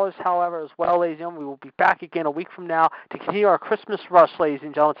our callers, however, as well, ladies and gentlemen. We will be back again a week from now to continue our Christmas rush, ladies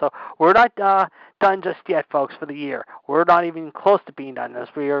and gentlemen. So we're not done just yet, folks, for the year. We're not even close to being done as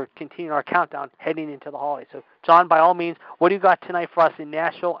we are continuing our countdown heading into the holidays. So, John, by all means, what do you got tonight for us in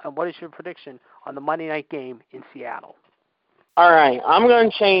Nashville, and what is your prediction on the Monday night game in Seattle? All right, I'm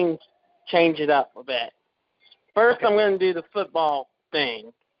going to change it up a bit. First, I'm going to do the football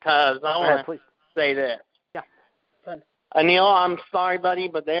thing because I want to say this. Yeah. Anil, I'm sorry, buddy,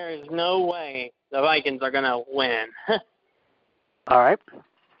 but there is no way the Vikings are going to win. All right.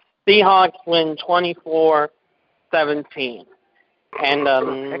 Seahawks win 24-17. And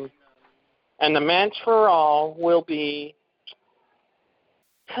and the match for all will be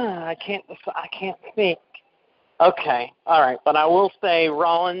I can't think. Okay, all right, but I will say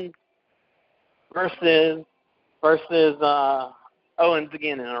Rollins versus Owens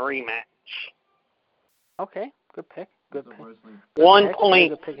again in a rematch. Okay, good pick. 1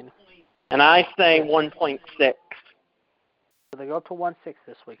 point, and I say 1.6. So they go up to 1.6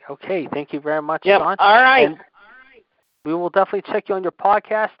 this week. Okay, thank you very much, Yep. Sean. All right. And we will definitely check you on your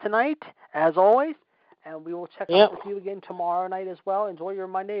podcast tonight, as always, and we will check up with you again tomorrow night as well. Enjoy your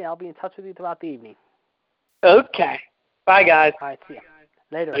Monday, and I'll be in touch with you throughout the evening. Okay. Bye, guys. All right, see ya.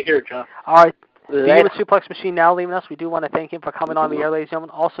 Later. Take care, John. All right. The Suplex Machine now leaving us. We do want to thank him for coming on the air, ladies and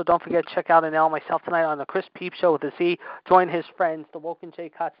gentlemen. Also, don't forget to check out Anel and myself tonight on the Chris Peep Show with the Z. Join his friends, the Woken J.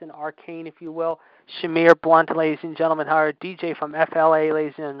 Cutson, Arcane, if you will, Shamir Blunt, ladies and gentlemen, our DJ from FLA,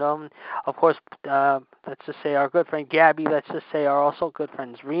 ladies and gentlemen. Of course, let's just say our good friend Gabby. Let's just say our also good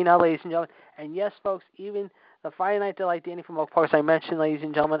friends Rena, ladies and gentlemen. And yes, folks, even the Friday Night Delight, Danny from Oak Park, as I mentioned, ladies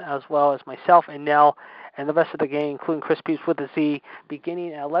and gentlemen, as well as myself and Nell and the rest of the gang, including Chris Peeps with the Z,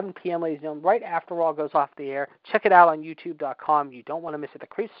 beginning at 11 p.m., ladies and gentlemen, right after Raw goes off the air. Check it out on YouTube.com. You don't want to miss it. The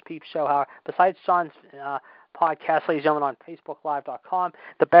Chris Peeps Show, however, besides John's podcast, ladies and gentlemen, on FacebookLive.com,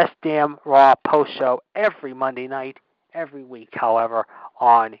 the best damn Raw post show every Monday night, every week, however,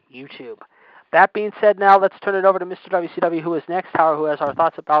 on YouTube. That being said, now let's turn it over to Mr. WCW, who is next, however, who has our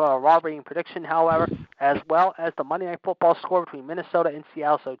thoughts about our Raw rating prediction, however, as well as the Monday Night Football score between Minnesota and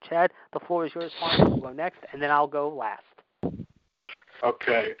Seattle. So, Chad, the floor is yours. We'll go next, and then I'll go last.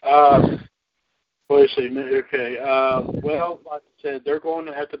 Okay. Let's see. Okay. Well, like I said, they're going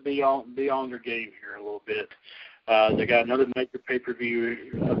to have to be on their game here a little bit. They got another major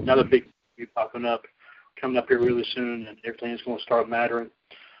pay-per-view, another big pay-per-view popping up, coming up here really soon, and everything's going to start mattering.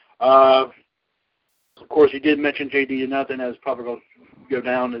 Of course, you did mention JD and nothing that's probably going to go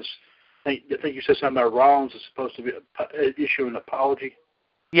down as I think you said something about Rollins is supposed to be issue an apology.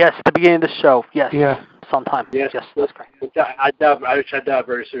 Yes, at the beginning of the show. Yes. Yeah. Sometime. Yes, that's correct. I doubt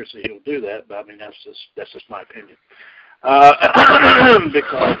very seriously he'll do that, but I mean that's just my opinion.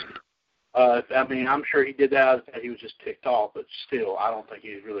 Because I mean I'm sure he did that. He was just ticked off, but still I don't think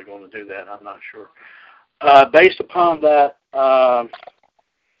he's really going to do that. I'm not sure. Based upon that.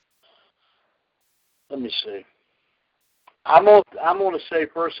 Let me see. I'm going to say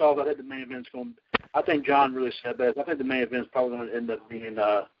first off, I think the main event's going. I think John really said that. I think the main event's probably going to end up being.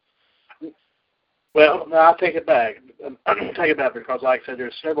 Well, no, I'll take it back. I'm going to take it back because, like I said,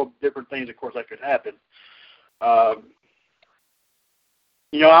 there's several different things, of course, that could happen. I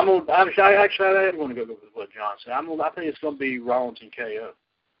am going to go with what John said. I think it's going to be Rollins and KO.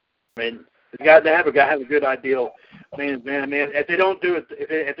 I mean, they have a good ideal main event. I mean, if they don't do it,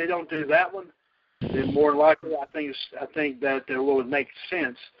 if they don't do that one. Then more likely, I think that what would make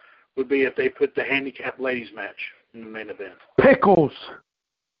sense would be if they put the handicap ladies match in the main event. Pickles.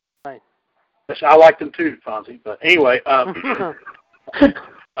 Right. Yes, I like them too, Fonzie. But anyway, and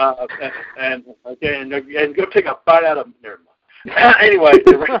go take a bite out of them. Never mind. Anyway.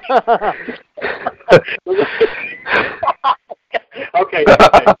 Okay.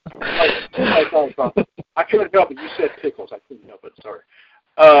 Sorry, Fonzie. I couldn't help it. You said pickles. I couldn't help it. Sorry.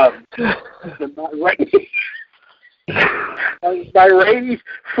 My rating.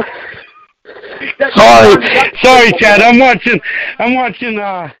 Sorry, Chad. I'm watching.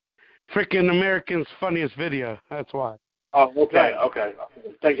 Freaking American's Funniest Video. That's why. Oh, okay.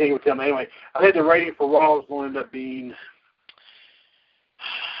 Thank you for telling me. Anyway, I think the rating for Raw is going to end up being.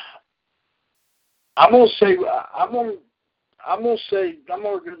 I'm going to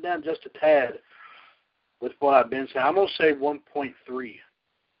go down just a tad with what I've been saying. I'm going to say 1.3.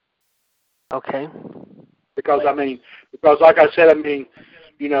 Okay. Because like I said, I mean,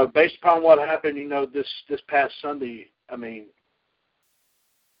 based upon what happened, this past Sunday, I mean,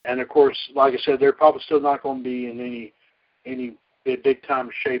 and of course, like I said, they're probably still not going to be in any big time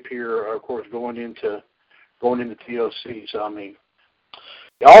shape here. Of course, going into TLC. So I mean,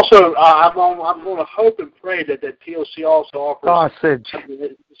 also I'm going to hope and pray that TLC also offers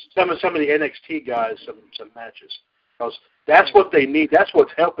some of the NXT guys some matches because that's what they need. That's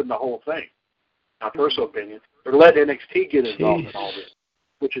what's helping the whole thing. My personal opinion. They're letting NXT get involved in all this,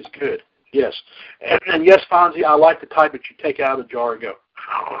 which is good. Yes. And yes, Fonzie, I like the type that you take out of the jar and go,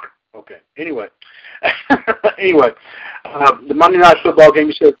 okay. Anyway. The Monday Night Football game,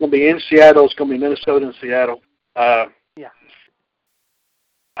 you said it's going to be in Seattle. It's going to be Minnesota and Seattle. Yeah.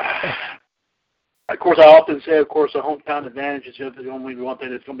 Of course, I often say, the hometown advantage is the only one thing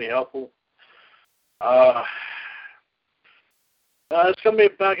that's going to be helpful. It's going to be a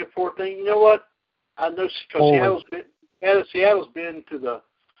back and forth thing. You know what? I know because Seattle's been to the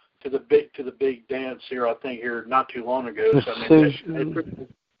big dance here. I think here not too long ago. So, I mean,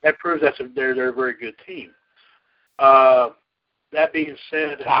 that proves they're a very good team. That being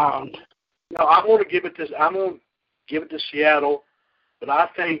said, No, I'm going to give it to Seattle, but I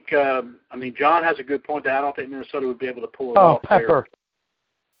think John has a good point that I don't think Minnesota would be able to pull it off. Pepper.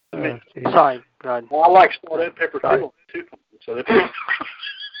 Sorry, God. Well, I like salt and pepper too. So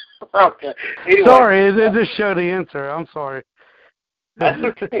okay. Anyway. Sorry, it just showed the answer. I'm sorry. That's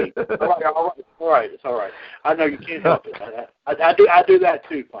okay. All right. It's all right. I know you can't help it. I do that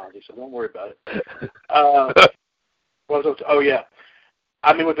too, Fonzie. So don't worry about it. Oh yeah.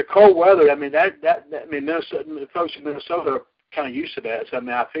 I mean, with the cold weather, Minnesota folks in Minnesota are kind of used to that. So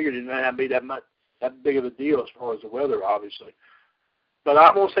I figured it might not be that big of a deal as far as the weather, obviously. But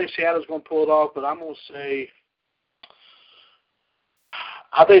I'm going to say Seattle's going to pull it off. But I'm going to say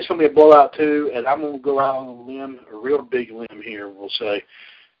I think it's going to be a blowout too, and I'm going to go out on a limb, a real big limb here. We'll say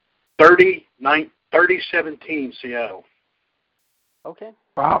 30-17 Seattle. Okay.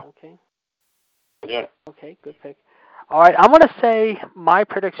 Wow. Okay. Yeah. Okay, good pick. All right, I'm going to say my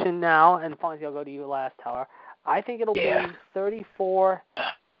prediction now, and Fonzie, I'll go to you last, Tower. I think it'll be 34-21.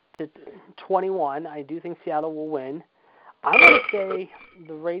 I do think Seattle will win. I'm going to say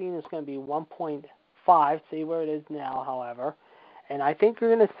the rating is going to be 1.5, see where it is now, however. And I think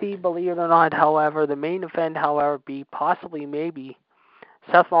you're going to see, believe it or not, however, the main event, however, be possibly maybe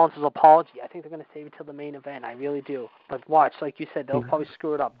Seth Rollins' apology. I think they're going to save it till the main event. I really do. But watch, like you said, they'll probably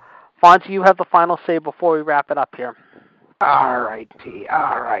screw it up. Fonzie, you have the final say before we wrap it up here. All right, T.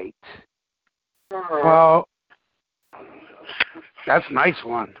 All right. Well, that's a nice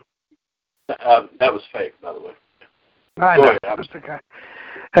one. That was fake, by the way. I know. That was the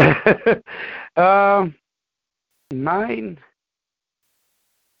guy. 9.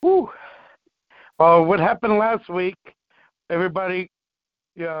 Whew. Well, what happened last week, everybody,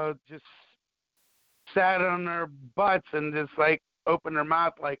 just sat on their butts and just, opened their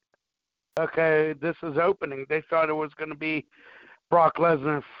mouth like, okay, this is opening. They thought it was going to be Brock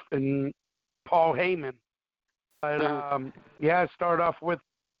Lesnar and Paul Heyman. But, it started off with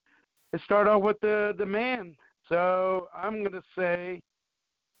the man. So I'm going to say,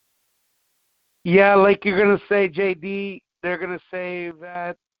 like you're going to say, JD, they're going to say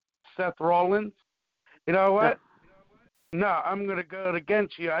that Seth Rollins. You know what? No, I'm going to go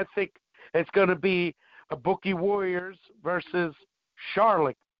against you. I think it's going to be a Bookie Warriors versus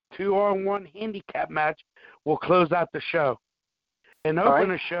Charlotte 2-on-1 handicap match. Will close out the show. And open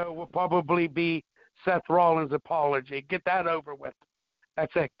the show will probably be Seth Rollins' apology. Get that over with.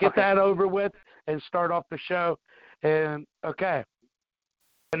 That's it. Get that over with and start off the show. And, okay,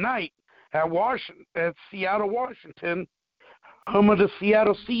 tonight at Seattle, Washington, home of the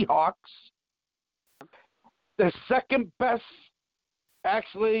Seattle Seahawks, the second best,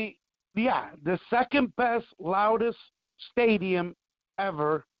 loudest stadium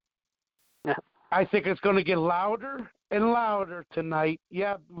ever. Yeah. I think it's going to get louder and louder tonight.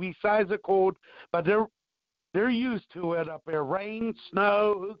 Yeah, besides the cold, but they're used to it up there. Rain,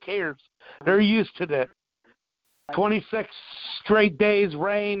 snow, who cares? They're used to that. 26 straight days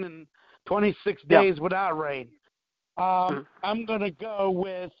rain and 26 days without rain. I'm going to go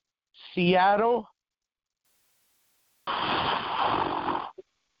with Seattle.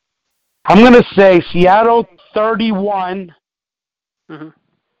 I'm going to say Seattle 31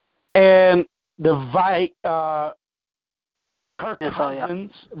 and the Kirk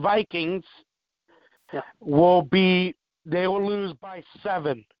Cousins Vikings will lose by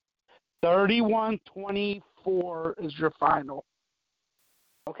 7. 31-24 is your final.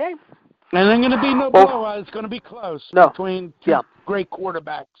 Okay. And there's going to be no blowout. It's going to be close between two great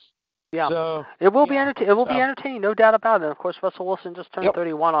quarterbacks. Yeah, so, it will be entertaining. It will be entertaining, no doubt about it. And of course, Russell Wilson just turned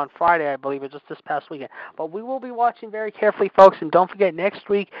 31 on Friday, I believe, or just this past weekend. But we will be watching very carefully, folks. And don't forget, next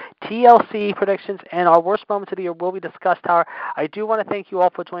week, TLC predictions and our worst moments of the year will be discussed. However, I do want to thank you all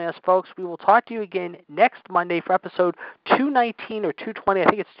for joining us, folks. We will talk to you again next Monday for episode 219 or 220. I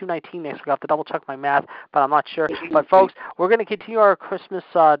think it's 219 next week. I'll have to double check my math, but I'm not sure. But folks, we're going to continue our Christmas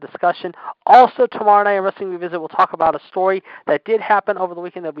discussion. Also, tomorrow night on Wrestling Revisit, we'll talk about a story that did happen over the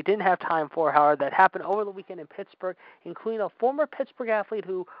weekend that we didn't have time for, however, that happened over the weekend in Pittsburgh, including a former Pittsburgh athlete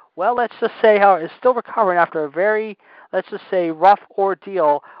who, well, let's just say, however, is still recovering after a very, let's just say, rough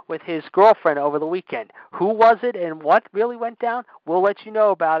ordeal with his girlfriend over the weekend. Who was it and what really went down? We'll let you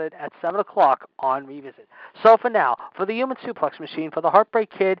know about it at 7 o'clock on Revisit. So for now, for the Human Suplex Machine, for the Heartbreak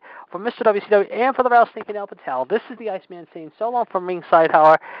Kid, for Mr. WCW, and for the Rattlesnake and El Patel, this is the Iceman saying so long from ringside,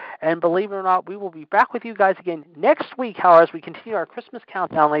 however, and believe it or not, we will be back with you guys again next week, however, as we continue our Christmas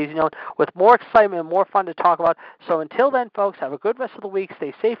countdown, ladies and gentlemen, with more excitement and more fun to talk about. So until then, folks, have a good rest of the week.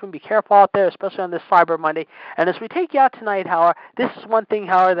 Stay safe and be careful out there, especially on this Cyber Monday. And as we take you out tonight, however, this is one thing,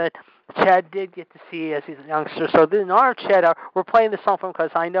 however, that Chad did get to see as he's a youngster. So in honor of Chad, we're playing this song for him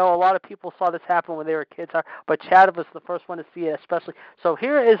because I know a lot of people saw this happen when they were kids, but Chad was the first one to see it especially. So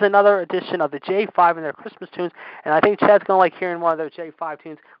here is another edition of the J5 and their Christmas tunes, and I think Chad's going to like hearing one of their J5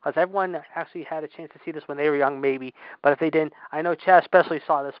 tunes because everyone actually had a chance to see this when they were young maybe, but if they didn't, I know Chad especially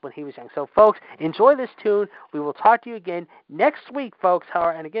saw this when he was young. So folks, enjoy this tune. We will talk to you again next week, folks,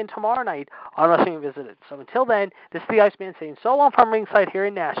 and again tomorrow night on Wrestling Revisited. So until then, this is the Iceman saying so long from ringside here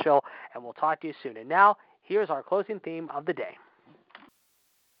in Nashville, and we'll talk to you soon. And now, here's our closing theme of the day.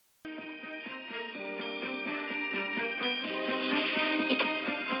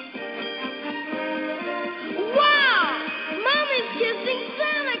 Wow! Mommy's kissing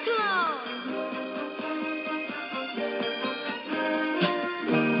Santa Claus!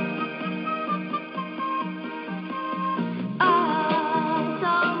 I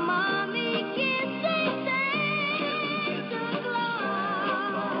saw Mommy kissing Santa Claus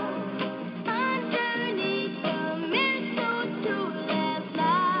underneath the mistletoe last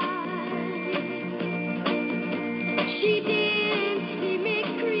night. She didn't see me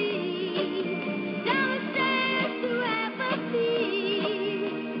creep downstairs to have a seat.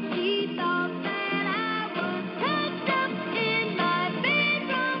 She thought that I was tucked up in my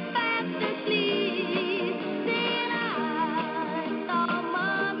bedroom fast asleep. Then I saw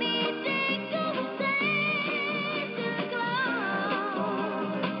Mommy tickle Santa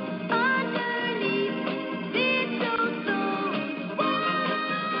Claus underneath mistletoe.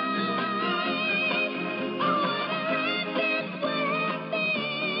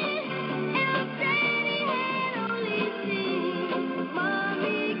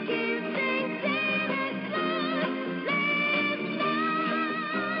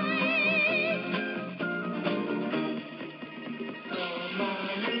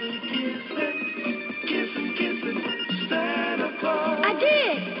 I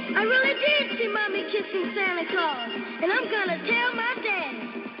did. I really did see Mommy kissing Santa Claus, and I'm gonna tell my daddy.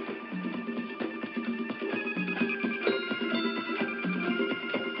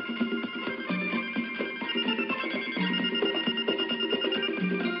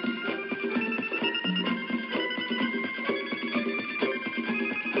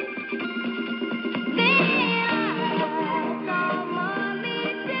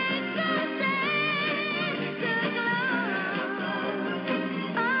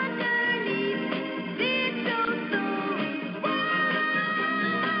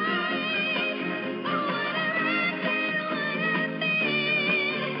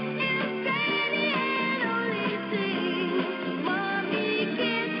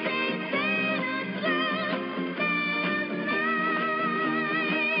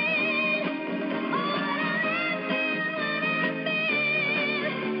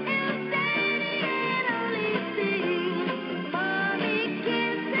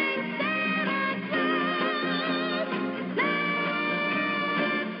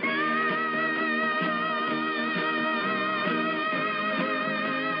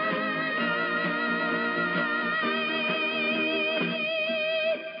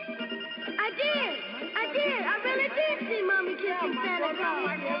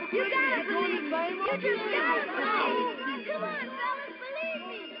 You gotta believe me. You just gotta believe. Come on, fellas, believe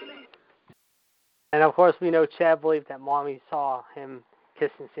me. And of course, we know Chad believed that Mommy saw him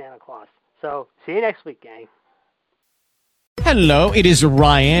kissing Santa Claus. So, see you next week, gang. Hello, it is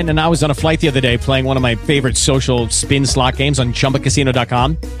Ryan, and I was on a flight the other day playing one of my favorite social spin slot games on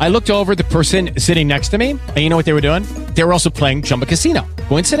ChumbaCasino.com. I looked over at the person sitting next to me, and you know what they were doing? They were also playing Chumba Casino.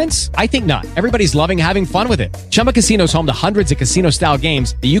 Coincidence? I think not. Everybody's loving having fun with it. Chumba Casino is home to hundreds of casino-style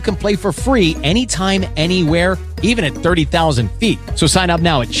games that you can play for free anytime, anywhere, even at 30,000 feet. So sign up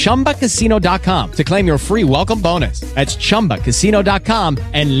now at ChumbaCasino.com to claim your free welcome bonus. That's ChumbaCasino.com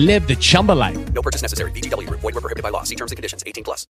and live the Chumba life. No purchase necessary. WCWUS Raw Radio. Void where prohibited by law. See terms and conditions. 18+.